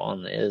lean out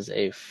on is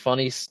a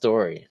funny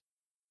story.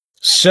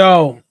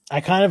 So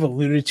I kind of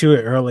alluded to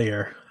it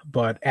earlier,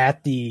 but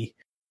at the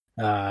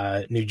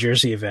New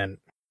Jersey event,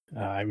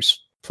 I was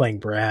playing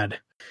Brad,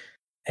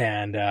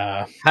 and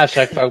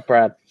hashtag fuck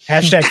Brad.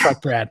 Hashtag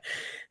fuck Brad.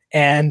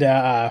 And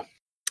I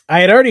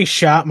had already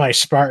shot my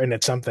Spartan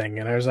at something,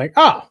 and I was like,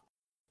 oh,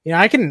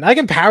 I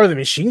can power the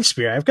machine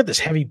spear. I've got this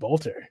heavy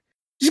bolter.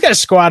 He's got a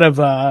squad of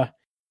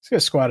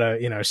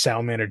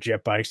salamander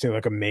jet bikes. They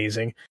look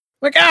amazing.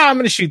 I'm like, I'm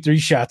gonna shoot 3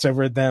 shots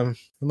over at them.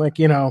 I'm like,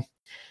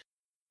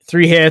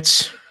 3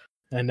 hits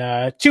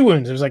and 2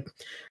 wounds. I was like,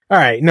 all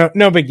right,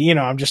 no big deal.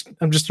 I'm just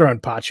throwing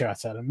pot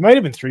shots at him. Might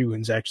have been 3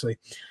 wounds actually.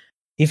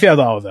 He failed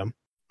all of them.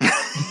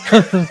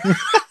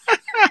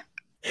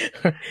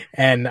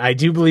 And I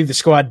do believe the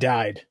squad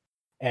died.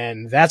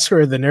 And that's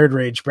where the Nerd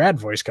Rage Brad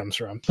voice comes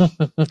from.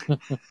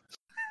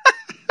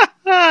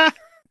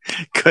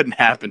 Couldn't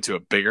happen to a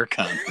bigger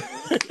cunt.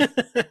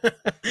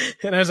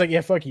 And I was like,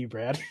 yeah, fuck you,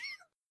 Brad.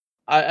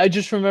 I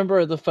just remember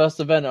at the first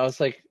event, I was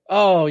like,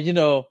 oh,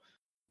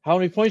 how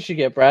many points you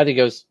get, Brad? He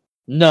goes,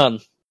 none.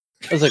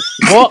 I was like,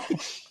 what?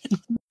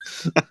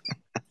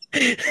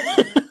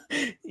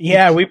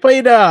 Yeah, we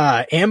played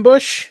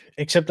Ambush,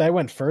 except I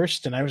went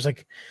first, and I was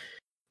like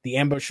the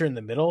ambusher in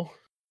the middle.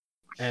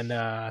 And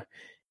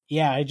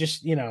yeah, I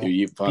just, Dude,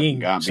 you fucking being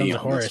got Sons me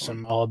of on this Horus, one.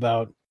 I'm all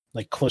about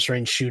like close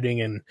range shooting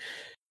and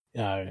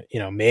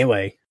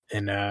melee.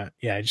 And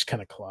yeah, I just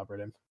kind of clobbered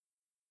him.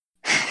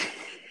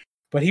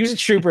 But he was a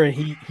trooper, and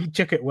he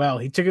took it well.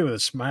 He took it with a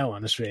smile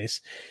on his face.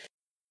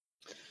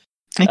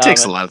 He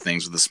takes a lot of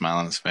things with a smile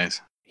on his face.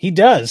 He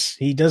does.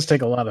 He does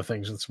take a lot of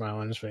things with a smile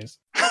on his face.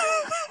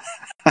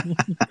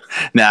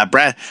 Nah,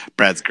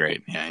 Brad's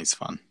great. Yeah, he's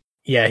fun.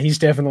 Yeah, he's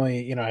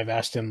definitely, I've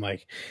asked him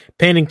like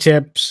painting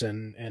tips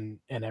and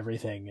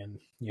everything. And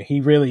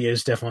he really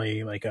is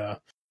definitely like a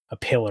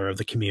pillar of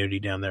the community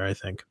down there, I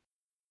think.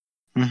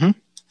 Mm-hmm.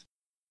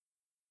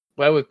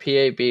 Where would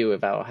PA be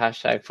without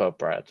hashtag for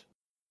Brad?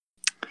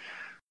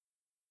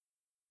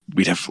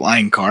 We'd have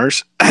flying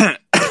cars.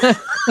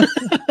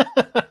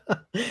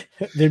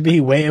 There'd be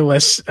way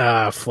less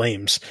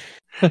flames.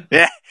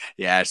 Yeah,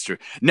 it's true.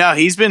 No,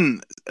 he's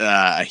been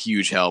a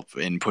huge help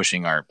in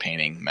pushing our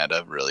painting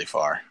meta really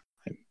far.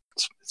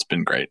 It's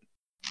been great.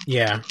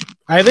 Yeah,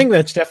 I think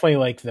that's definitely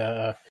like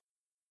the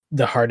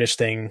hardest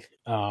thing,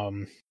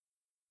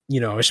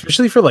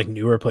 especially for like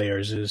newer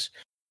players, is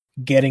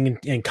getting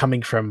and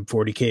coming from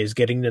 40K is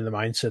getting to the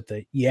mindset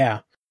that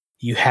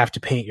you have to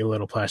paint your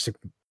little plastic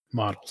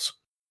models.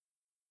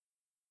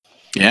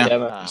 Yeah, Yeah,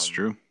 but, that's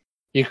true.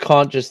 You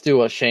can't just do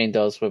what Shane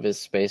does with his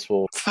Space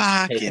Wolf.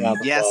 Fucking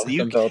yes,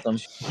 you build them.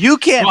 You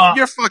can't. Well-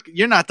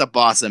 You're not the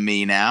boss of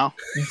me now.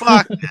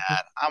 Fuck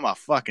that. I'm a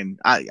fucking.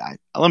 I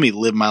let me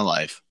live my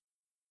life.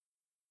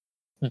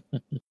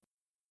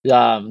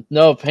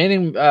 No,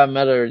 painting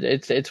meta.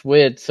 It's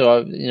weird. So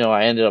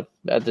I ended up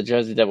at the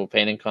Jersey Devil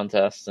painting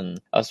contest, and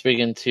I was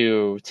speaking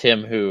to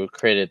Tim, who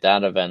created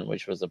that event,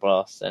 which was a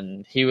blast.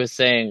 And he was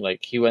saying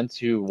like he went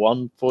to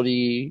one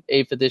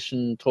 48th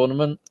edition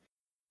tournament,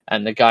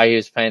 and the guy he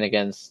was playing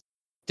against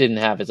didn't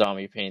have his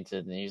army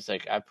painted, and he's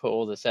like, I put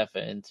all this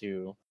effort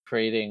into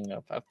creating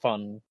a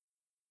fun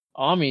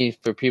army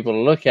for people to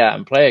look at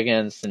and play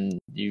against, and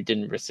you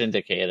didn't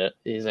syndicate it.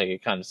 He's like,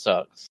 it kind of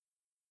sucks.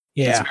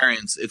 Yeah,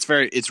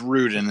 it's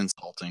rude and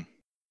insulting.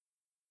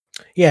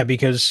 Yeah,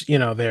 because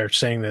they're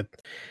saying that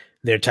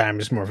their time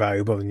is more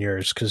valuable than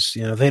yours because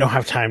they don't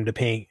have time to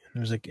paint. It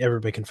was like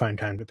everybody can find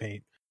time to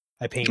paint.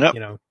 I paint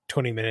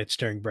 20 minutes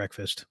during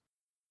breakfast.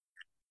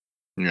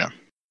 Yeah,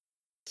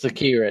 it's the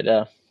key right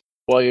there.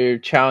 While you're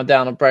chowing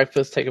down on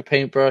breakfast, take a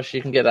paintbrush.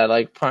 You can get that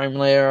like prime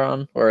layer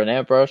on or an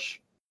airbrush.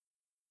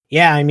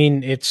 Yeah, I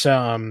mean it's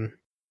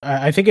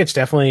I think it's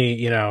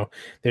definitely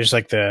there's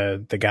like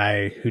the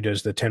guy who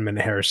does the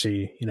 10-minute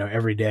heresy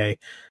every day,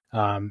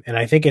 and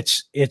I think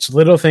it's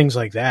little things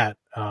like that,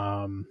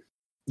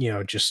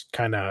 just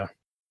kind of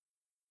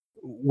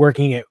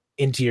working it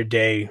into your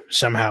day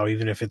somehow,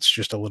 even if it's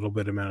just a little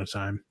bit amount of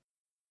time.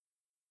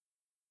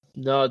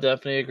 No,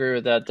 definitely agree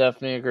with that.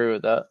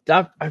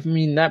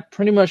 That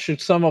pretty much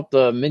should sum up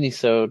the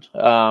mini-sode.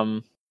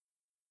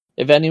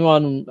 If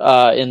anyone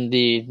in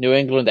the New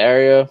England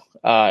area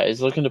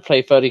is looking to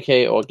play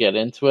 30K or get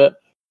into it,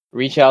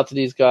 reach out to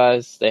these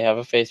guys. They have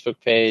a Facebook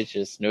page.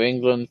 It's New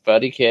England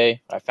 30K.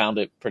 I found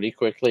it pretty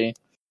quickly.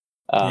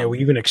 We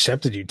even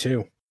accepted you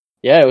too.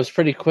 Yeah, it was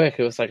pretty quick.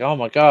 It was like, oh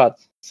my god.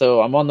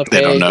 So I'm on the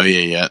page. They don't know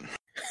you yet.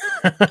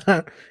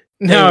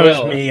 No, it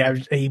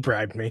was me. He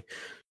bribed me.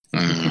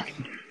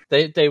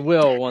 They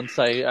will once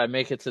I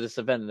make it to this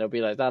event, and they'll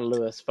be like, that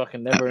Lewis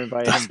fucking never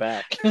invited him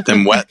back.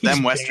 them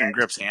Western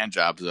grips hand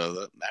jobs though,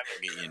 that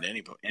will get you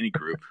into any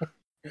group.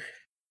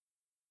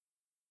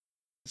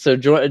 So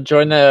join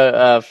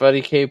the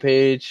 30K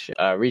page.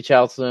 Reach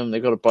out to them.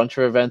 They've got a bunch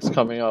of events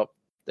coming up.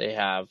 They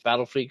have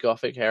Battlefleet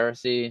Gothic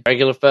Heresy,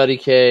 regular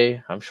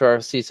 30K. I'm sure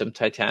I'll see some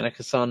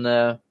Titanicus on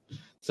there.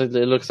 So it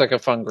looks like a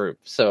fun group.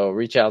 So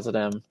reach out to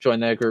them. Join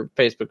their group,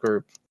 Facebook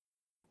group.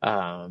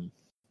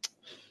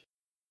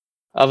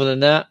 Other than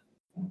that,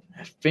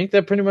 I think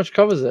that pretty much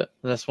covers it.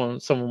 Unless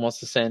someone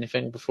wants to say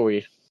anything before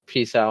you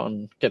peace out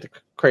and get the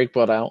Craig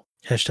butt out.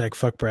 #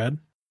 fuck Brad.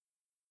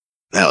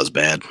 That was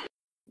bad.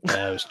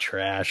 That was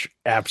trash.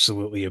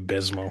 Absolutely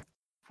abysmal.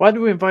 Why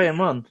do we invite him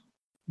on?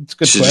 It's a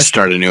good Should question. just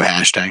start a new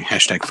hashtag.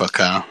 # fuck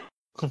Kyle.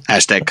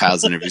 #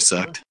 Kyle's interview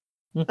sucked.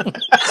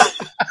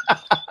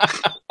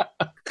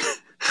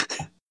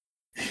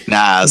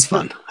 Nah, it was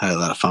fun. I had a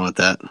lot of fun with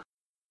that.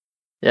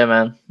 Yeah,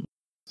 man.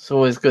 It's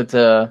always good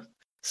to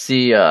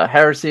see a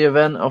heresy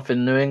event up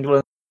in New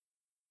England.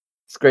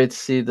 It's great to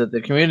see that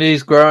the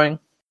community's growing.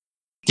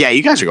 Yeah,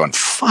 you guys are going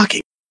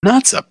fucking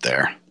nuts up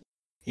there.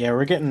 Yeah,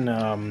 we're getting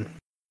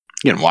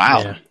Getting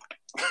wild.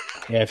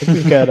 Yeah, I think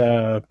we've got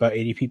about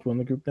 80 people in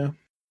the group now.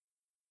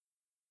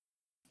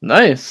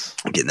 Nice.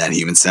 Getting that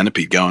human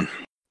centipede going.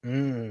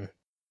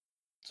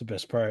 It's the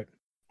best part.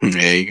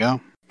 There you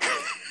go.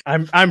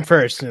 I'm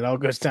first, and it all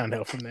goes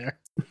downhill from there.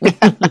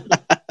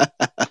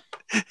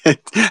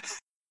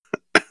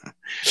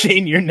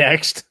 Shane, you're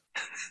next.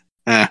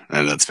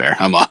 That's fair.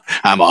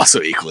 I'm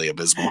also equally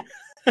abysmal.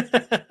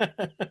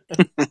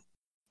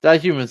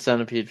 That human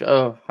centipede.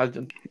 Oh,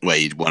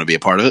 Wait, you want to be a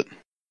part of it?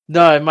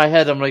 no! In my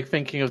head, I'm like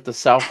thinking of the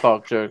South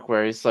Park joke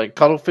where he's like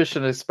cuttlefish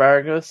and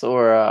asparagus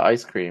or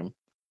ice cream,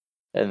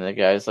 and the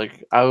guy's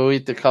like, "I will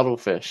eat the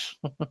cuttlefish,"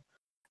 and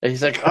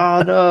he's like,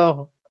 "Oh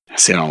no!"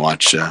 See, I don't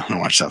watch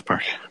South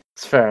Park.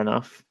 It's fair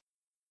enough.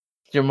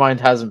 Your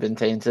mind hasn't been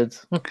tainted.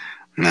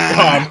 Nah,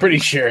 Oh, I'm pretty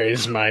sure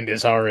his mind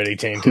is already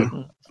tainted.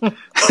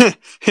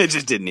 it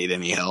just didn't need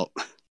any help.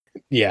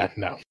 Yeah,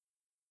 no.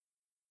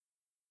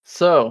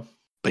 So,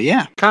 But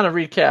yeah, kind of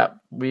recap.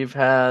 We've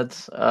had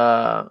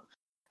an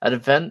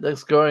event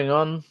that's going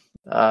on.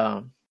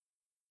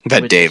 we've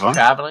had which Dave is on.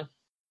 traveling.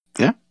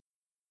 Yeah.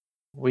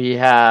 We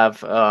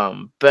have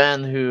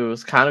Ben,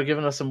 who's kind of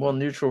giving us a more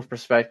neutral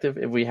perspective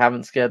if we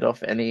haven't scared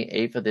off any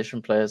 8th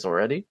edition players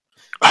already.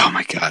 Oh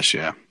my gosh,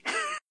 yeah.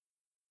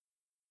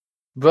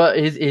 But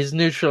he's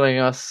neutraling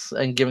us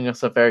and giving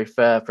us a very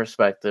fair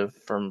perspective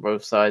from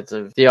both sides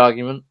of the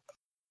argument.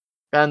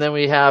 And then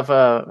we have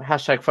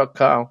hashtag fuck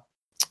Kyle.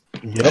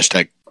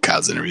 Hashtag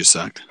Kyle's interview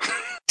sucked.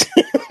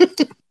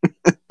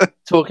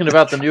 Talking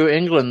about the New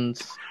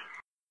England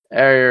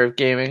area of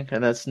gaming,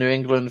 and that's New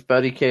England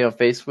 30K on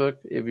Facebook.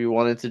 If you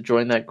wanted to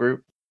join that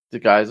group, the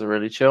guys are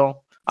really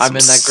chill. I'm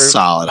in that group.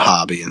 Solid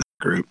hobby in that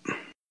group.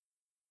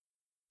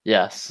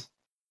 Yes.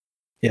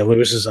 Yeah,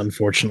 Lewis is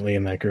unfortunately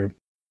in that group.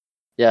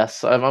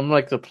 Yes, I'm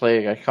like the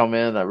plague. I come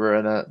in, I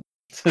ruin it.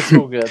 It's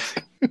all good.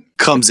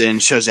 Comes in,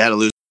 shows you how to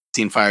lose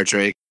 15 fire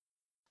trade.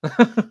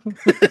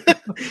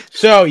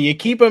 So you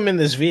keep him in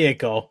this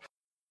vehicle.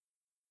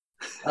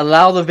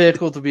 Allow the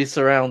vehicle to be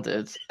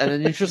surrounded, and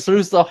then you just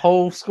lose the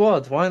whole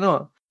squad. Why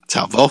not? That's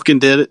how Vulcan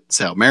did it. That's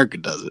how America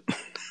does it.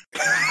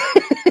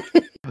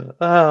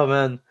 Oh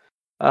man.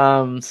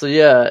 So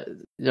yeah,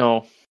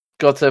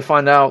 got to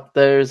find out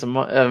there's an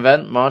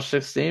event March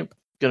 16th.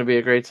 Gonna be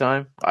a great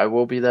time. I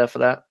will be there for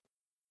that.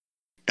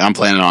 I'm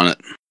planning on it.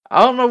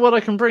 I don't know what I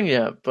can bring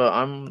yet, but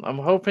I'm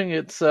hoping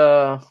it's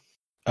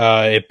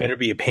It better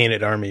be a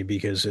painted army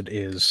because it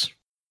is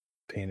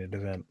a painted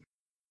event.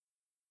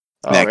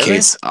 In that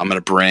case, I'm going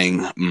to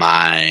bring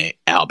my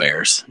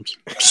owlbears. I'm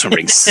just going to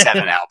bring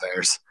 7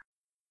 owlbears.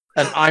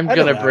 And I'm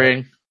going to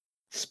bring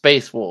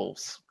Space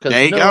Wolves.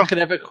 Because no one can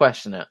ever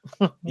question it.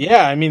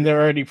 Yeah, I mean,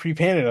 they're already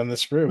pre-painted on the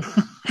sprue.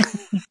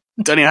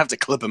 Don't even have to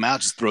clip them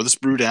out. Just throw the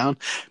sprue down,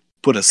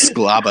 put a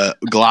glob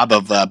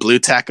of blue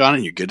tack on it,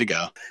 and you're good to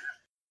go.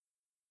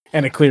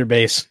 And a clear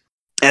base.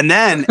 And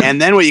then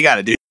what you got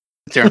to do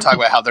is talk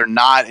about how they're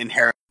not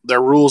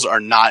their rules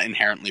are not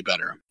inherently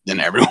better than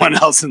everyone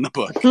else in the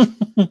book.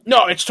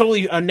 No, it's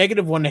totally a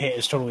 -1 to hit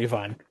is totally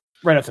fine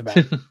right off the bat.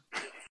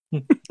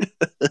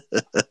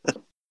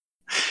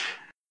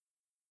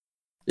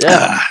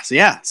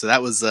 So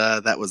that was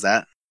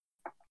that.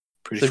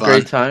 Pretty it's a fun.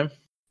 great time.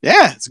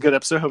 Yeah, it's a good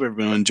episode. Hope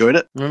everyone enjoyed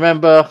it.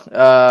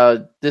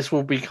 Remember, this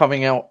will be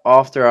coming out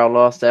after our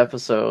last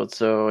episode,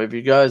 so if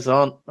you guys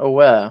aren't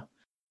aware,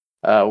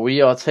 we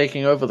are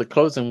taking over the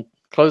closer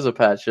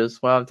patches.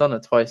 Well, I've done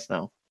it twice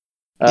now.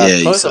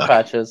 Closer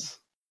patches.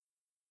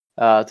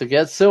 To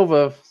get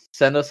silver,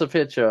 send us a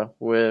picture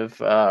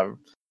with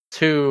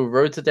 2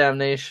 Road to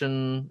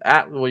Damnation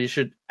at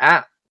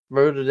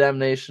Road to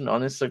Damnation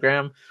on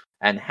Instagram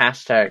and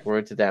hashtag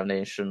Road to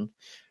Damnation,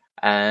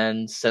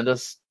 and send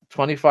us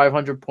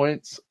 2,500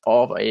 points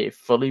of a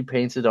fully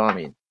painted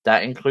army.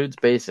 That includes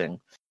basing.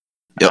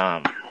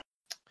 Yep.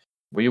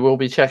 We will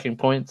be checking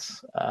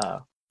points.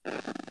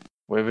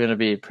 We're going to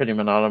be pretty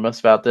anonymous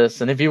about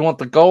this. And if you want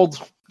the gold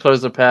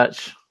closer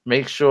patch,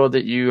 make sure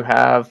that you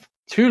have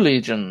 2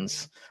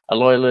 legions, a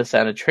loyalist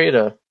and a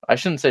traitor. I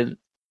shouldn't say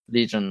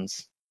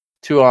legions.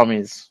 2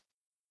 armies,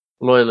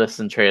 loyalist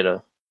and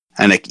traitor.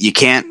 And you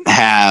can't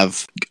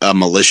have a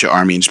militia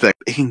army and just be like,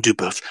 you can do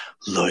both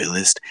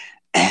loyalist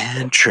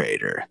and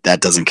traitor. That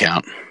doesn't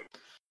count.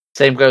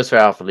 Same goes for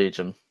Alpha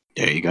Legion.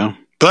 There you go.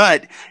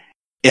 But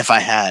if I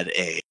had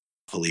a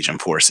Alpha Legion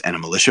force and a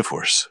militia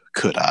force,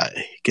 could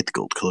I get the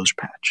gold closure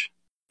patch?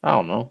 I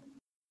don't know.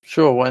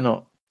 Sure, why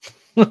not?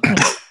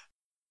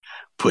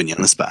 Putting you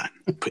on the spot.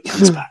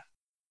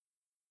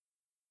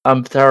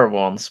 I'm terrible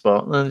on the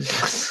spot.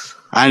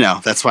 I know.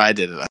 That's why I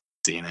did it. I've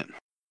seen it.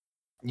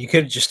 You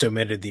could have just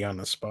omitted the on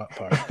the spot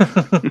part.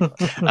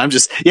 I'm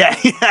just, yeah.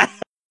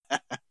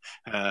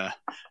 Wow.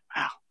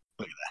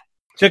 Look at that.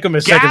 Took him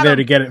a second there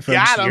to get it from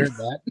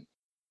that.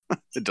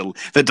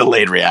 The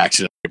delayed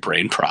reaction. My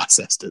brain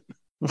processed it.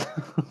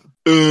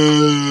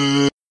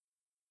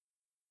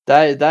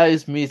 That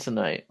is me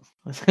tonight.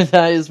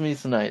 That is me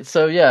tonight.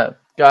 So yeah,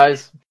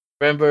 guys,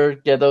 remember,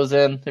 get those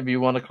in if you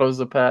want to close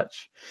the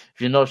patch.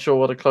 If you're not sure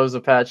what a closer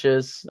patch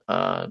is,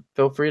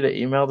 feel free to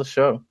email the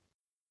show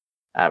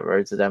at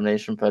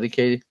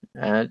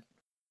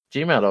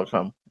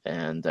roadtodamnation@gmail.com.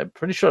 And I'm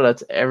pretty sure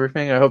that's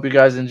everything. I hope you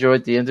guys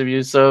enjoyed the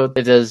interview. So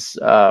if there's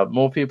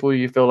more people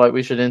you feel like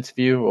we should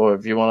interview, or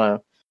if you want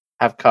to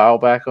have Kyle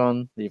back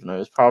on, even though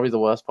it's probably the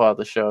worst part of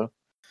the show,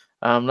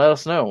 let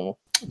us know.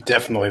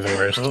 Definitely the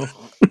worst.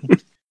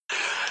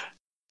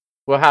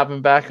 We'll have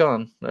him back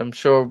on, I'm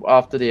sure,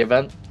 after the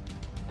event.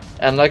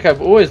 And like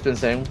I've always been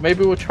saying,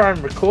 maybe we'll try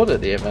and record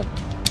at the event.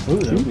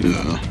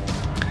 Ooh.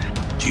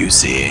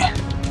 Juicy.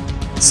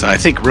 So I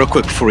think real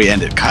quick before we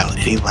end it, Kyle,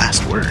 any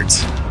last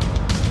words?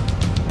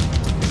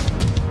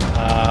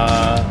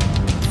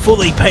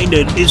 Fully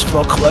painted is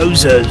for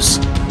closers.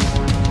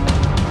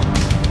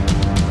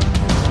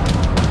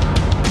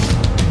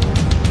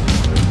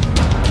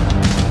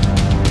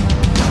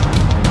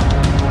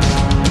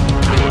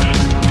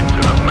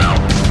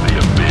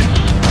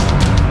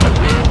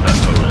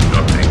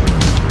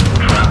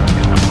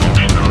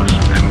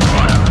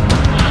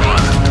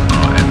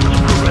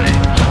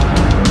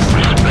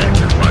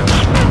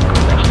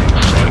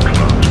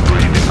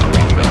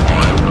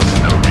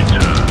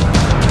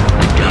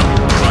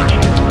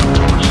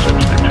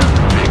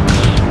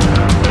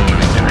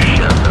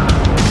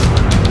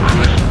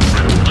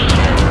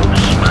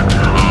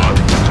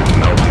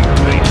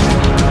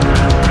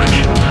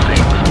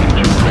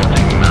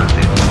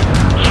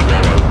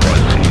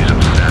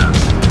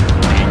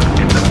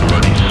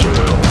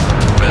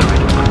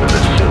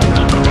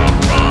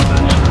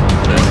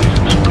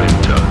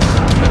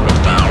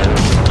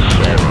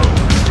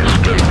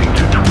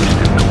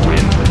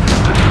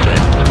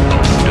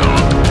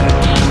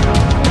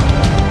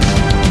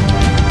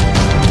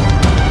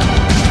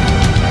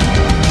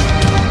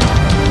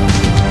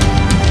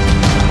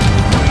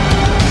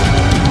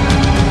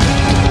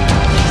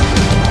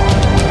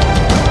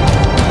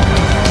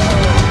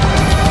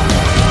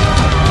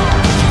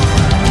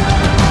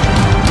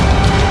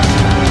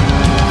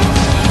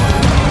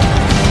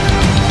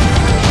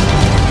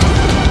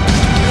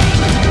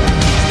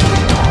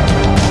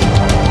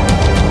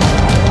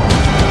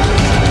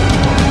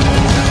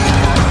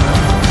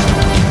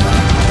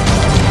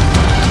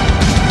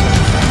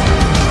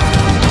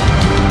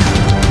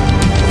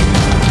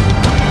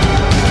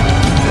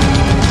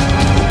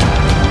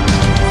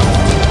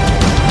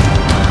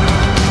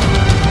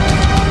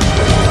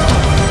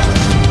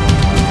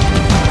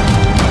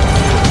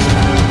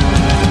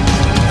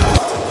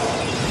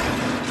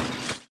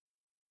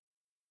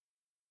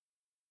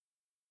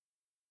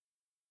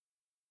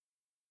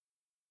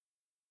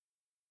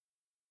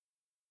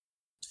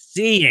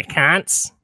 See you, cunts.